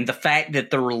 and the fact that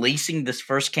they're releasing this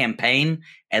first campaign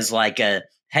as like a,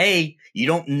 hey, you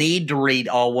don't need to read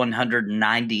all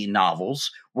 190 novels.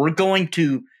 We're going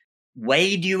to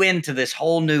wade you into this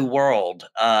whole new world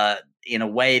in a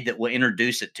way that will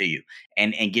introduce it to you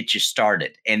and get you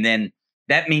started. And then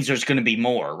that means there's going to be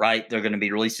more, right? They're going to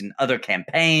be releasing other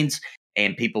campaigns,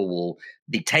 and people will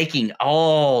be taking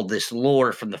all this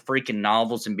lore from the freaking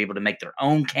novels and be able to make their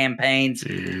own campaigns.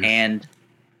 Jeez. And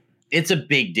it's a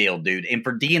big deal, dude. And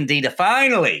for D&D to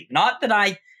finally, not that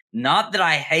I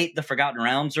hate the Forgotten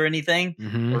Realms or anything,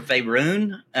 or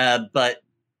Faerun, but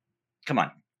come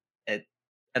on,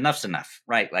 enough's enough,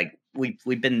 right? Like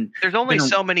we've been. There's only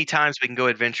so many times we can go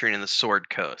adventuring in the Sword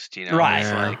Coast, you know. Right.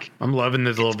 It's like, I'm loving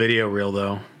this little video reel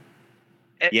though.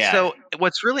 Yeah. So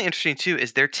what's really interesting too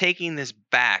is they're taking this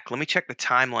back. Let me check the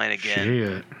timeline again.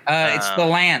 Shit. It's the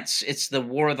Lance. It's the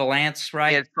War of the Lance,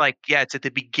 right? It's like, it's at the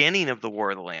beginning of the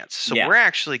War of the Lance. So Yeah. we're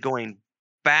actually going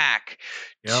back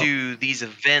Yep. to these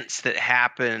events that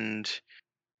happened.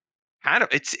 Kind of,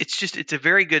 it's a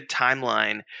very good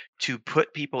timeline to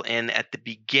put people in at the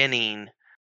beginning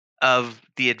of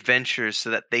the adventures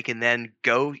so that they can then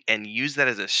go and use that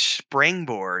as a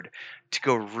springboard to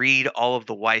go read all of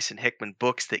the Weiss and Hickman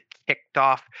books that kicked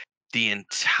off the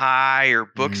entire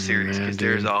book series, Man, because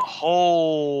there's dude. a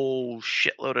whole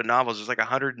shitload of novels. There's like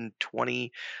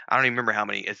 120. I don't even remember how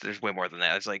many. There's way more than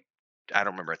that. It's like, I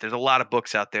don't remember. There's a lot of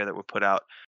books out there that were put out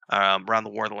around the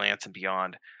War of the Lance and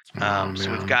beyond.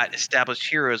 So we've got established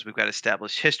heroes, we've got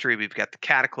established history, we've got the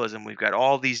Cataclysm, we've got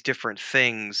all these different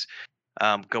things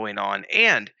going on,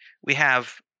 and we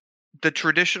have the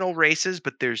traditional races,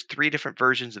 but there's 3 different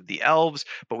versions of the elves,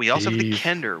 but we also have the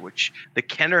Kender, which the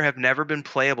Kender have never been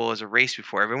playable as a race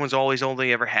before. Everyone's always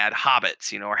only ever had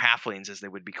hobbits, or halflings as they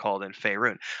would be called in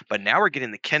Faerun. But now we're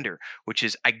getting the Kender, which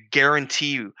is, I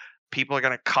guarantee you, people are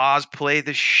going to cosplay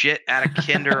the shit out of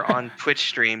Kender on Twitch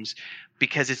streams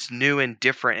because it's new and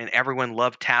different, and everyone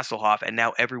loved Tasselhoff, and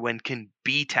now everyone can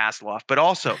be Tasselhoff. But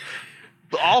also,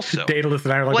 Daedalus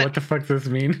and I are like, what the fuck does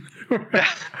this mean? What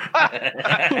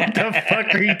the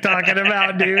fuck are you talking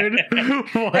about, dude?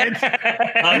 What?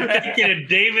 I'm thinking of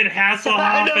David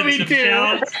Hasselhoff and some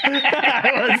shouts.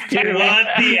 I was too. What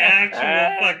the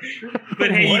actual fuck?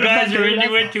 But hey, you guys are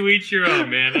into it, to each your own,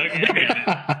 man. Okay.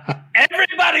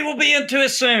 Everybody will be into it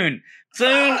soon.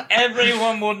 Soon,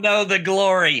 everyone will know the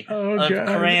glory of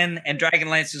Krynn and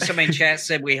Dragonlance. And somebody in chat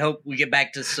said we hope we get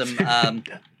back to some.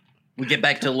 We get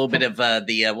back to a little bit of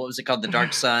the what was it called, the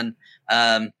Dark Sun.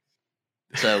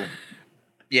 So,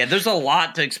 yeah, there's a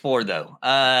lot to explore, though.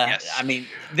 Yes. I mean,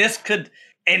 this could.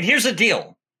 And here's the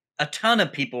deal: a ton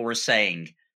of people were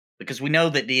saying, because we know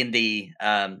that D&D,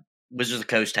 Wizards of the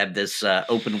Coast have this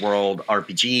open world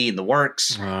RPG in the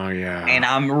works. Oh yeah. And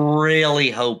I'm really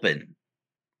hoping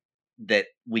that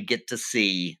we get to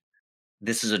see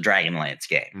this is a Dragonlance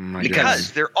game.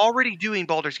 Because they're already doing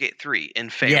Baldur's Gate 3 in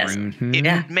Faerun. Yes. It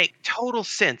would make total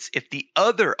sense if the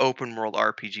other open world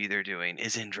RPG they're doing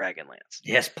is in Dragonlance.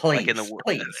 Yes, please. Like in the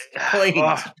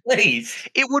please.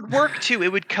 It would work too.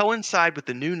 It would coincide with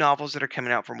the new novels that are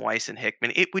coming out from Weiss and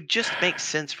Hickman. It would just make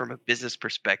sense from a business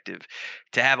perspective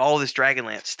to have all this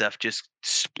Dragonlance stuff just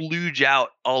splooge out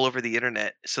all over the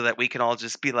internet so that we can all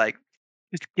just be like,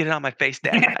 just get it on my face,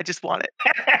 Dad. I just want it.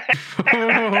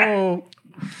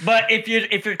 But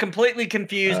if you're completely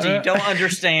confused and you don't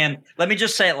understand, let me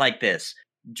just say it like this.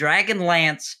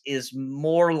 Dragonlance is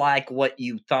more like what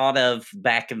you thought of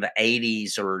back in the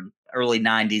 80s or early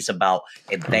 90s about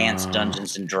advanced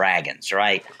Dungeons and Dragons,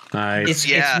 right? Nice.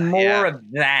 It's more of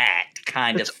that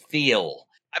kind of feel.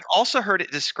 I've also heard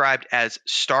it described as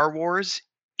Star Wars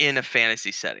in a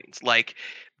fantasy settings. Like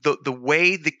the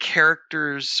way the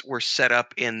characters were set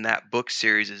up in that book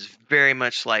series is very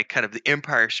much like kind of the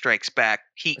Empire Strikes Back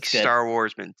peak That's good. Star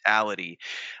Wars mentality,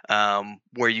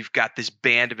 where you've got this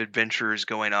band of adventurers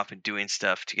going off and doing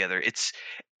stuff together.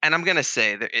 And I'm gonna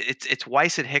say that it's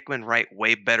Weiss and Hickman write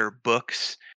way better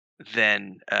books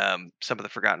than some of the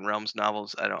Forgotten Realms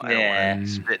novels. I don't want Yeah. to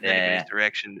spit in Yeah. anybody's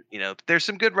direction. There's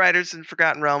some good writers in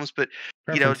Forgotten Realms, but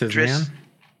Preferences, Driss man.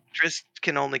 Driss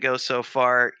can only go so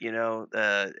far.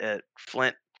 At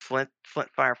Flint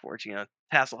Fireforge.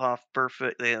 Hasselhoff,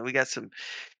 Burfoot. We got some.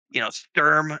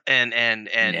 Sturm and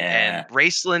Yeah.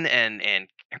 Raceland and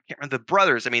I can't remember the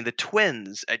brothers. I mean, the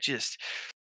twins.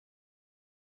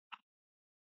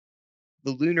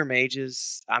 The Lunar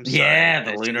Mages. I'm sorry. Yeah,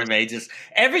 the It's Lunar just- Mages.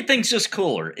 Everything's just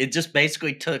cooler. It just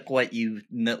basically took what you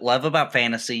love about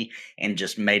fantasy and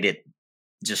just made it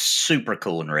just super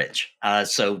cool and rich.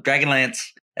 So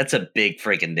Dragonlance, that's a big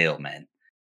freaking deal, man.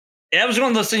 That was one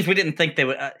of those things we didn't think they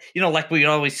would. Like we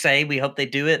always say, we hope they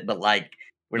do it, but like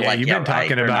we're Yeah, like, you've yeah, been right,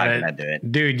 talking they're about not it. gonna do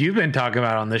it. Dude, you've been talking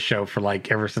about it on this show for like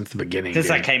ever since the beginning. Since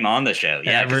I dude. came on the show,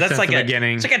 yeah, Ever because that's since like the a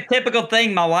beginning. it's like a typical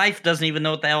thing. My wife doesn't even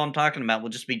know what the hell I'm talking about. We'll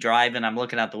just be driving. I'm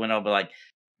looking out the window, I'll be like,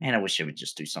 man, I wish they would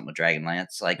just do something with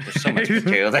Dragonlance. Like, there's so much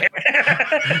material there.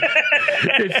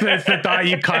 It's the thought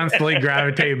you constantly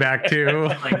gravitate back to.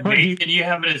 Like, Nathan, you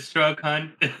having a stroke,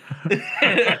 hun?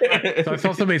 So I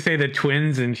saw somebody say the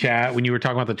twins in chat when you were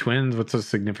talking about the twins. What's so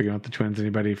significant about the twins?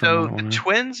 Anybody from So that the one?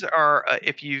 twins are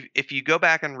if you go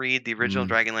back and read the original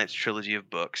Dragonlance trilogy of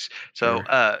books. So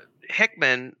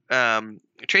Hickman,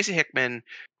 Tracy Hickman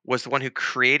was the one who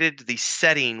created the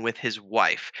setting with his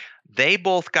wife. They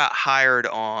both got hired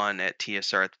on at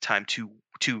TSR at the time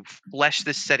to flesh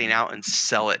this setting out and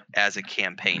sell it as a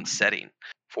campaign setting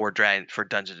for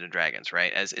Dungeons and Dragons,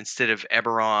 right? As instead of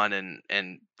Eberron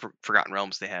and Forgotten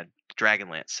Realms, they had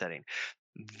Dragonlance setting.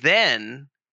 Then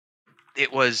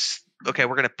it was okay.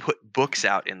 We're going to put books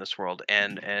out in this world,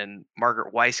 and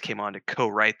Margaret Weiss came on to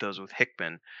co-write those with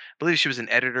Hickman. I believe she was an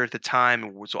editor at the time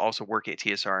and was also working at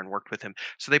TSR and worked with him.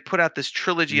 So they put out this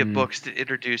trilogy of books that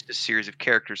introduced a series of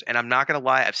characters. And I'm not going to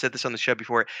lie, I've said this on the show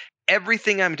before.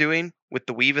 Everything I'm doing with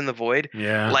the Weave and the Void,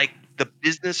 like the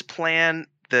business plan,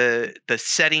 the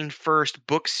setting first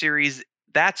book series,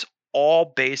 that's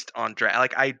all based on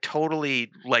like I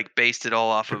totally like based it all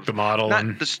off of the model.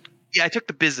 I took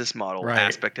the business model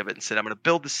aspect of it and said, I'm going to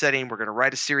build the setting. We're going to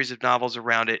write a series of novels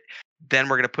around it. Then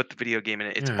we're going to put the video game in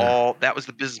it. That was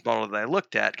the business model that I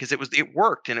looked at because it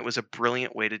worked and it was a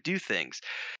brilliant way to do things.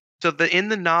 So in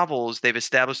the novels, they've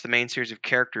established the main series of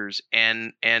characters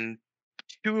and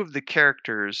two of the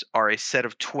characters are a set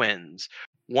of twins.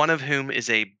 One of whom is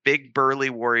a big burly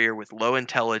warrior with low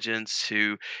intelligence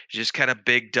who is just kind of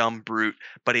big, dumb brute,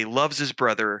 but he loves his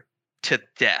brother to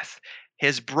death.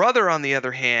 His brother, on the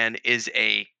other hand, is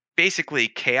a basically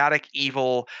chaotic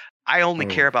evil. I only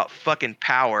care about fucking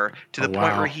power to the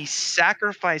point where he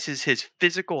sacrifices his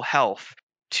physical health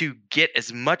to get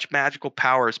as much magical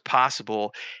power as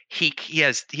possible. He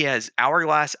has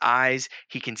hourglass eyes.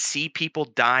 He can see people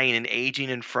dying and aging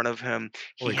in front of him.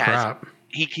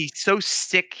 He's so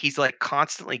sick. He's like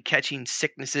constantly catching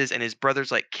sicknesses, and his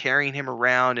brother's like carrying him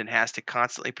around and has to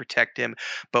constantly protect him.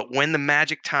 But when the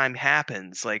magic time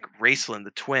happens, like Raceland,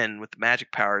 the twin with the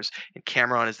magic powers, and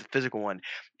Cameron is the physical one,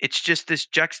 it's just this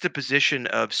juxtaposition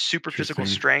of super physical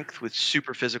strength with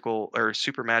super physical or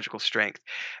super magical strength.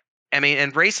 I mean,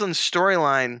 and Raceland's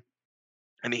storyline,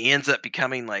 I mean, he ends up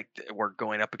becoming like we're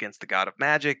going up against the god of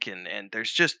magic, and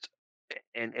there's just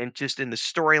and just in the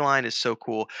storyline is so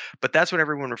cool. But that's what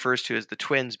everyone refers to as the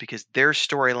twins because their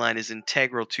storyline is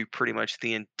integral to pretty much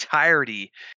the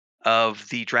entirety of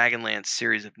the Dragonlance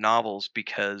series of novels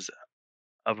because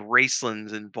of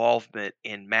Raceland's involvement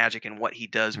in magic and what he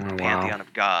does with the Pantheon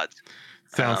of Gods.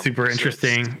 Sounds super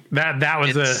interesting. That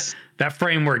was that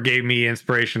framework gave me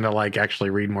inspiration to like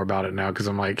actually read more about it now because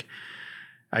I'm like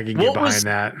I can get behind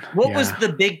that. What was the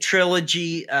big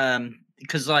trilogy?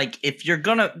 Because like if you're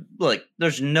gonna look,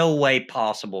 there's no way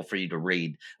possible for you to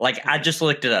read. Like I just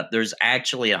looked it up. There's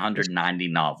actually 190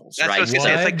 novels. That's right? What I was gonna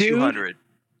say. It's like 200.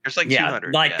 There's like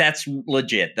 200. Like that's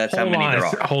legit. That's how many there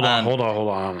are. Hold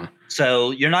on. So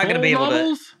you're not going to be able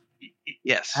to.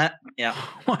 Yes. Yeah.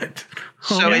 What?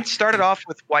 So it started off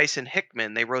with Weiss and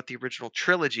Hickman. They wrote the original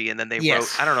trilogy, and then they wrote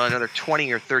I don't know another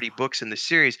 20 or 30 books in the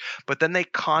series. But then they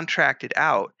contracted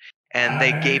out. And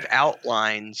they gave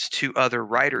outlines to other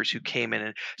writers who came in.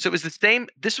 And so it was the same.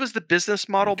 This was the business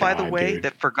model, by the way,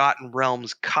 that Forgotten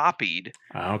Realms copied.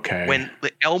 Okay. When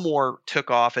Elmore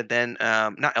took off, and then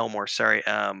not Elmore, sorry,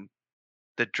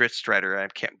 the Driftstrider. I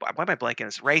can't. Why am I blanking?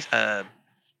 It's Race.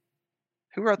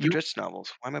 Who wrote the You- Dritz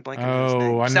novels? Why am I blanking on his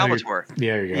name? I know Salvatore.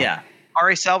 Yeah, there you go. Yeah.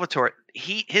 R.A. Salvatore.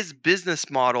 His business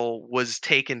model was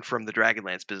taken from the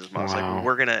Dragonlance business model. It's Wow.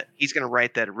 like he's gonna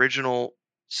write that original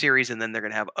series, and then they're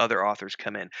gonna have other authors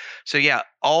come in. So yeah,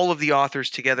 all of the authors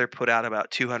together put out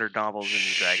about 200 novels in the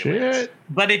Dragonlance. Shit.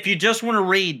 But if you just want to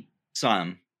read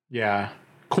some, Yeah.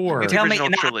 Core. It's tell me. original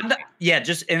and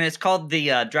trilogy. And it's called the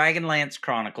Dragonlance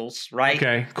Chronicles, right?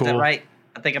 Okay, Is cool. that right?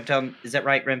 I think I'm telling. Is that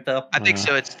right, Renfell? I think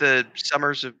so. It's the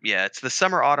it's the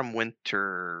summer, autumn,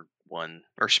 winter one,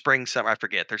 or spring, summer. I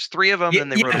forget. There's 3 of them. Yeah, Then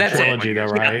they yeah, wrote a that's it. Trilogy, though,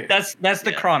 right? That's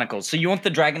the Yeah. Chronicles. So you want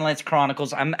the Dragonlance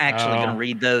Chronicles? I'm actually going Oh. to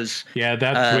read those. Yeah,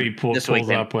 that's what he this pulls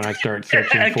weekend. up when I start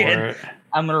searching for Again. it.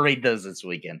 I'm going to read those this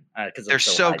weekend because They're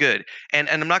so good. And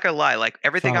I'm not gonna lie. Like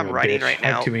everything Son I'm of a writing bitch. right I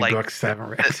have now, too many like books I haven't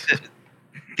read.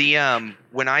 the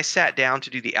when I sat down to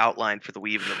do the outline for the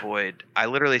Weave and the Void, I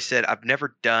literally said I've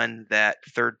never done that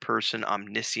third person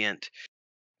omniscient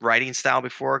writing style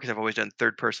before because I've always done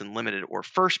third person limited or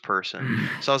first person.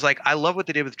 So I was like, I love what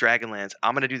they did with Dragonlance.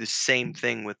 I'm going to do the same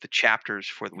thing with the chapters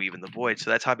for the Weave and the Void.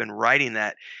 So that's how I've been writing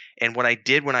that. And what I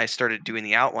did when I started doing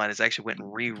the outline is I actually went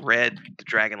and reread the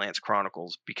Dragonlance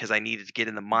Chronicles because I needed to get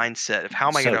in the mindset of how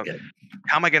am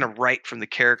I going to write from the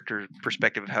character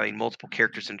perspective of having multiple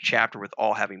characters in a chapter with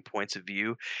all having points of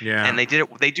view. Yeah. And they do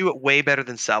it way better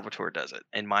than Salvatore does it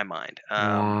in my mind.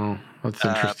 Wow, that's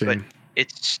interesting. But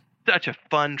it's such a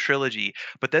fun trilogy.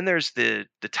 But then there's the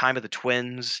Time of the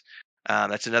Twins.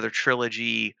 That's another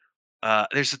trilogy.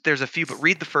 There's a few, but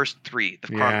read the first 3. The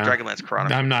Dragonlance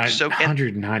Chronicles. I'm not So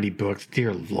 190 books.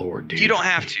 Dear Lord, dude. you don't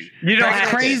have to. You don't That's have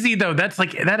to. crazy though.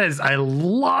 That is a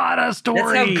lot of story.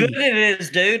 That's how good it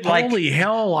is, dude. Like, Holy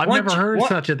hell! I've once never you- heard what-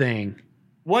 such a thing.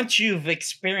 once you've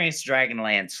experienced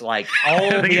Dragonlance, like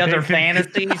all the other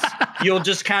fantasies, you'll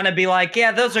just kind of be like,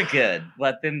 yeah, those are good.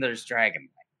 But then there's Dragonlance,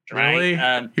 right? Really?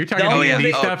 You're talking the only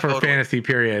D&D other- stuff or totally. fantasy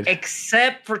period?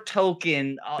 Except for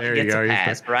Tolkien, There you gets go, a you're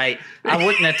pass, right? I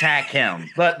wouldn't attack him.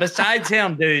 But besides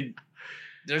him, dude,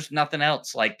 there's nothing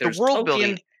else. Like there's The world Tolkien,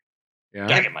 building. Yeah.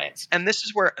 Dragonlance. And this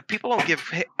is where people don't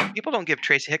give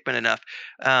Tracy Hickman enough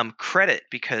credit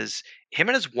because him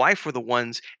and his wife were the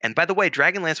ones. And by the way,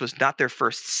 Dragonlance was not their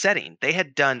first setting. They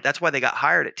had done. That's why they got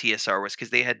hired at TSR, was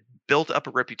because they had built up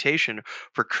a reputation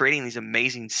for creating these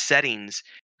amazing settings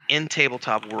in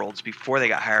tabletop worlds before they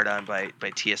got hired on by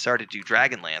TSR to do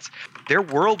Dragonlance. Their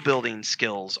world building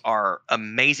skills are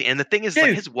amazing. And the thing is, like,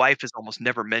 Dude. his wife is almost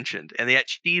never mentioned, and yet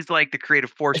she's like the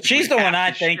creative force. She's the between one half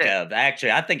I the think shit. of.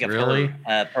 Actually, I think of Really?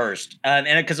 her first, and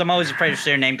because I'm always afraid to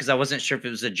say her name because I wasn't sure if it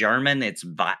was a German.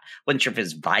 Wasn't sure if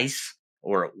it's Weiss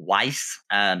or Weiss.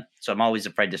 So I'm always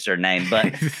afraid to say her name. But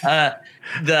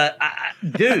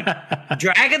dude,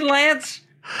 Dragonlance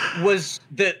was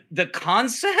the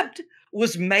concept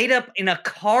was made up in a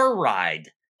car ride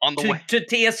On the way. to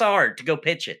TSR to go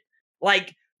pitch it.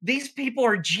 Like these people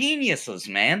are geniuses,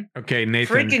 man. Okay,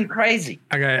 Nathan. Freaking crazy.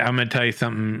 I'm gonna tell you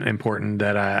something important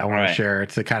that I want to Alright. share.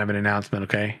 It's a kind of an announcement.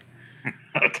 Okay.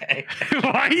 Okay.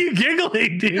 Why are you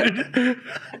giggling, dude?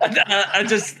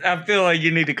 I feel like you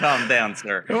need to calm down,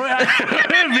 sir. Me?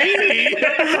 I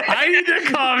need to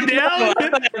calm down.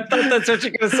 I thought that's what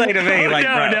you're gonna say to me. Like,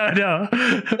 bro. no.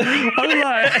 I'm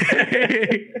like,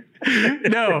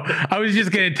 no. I was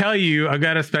just gonna tell you I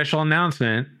got a special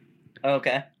announcement.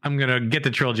 Okay. I'm gonna get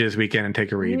the trilogy this weekend and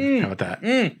take a read. How about that?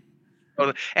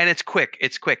 And it's quick.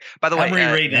 It's quick. By the way, I'm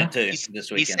rereading it too he's- this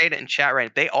he weekend. said it in chat,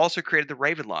 right? They also created the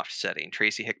Ravenloft setting,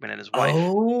 Tracy Hickman and his wife.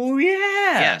 Oh yeah.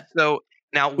 Yeah. So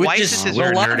now Which Weiss is is his we're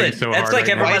beloved. nerding so That's hard like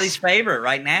right now. everybody's favorite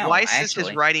right now. Weiss is actually.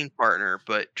 his writing partner,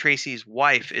 but Tracy's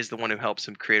wife is the one who helps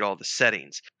him create all the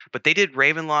settings. But they did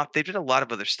Ravenloft. They did a lot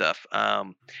of other stuff.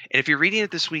 And if you're reading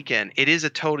it this weekend, it is a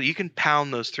total. You can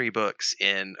pound those 3 books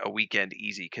in a weekend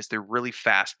easy because they're really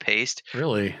fast paced.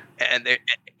 Really? And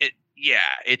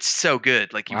it's so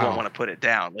good. Like you Wow. won't want to put it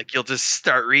down. Like you'll just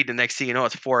start reading. The next thing you know,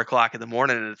 it's 4:00 in the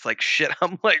morning, and it's like shit.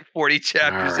 I'm like 40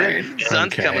 chapters Alright, in. The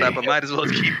sun's coming up. I might as well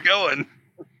keep going.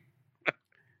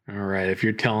 All right. If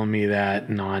you're telling me that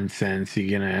nonsense,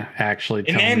 you're gonna actually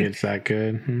tell then- me it's that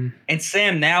good? Hmm? And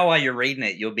Sam, now while you're reading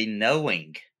it, you'll be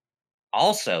knowing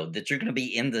also that you're gonna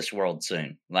be in this world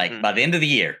soon. Like by the end of the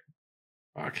year.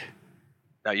 Fuck.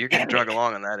 Now you're getting drug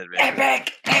along on that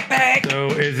adventure. Epic. So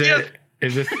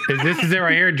is this it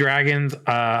right here? Dragons,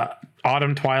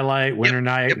 autumn twilight, winter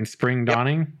night, yep, and spring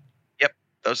dawning.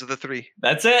 Those are the 3.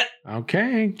 That's it.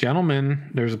 Okay, gentlemen,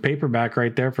 there's a paperback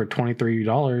right there for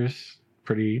 $23.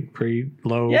 Pretty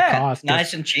low Yeah. cost.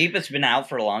 Nice and cheap. It's been out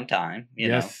for a long time. You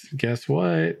know. Yes. Guess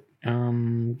what?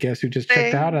 Guess who just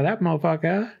checked Ding. out of that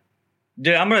motherfucker?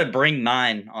 Dude, I'm gonna bring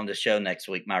mine on the show next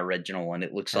week. My original one.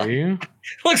 It looks Are like you?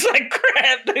 looks like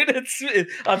crap, dude.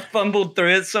 I've fumbled through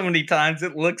it so many times.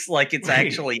 It looks like it's Wait.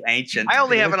 actually ancient. I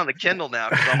only have it on the Kindle now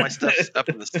because all my stuff's up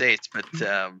in the States. But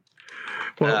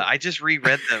Well, I just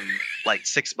reread them like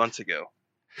 6 months ago.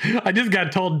 I just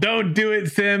got told, don't do it,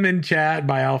 Sim, in chat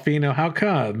by Alfino. How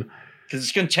come? Because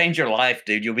it's gonna change your life,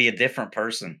 dude. You'll be a different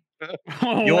person.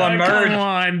 Oh, You'll emerge. Come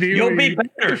on, dude. You'll be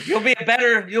better.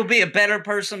 You'll be a better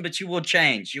person, but you will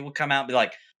change. You will come out and be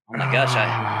like, oh my gosh,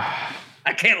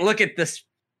 I can't look at this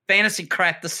fantasy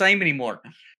crap the same anymore.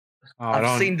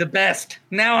 I've seen the best.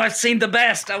 Now I've seen the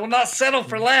best. I will not settle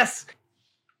for less.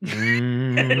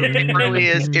 It really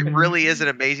is. It really is an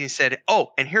amazing set.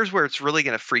 Oh, and here's where it's really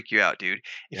going to freak you out, dude.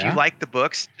 If you like the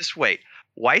books, just wait.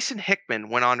 Weiss and Hickman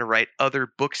went on to write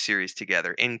other book series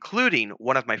together, including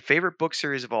one of my favorite book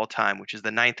series of all time, which is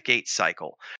the Ninth Gate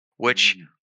Cycle, which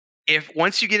if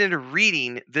once you get into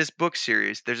reading this book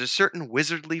series, there's a certain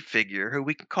wizardly figure who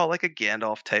we can call like a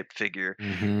Gandalf type figure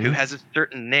who has a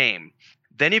certain name.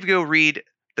 Then if you go read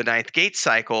the Ninth Gate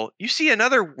Cycle, you see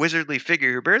another wizardly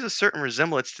figure who bears a certain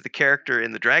resemblance to the character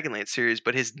in the Dragonlance series,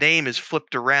 but his name is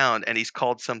flipped around and he's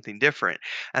called something different.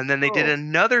 And then they did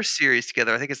another series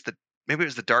together. I think it's maybe it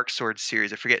was the Dark Sword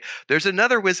series. I forget. There's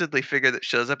another wizardly figure that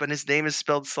shows up and his name is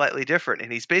spelled slightly different.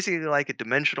 And he's basically like a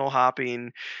dimensional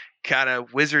hopping kind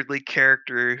of wizardly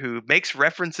character who makes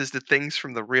references to things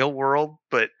from the real world,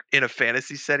 but in a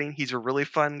fantasy setting. He's a really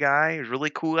fun guy. He's a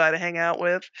really cool guy to hang out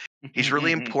with. He's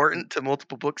really important to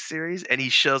multiple book series, and he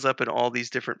shows up in all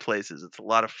these different places. It's a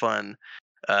lot of fun.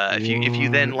 If you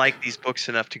then like these books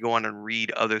enough to go on and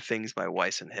read other things by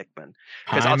Weiss and Hickman,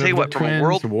 because I'll tell you what, from a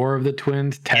world War of the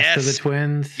Twins, Test of the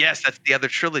Twins. Yes, that's the other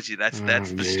trilogy. That's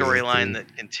the storyline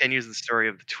that continues the story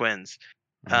of the twins.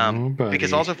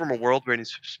 Because also from a world building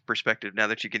perspective, now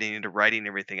that you're getting into writing and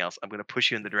everything else, I'm going to push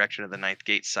you in the direction of the Ninth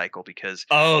Gate Cycle because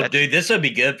dude, this would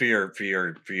be good for your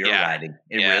writing.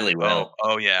 It really will.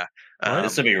 Oh yeah,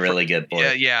 this would be really good for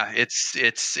you. Yeah.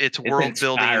 It's world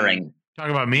building. Talk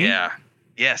about me. Yeah.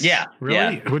 Yes. Yeah. Really?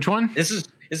 Yeah. Which one? This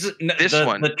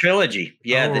one, the trilogy.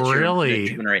 Yeah.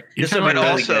 Really? This would be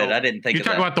really good. I didn't think you're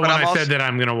talking about the one I said that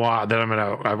I'm going to watch. That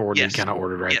I've ordered. Kind of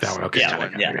ordered right. That one. Okay.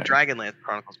 Dragonlance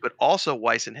Chronicles. But also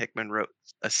Weiss and Hickman wrote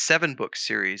a 7-book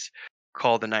series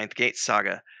called the Ninth Gate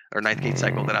Saga or Ninth Gate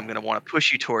Cycle that I'm going to want to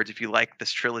push you towards if you like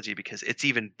this trilogy because it's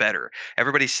even better.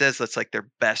 Everybody says that's like their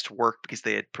best work because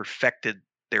they had perfected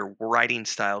their writing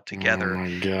style together. Oh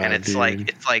my God, and it's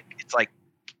like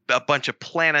a bunch of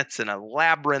planets and a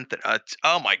labyrinth.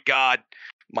 Oh my God,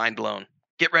 mind blown.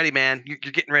 Get ready, man. You're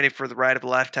getting ready for the ride of a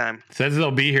lifetime. Says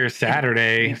they'll be here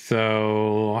Saturday,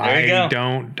 so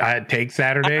I take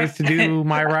Saturdays to do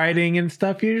my writing and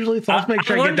stuff usually. So let's make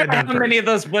sure I get that done. How many of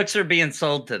those books are being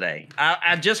sold today?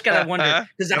 I just gotta wonder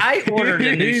because I ordered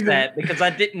a new set because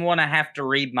I didn't want to have to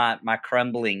read my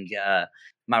crumbling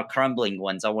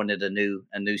ones. I wanted a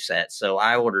new set, so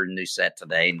I ordered a new set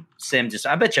today. And Sim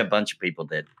I bet you a bunch of people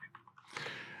did.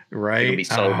 Right, it'll be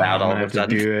sold out all of a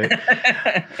sudden. Do it.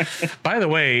 By the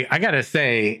way, I gotta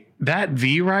say that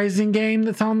V Rising game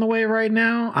that's on the way right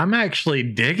now, I'm actually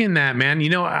digging that, man. You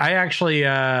know, I actually,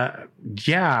 I'm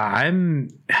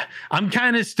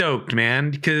kind of stoked,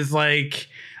 man, because like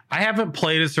I haven't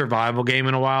played a survival game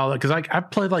in a while because I've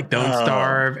played like Don't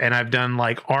Starve and I've done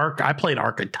like Ark. I played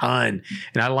Ark a ton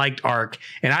and I liked Ark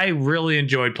and I really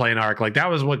enjoyed playing Ark. Like that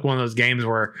was like one of those games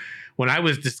where when I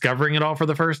was discovering it all for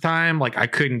the first time, like I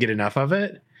couldn't get enough of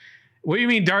it. What do you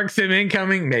mean, Dark Sim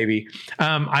incoming? Maybe.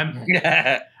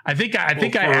 I think I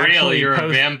actually you're a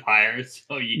vampire,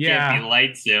 so you can't be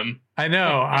light sim. I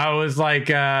know. I was like,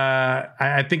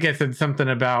 I think I said something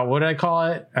about what did I call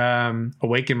it?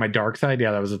 Awaken My Dark Side.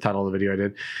 Yeah, that was the title of the video I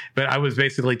did. But I was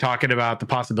basically talking about the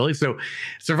possibilities. So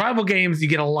survival games, you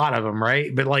get a lot of them,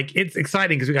 right? But like it's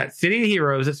exciting because we got City of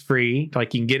Heroes. It's free.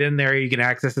 Like you can get in there. You can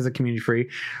access as a community free.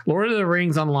 Lord of the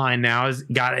Rings Online now has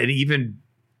got an even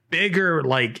bigger,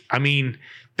 like, I mean,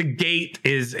 the gate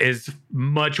is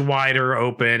much wider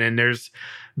open and there's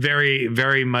very,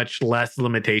 very much less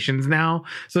limitations now.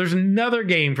 So there's another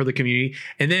game for the community.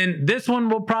 And then this one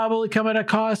will probably come at a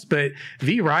cost, but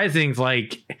V Rising's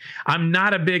like, I'm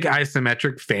not a big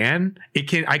isometric fan.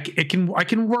 I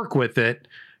can work with it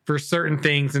for certain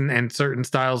things and certain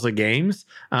styles of games.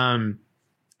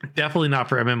 Definitely not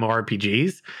for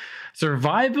MMORPGs.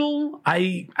 Survival,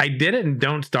 I did it in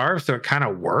Don't Starve, so it kind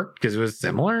of worked because it was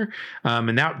similar.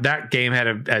 And that game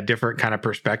had a different kind of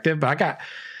perspective. But I got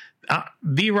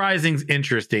V Rising's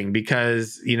interesting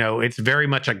because, you know, it's very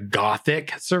much a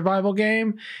gothic survival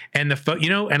game, and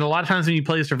and a lot of times when you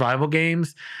play survival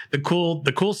games, the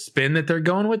cool spin that they're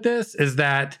going with this is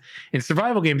that in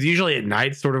survival games, usually at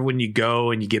night, sort of when you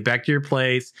go and you get back to your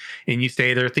place and you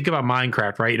stay there. Think about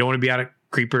Minecraft, right? You don't want to be out of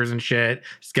creepers and shit,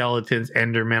 skeletons,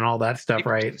 Endermen, all that stuff,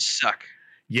 People right? Suck.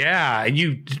 Yeah, and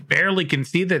you barely can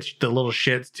see the little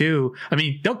shits too. I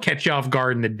mean, they'll catch you off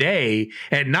guard in the day.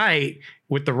 At night,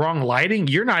 with the wrong lighting,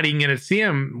 you're not even going to see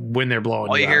them when they're blowing.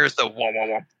 All you up. hear is the wah, wah,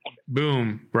 wah.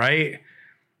 Boom, right?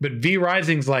 But V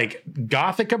Rising's like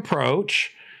gothic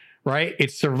approach, right?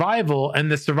 It's survival, and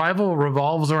the survival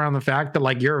revolves around the fact that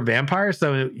like you're a vampire,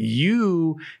 so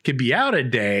you could be out a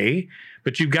day,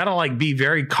 but you've got to like be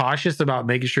very cautious about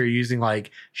making sure you're using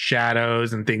like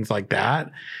shadows and things like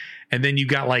that. And then you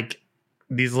got like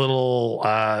these little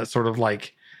sort of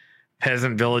like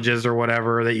peasant villages or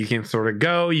whatever that you can sort of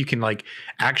go. You can like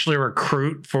actually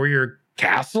recruit for your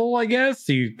castle, I guess.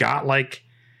 So you've got like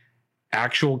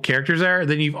actual characters there.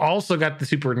 Then you've also got the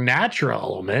supernatural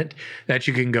element that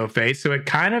you can go face. So it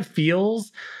kind of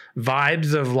feels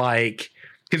vibes of like,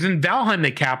 because in Valheim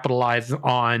they capitalized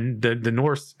on the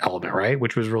Norse element, right?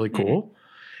 Which was really cool.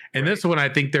 Mm-hmm. And this one, I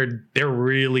think they're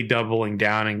really doubling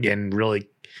down and really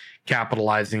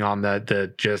capitalizing on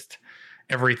the just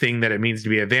everything that it means to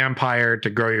be a vampire, to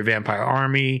grow your vampire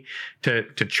army, to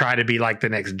try to be like the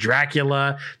next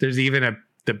Dracula. There's even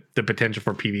the potential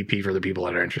for PvP for the people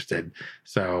that are interested.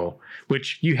 So,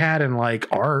 which you had in like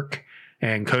Ark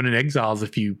and Conan Exiles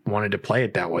if you wanted to play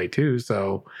it that way too.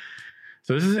 So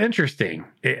this is interesting.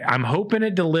 I'm hoping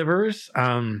it delivers.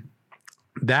 A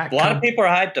lot of people are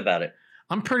hyped about it.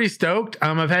 I'm pretty stoked.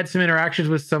 I've had some interactions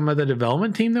with some of the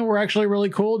development team that were actually really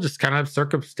cool. Just kind of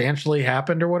circumstantially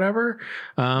happened or whatever.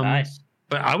 Nice.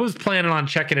 But I was planning on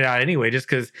checking it out anyway, just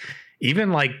because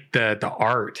even like the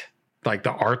art, like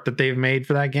the art that they've made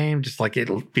for that game, just like it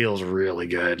feels really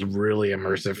good, really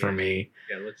immersive for me.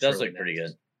 Yeah, it does look pretty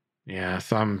good. Yeah,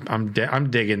 so I'm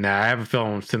digging that. I have a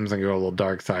feeling Sims gonna go a little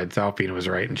dark side. Salfine was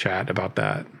right in chat about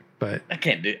that, but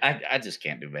I just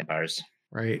can't do vampires.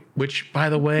 Right. Which, by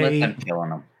the way, I'm killing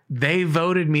them. They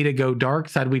voted me to go dark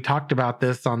side. We talked about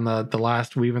this on the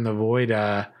last Weaving the Void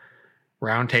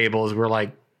roundtables. We're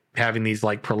like having these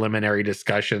like preliminary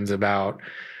discussions about,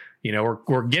 you know,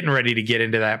 we're getting ready to get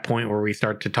into that point where we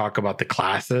start to talk about the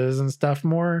classes and stuff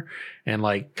more and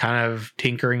like kind of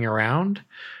tinkering around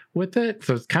with it.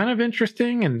 So it's kind of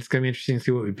interesting, and it's going to be interesting to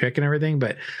see what we pick and everything.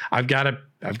 But I've got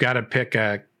to pick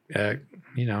a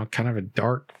you know, kind of a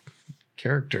dark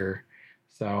character.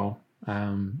 So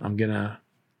I'm gonna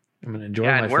enjoy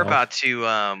myself. And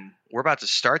we're about to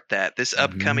start that this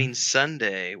upcoming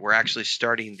Sunday. We're actually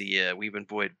starting the Weaving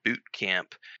Void boot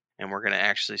camp, and we're gonna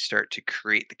actually start to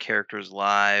create the characters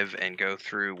live and go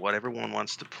through what everyone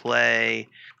wants to play.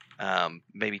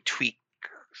 Maybe tweak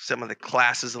some of the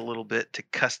classes a little bit to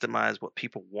customize what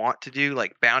people want to do.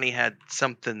 Like Bounty had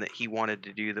something that he wanted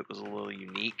to do that was a little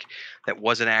unique, that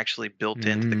wasn't actually built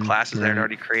into the classes that I'd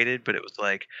already created, but it was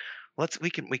like, we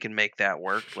can make that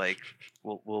work. Like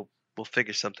we'll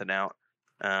figure something out.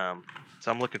 So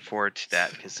I'm looking forward to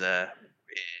that, because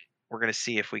we're gonna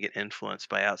see if we get influenced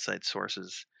by outside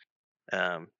sources.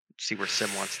 See where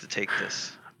Sim wants to take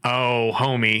this. Oh,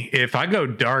 homie, if I go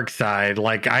dark side,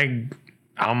 like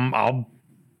I'll.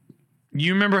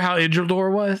 You remember how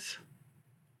Idrildor was?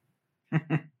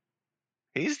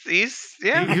 He's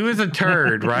yeah. He was a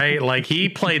turd, right? Like he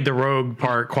played the rogue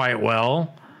part quite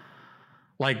well.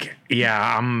 Like,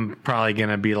 yeah, I'm probably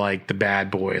gonna be like the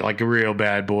bad boy, like a real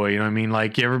bad boy. You know what I mean?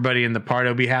 Like everybody in the party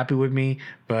will be happy with me,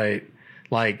 but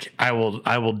like I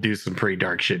will do some pretty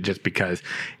dark shit just because.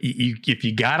 If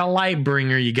you got a light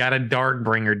bringer, you got a dark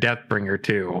bringer, death bringer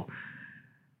too.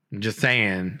 I'm just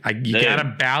saying, you got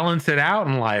to balance it out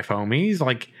in life, homies.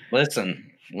 Like,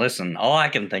 listen. All I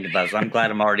can think about is I'm glad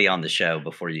I'm already on the show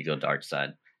before you go dark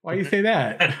side. Why you say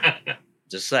that?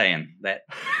 Just saying. But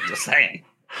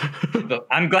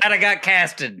I'm glad I got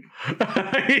casted.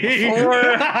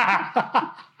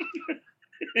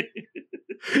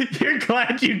 You're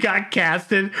glad you got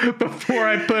casted before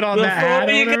I put on the hat.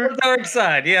 Before you go dark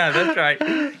side. Yeah, that's right.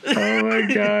 Oh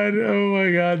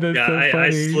my god, that's so funny. I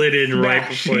slid in Smash right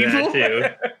before evil?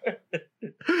 That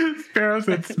too. Sparrow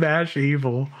said smash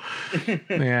evil.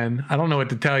 Man, I don't know what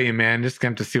to tell you, man. Just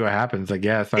going to see what happens, I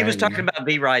guess. He was talking about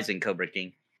V Rising, Cobra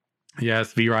King.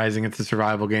 Yes, V Rising. It's a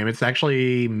survival game. It's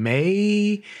actually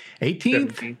May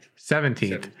 18th?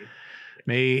 17th.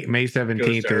 May 17th.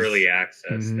 Goes to early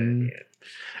access. Mm-hmm.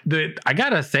 I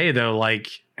gotta say though, like,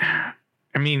 I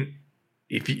mean,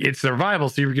 if it's survival,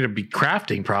 so you're gonna be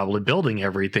crafting, probably building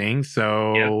everything.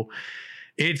 So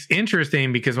it's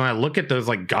interesting because when I look at those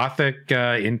like Gothic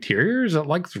interiors, it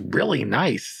looks really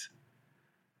nice.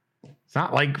 It's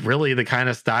not like really the kind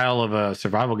of style of a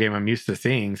survival game I'm used to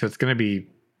seeing. So it's gonna be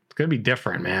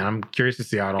different, man. I'm curious to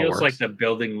see how it all Feels works. like the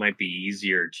building might be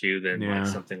easier too than like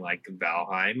something like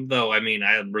Valheim. Though I mean,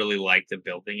 I really like the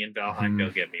building in Valheim.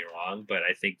 Don't get me wrong, but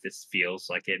I think this feels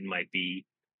like it might be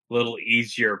a little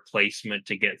easier placement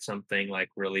to get something like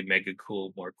really mega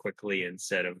cool more quickly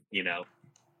instead of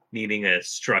needing a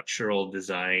structural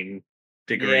design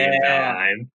degree in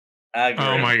Valheim.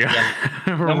 Oh my god!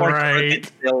 Yeah. No more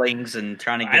billings and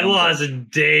trying to get. I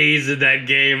lost days in that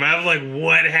game. I'm like,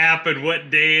 what happened? What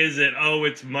day is it? Oh,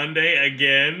 it's Monday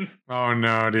again. Oh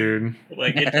no, dude!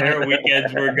 Like entire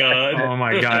weekends were gone. Oh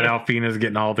my god, Alfina's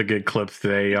getting all the good clips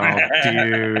today, y'all.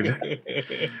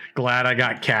 Dude, glad I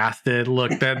got casted.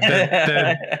 Look,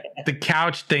 the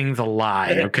couch thing's a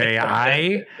lie.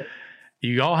 Okay,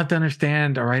 you all have to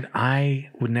understand. All right, I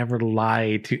would never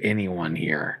lie to anyone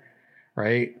here.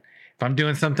 Right. If I'm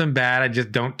doing something bad, I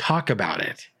just don't talk about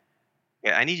it.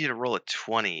 Yeah, I need you to roll a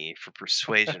 20 for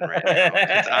persuasion right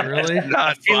now. I'm really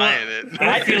not buying it.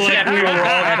 I feel like we were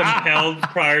all compelled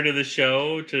prior to the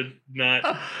show to not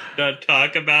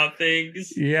talk about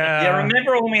things. Yeah. Yeah.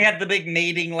 Remember when we had the big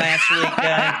meeting last week,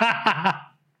 guys?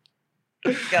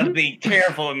 Got to be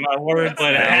careful in my words.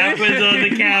 What happens on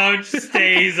the couch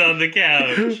stays on the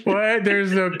couch. What?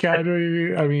 There's no couch.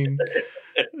 I mean,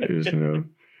 there's no.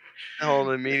 Hold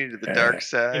a meeting to the dark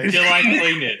side. Until I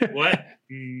clean it. What?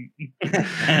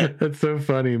 That's so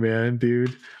funny, man,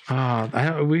 dude.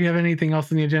 We have anything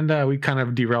else on the agenda? We kind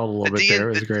of derailed a little bit there.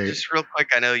 It was great. Just real quick,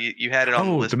 I know you had it on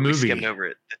the list. The movie. We skimmed over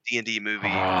it. The D&D movie.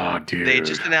 Oh, dude. They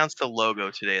just announced the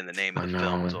logo today, and the name of the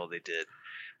film was all they did.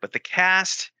 But the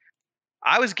cast,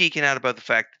 I was geeking out about the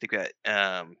fact that they got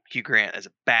Hugh Grant as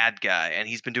a bad guy, and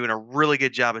he's been doing a really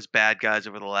good job as bad guys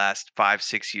over the last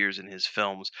 5-6 years in his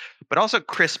films. But also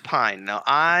Chris Pine. Now,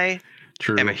 I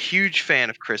am a huge fan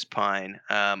of Chris Pine.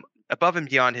 Above and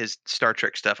beyond his Star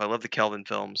Trek stuff, I love the Kelvin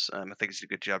films. I think he's a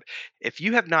good job. If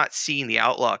you have not seen The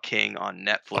Outlaw King on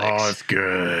Netflix, it's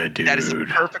good, dude. That is a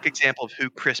perfect example of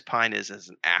who Chris Pine is as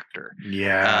an actor.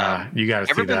 Yeah, you got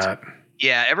to see that.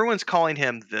 Yeah, everyone's calling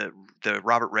him the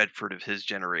Robert Redford of his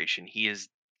generation. He is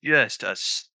just a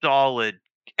solid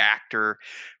actor,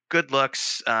 good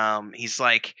looks. He's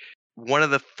like one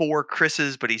of the 4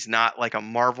 Chris's, but he's not like a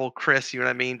Marvel Chris, you know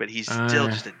what I mean? But he's still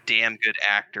just a damn good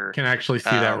actor. Can actually see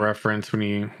that reference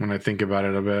when I think about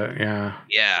it a bit. Yeah.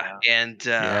 Yeah, and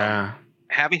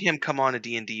having him come on to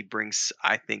D&D brings,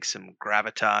 I think, some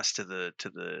gravitas to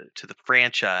the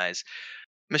franchise.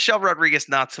 Michelle Rodriguez,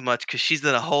 not so much, because she's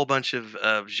done a whole bunch of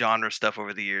genre stuff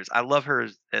over the years. I love her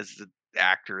as the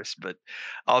actress, but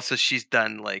also she's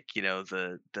done like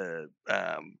the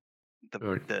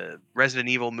Resident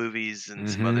Evil movies and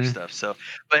some other stuff. So,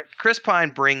 but Chris Pine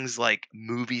brings like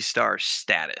movie star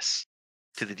status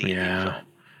to the D&D film,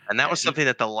 and that was something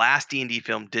that the last D&D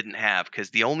film didn't have, because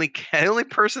the only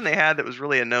person they had that was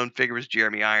really a known figure was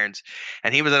Jeremy Irons,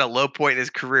 and he was at a low point in his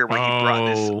career when he brought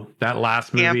this. That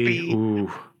last movie. Ooh.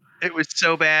 It was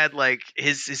so bad, like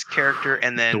his character,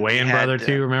 and then the Wayans brother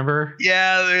too. Remember?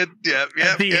 Yeah.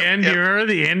 At the end, you remember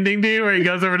the ending, dude, where he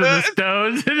goes over to the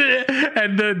stones,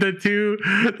 and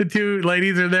the two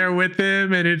ladies are there with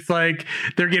him, and it's like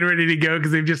they're getting ready to go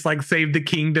because they've just like saved the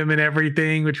kingdom and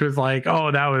everything, which was like,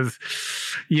 oh, that was,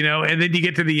 And then you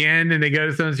get to the end, and they go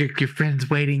to someone's your friend's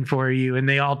waiting for you, and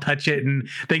they all touch it, and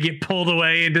they get pulled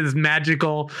away into this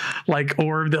magical like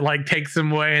orb that like takes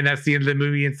them away, and that's the end of the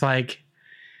movie. It's like.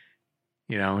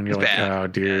 And you're like, oh,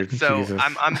 dude. Yeah. So Jesus.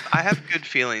 I have good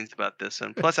feelings about this,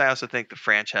 and plus, I also think the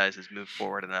franchise has moved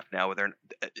forward enough now where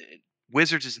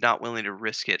Wizards is not willing to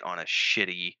risk it on a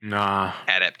shitty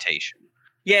adaptation.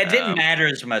 Yeah, it didn't matter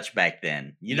as much back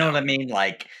then. You know what I mean?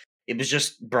 Like it was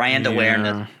just brand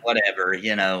awareness, whatever.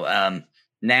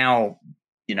 Now,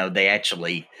 they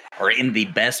actually are in the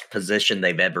best position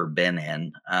they've ever been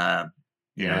in.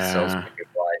 Sales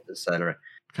wise, etc.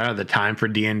 Kind of the time for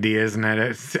D&D, isn't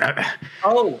it?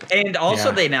 And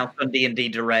also they announced on D&D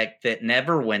Direct that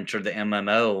Neverwinter, the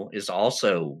MMO, is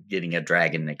also getting a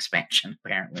dragon expansion,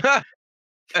 apparently.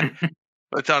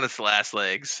 It's on its last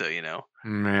legs, so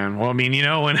Man, well, I mean,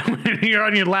 when you're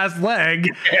on your last leg,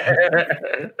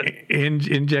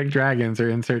 inject dragons or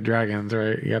insert dragons,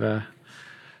 right? You gotta.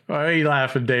 Why are you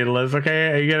laughing, Daedalus?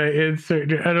 Okay, you gotta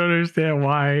insert. I don't understand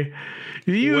why.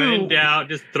 When in doubt,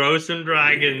 just throw some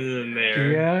dragons in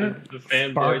there. Yeah, the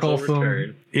fanboys will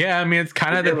return. Yeah, I mean, it's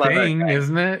kind of the thing,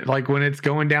 isn't it? Like when it's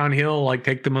going downhill, like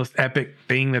take the most epic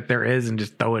thing that there is and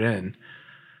just throw it in.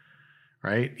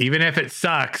 Right? Even if it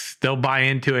sucks, they'll buy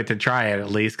into it to try it at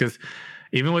least, because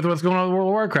Even with what's going on with World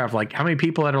of Warcraft, like how many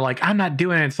people that are like, I'm not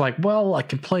doing it. It's like, well, I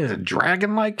can play as a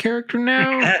dragon-like character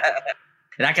now.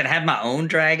 And I can have my own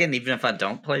dragon even if I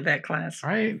don't play that class.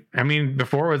 Right. I mean,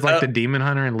 before it was like the Demon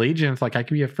Hunter and Legion. It's like I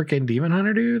could be a freaking Demon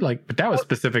Hunter, dude. Like, but that was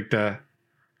specific to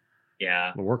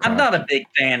Warcraft. I'm not a big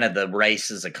fan of the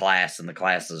race as a class and the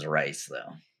class as a race,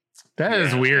 though. That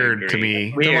is weird to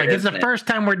me. Weird, like, it's the first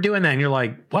time we're doing that, and you're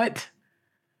like, what?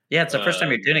 Yeah, it's the first time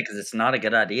you're doing it because it's not a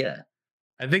good idea.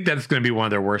 I think that's going to be one of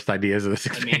their worst ideas of this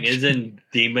expansion. I mean, isn't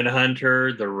Demon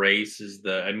Hunter the race is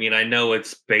the? I mean, I know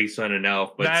it's based on an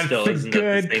elf, but that's still, isn't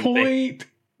good that the same point. thing?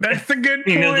 That's a good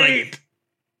point.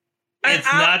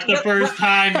 It's not the first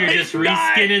time you're just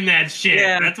reskinning that shit.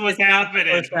 Yeah, that's what's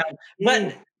happening.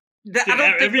 But I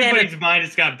don't think everybody's mind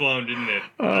just got blown, didn't it?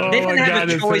 They didn't have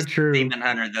a choice with Demon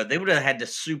Hunter, though. They would have had to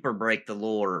super break the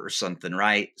lore or something,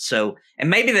 right? So, and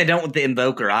maybe they don't with the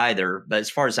Invoker either, but as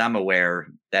far as I'm aware,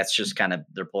 that's just kind of,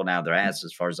 they're pulling out of their ass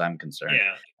as far as I'm concerned.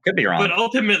 Yeah. Could be wrong. But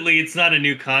ultimately, it's not a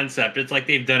new concept. It's like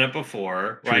they've done it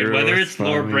before, right? True, Whether it's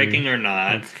lore breaking or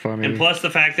not. That's funny. And plus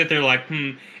the fact that they're like,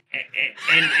 and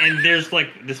there's like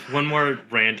this one more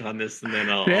rant on this, and then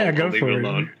I'll leave it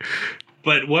alone.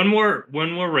 But one more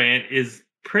rant is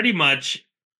pretty much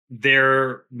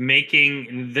they're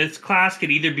making this class could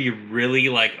either be really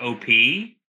like OP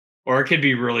or it could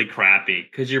be really crappy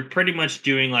because you're pretty much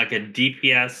doing like a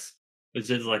DPS.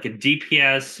 Is it like a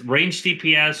DPS, range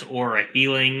DPS, or a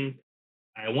healing?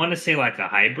 I want to say like a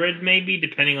hybrid, maybe,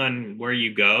 depending on where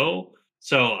you go.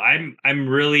 So I'm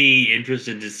really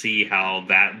interested to see how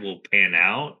that will pan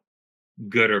out,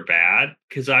 good or bad,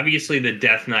 because obviously the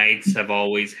Death Knights have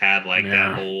always had like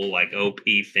that whole like OP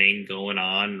thing going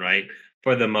on, right?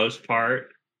 For the most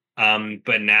part.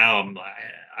 But now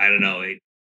I don't know.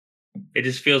 It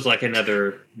just feels like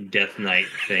another Death Knight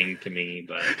thing to me,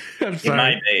 but I'm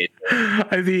sorry.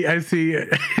 I see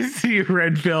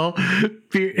Redfill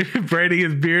braiding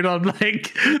his beard on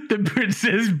like the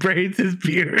princess braids his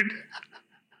beard.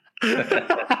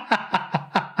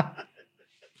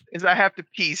 Is I have to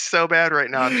pee so bad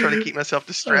right now. I'm trying to keep myself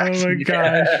distracted. Oh my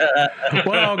gosh.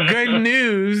 Well, good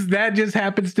news. That just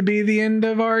happens to be the end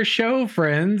of our show,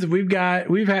 friends. We've had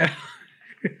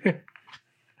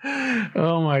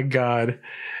oh my god.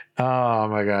 Oh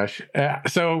my gosh.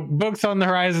 So books on the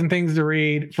horizon, things to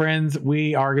read. Friends,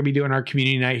 we are going to be doing our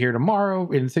community night here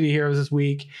tomorrow in City Heroes this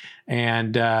week.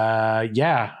 And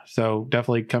so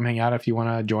definitely come hang out if you want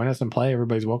to join us and play.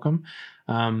 Everybody's welcome.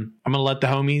 I'm going to let the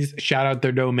homies shout out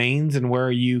their domains and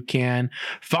where you can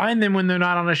find them when they're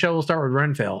not on a show. We'll start with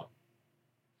Renfill.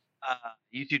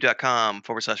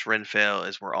 YouTube.com/Renfail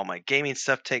is where all my gaming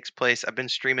stuff takes place. I've been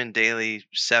streaming daily,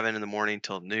 7 in the morning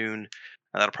till noon.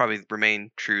 That'll probably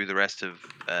remain true the rest of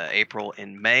April.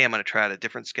 In May, I'm going to try out a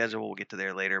different schedule. We'll get to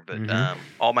there later, but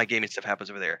all my gaming stuff happens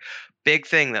over there. Big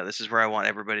thing, though, this is where I want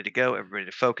everybody to go, everybody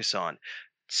to focus on.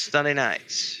 Sunday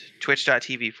nights,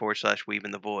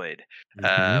 twitch.tv/WeaveInTheVoid.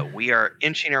 We are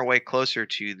inching our way closer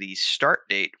to the start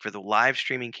date for the live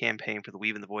streaming campaign for the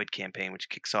Weave in the Void campaign, which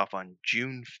kicks off on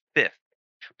June 5th.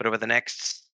 But over the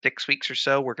next 6 weeks or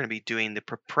so, we're going to be doing the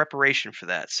preparation for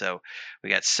that. So we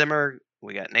got Simmer,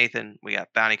 we got Nathan, we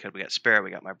got Bounty Code, we got Sparrow,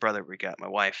 we got my brother, we got my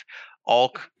wife,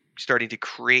 all starting to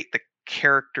create the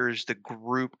characters, the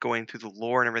group, going through the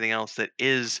lore and everything else that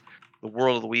is the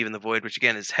world of the Weave in the Void, which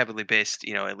again is heavily based,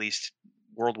 at least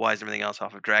world-wise and everything else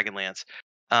off of Dragonlance.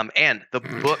 And the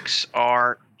books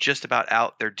are just about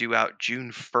out. They're due out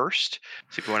June 1st.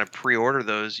 So if you want to pre-order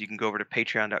those, you can go over to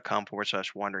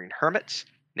patreon.com/Wandering Hermits.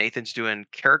 Nathan's doing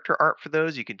character art for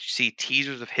those. You can see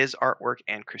teasers of his artwork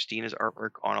and Christina's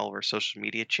artwork on all of our social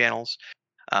media channels.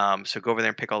 So go over there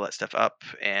and pick all that stuff up.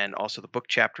 And also the book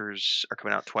chapters are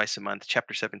coming out twice a month.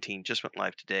 Chapter 17 just went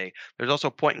live today. There's also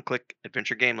a point-and-click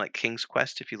adventure game like King's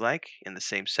Quest, if you like, in the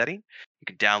same setting. You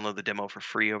can download the demo for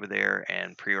free over there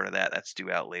and pre-order that. That's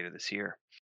due out later this year.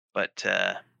 But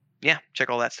check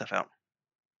all that stuff out.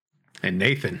 And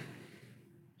Nathan.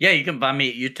 Yeah, you can find me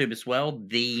at YouTube as well,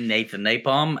 the Nathan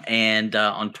Napalm, and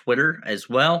on Twitter as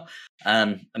well.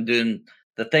 I'm doing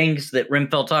the things that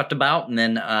Renfill talked about, and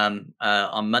then on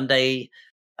Monday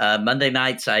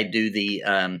nights I do the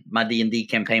my D&D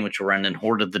campaign, which we're running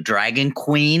Horde of the Dragon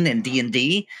Queen in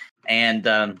D&D, and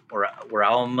we're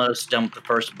almost done with the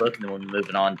first book, and then we're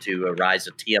moving on to Rise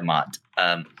of Tiamat.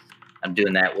 I'm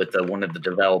doing that with one of the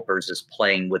developers is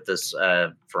playing with us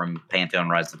from Pantheon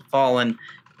Rise of the Fallen.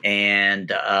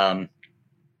 And and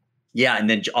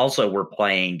then also we're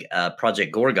playing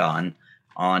Project Gorgon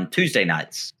on Tuesday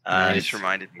nights. You just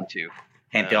reminded me too.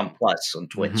 Pantheon Plus on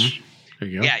Twitch. There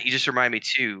you go. Yeah, you just remind me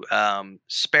too.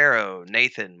 Sparrow,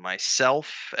 Nathan,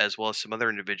 myself, as well as some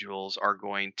other individuals are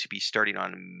going to be starting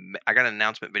on. I got an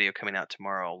announcement video coming out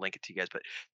tomorrow. I'll link it to you guys. But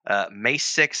May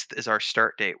 6th is our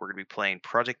start date. We're going to be playing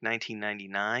Project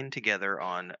 1999 together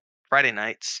on Friday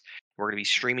nights. We're going to be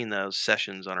streaming those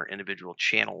sessions on our individual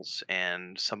channels,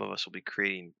 and some of us will be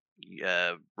creating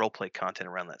roleplay content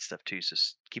around that stuff too. So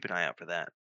keep an eye out for that.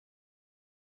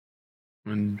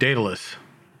 And Daedalus.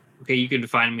 Okay, you can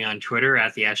find me on Twitter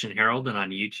at The Ashen Herald and on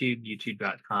YouTube,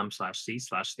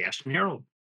 youtube.com/c/The Ashen Herald.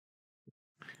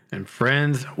 And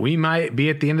friends, we might be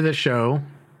at the end of the show,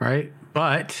 right?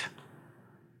 But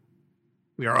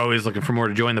we are always looking for more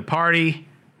to join the party.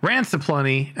 Rants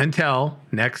aplenty. Until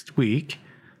next week,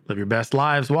 live your best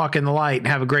lives, walk in the light, and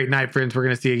have a great night, friends. We're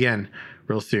going to see you again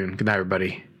real soon. Good night,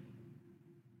 everybody.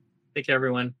 Take care,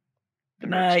 everyone.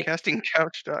 Good night.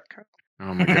 Castingcouch.com.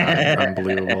 Oh my God.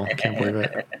 Unbelievable. Can't believe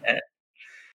it.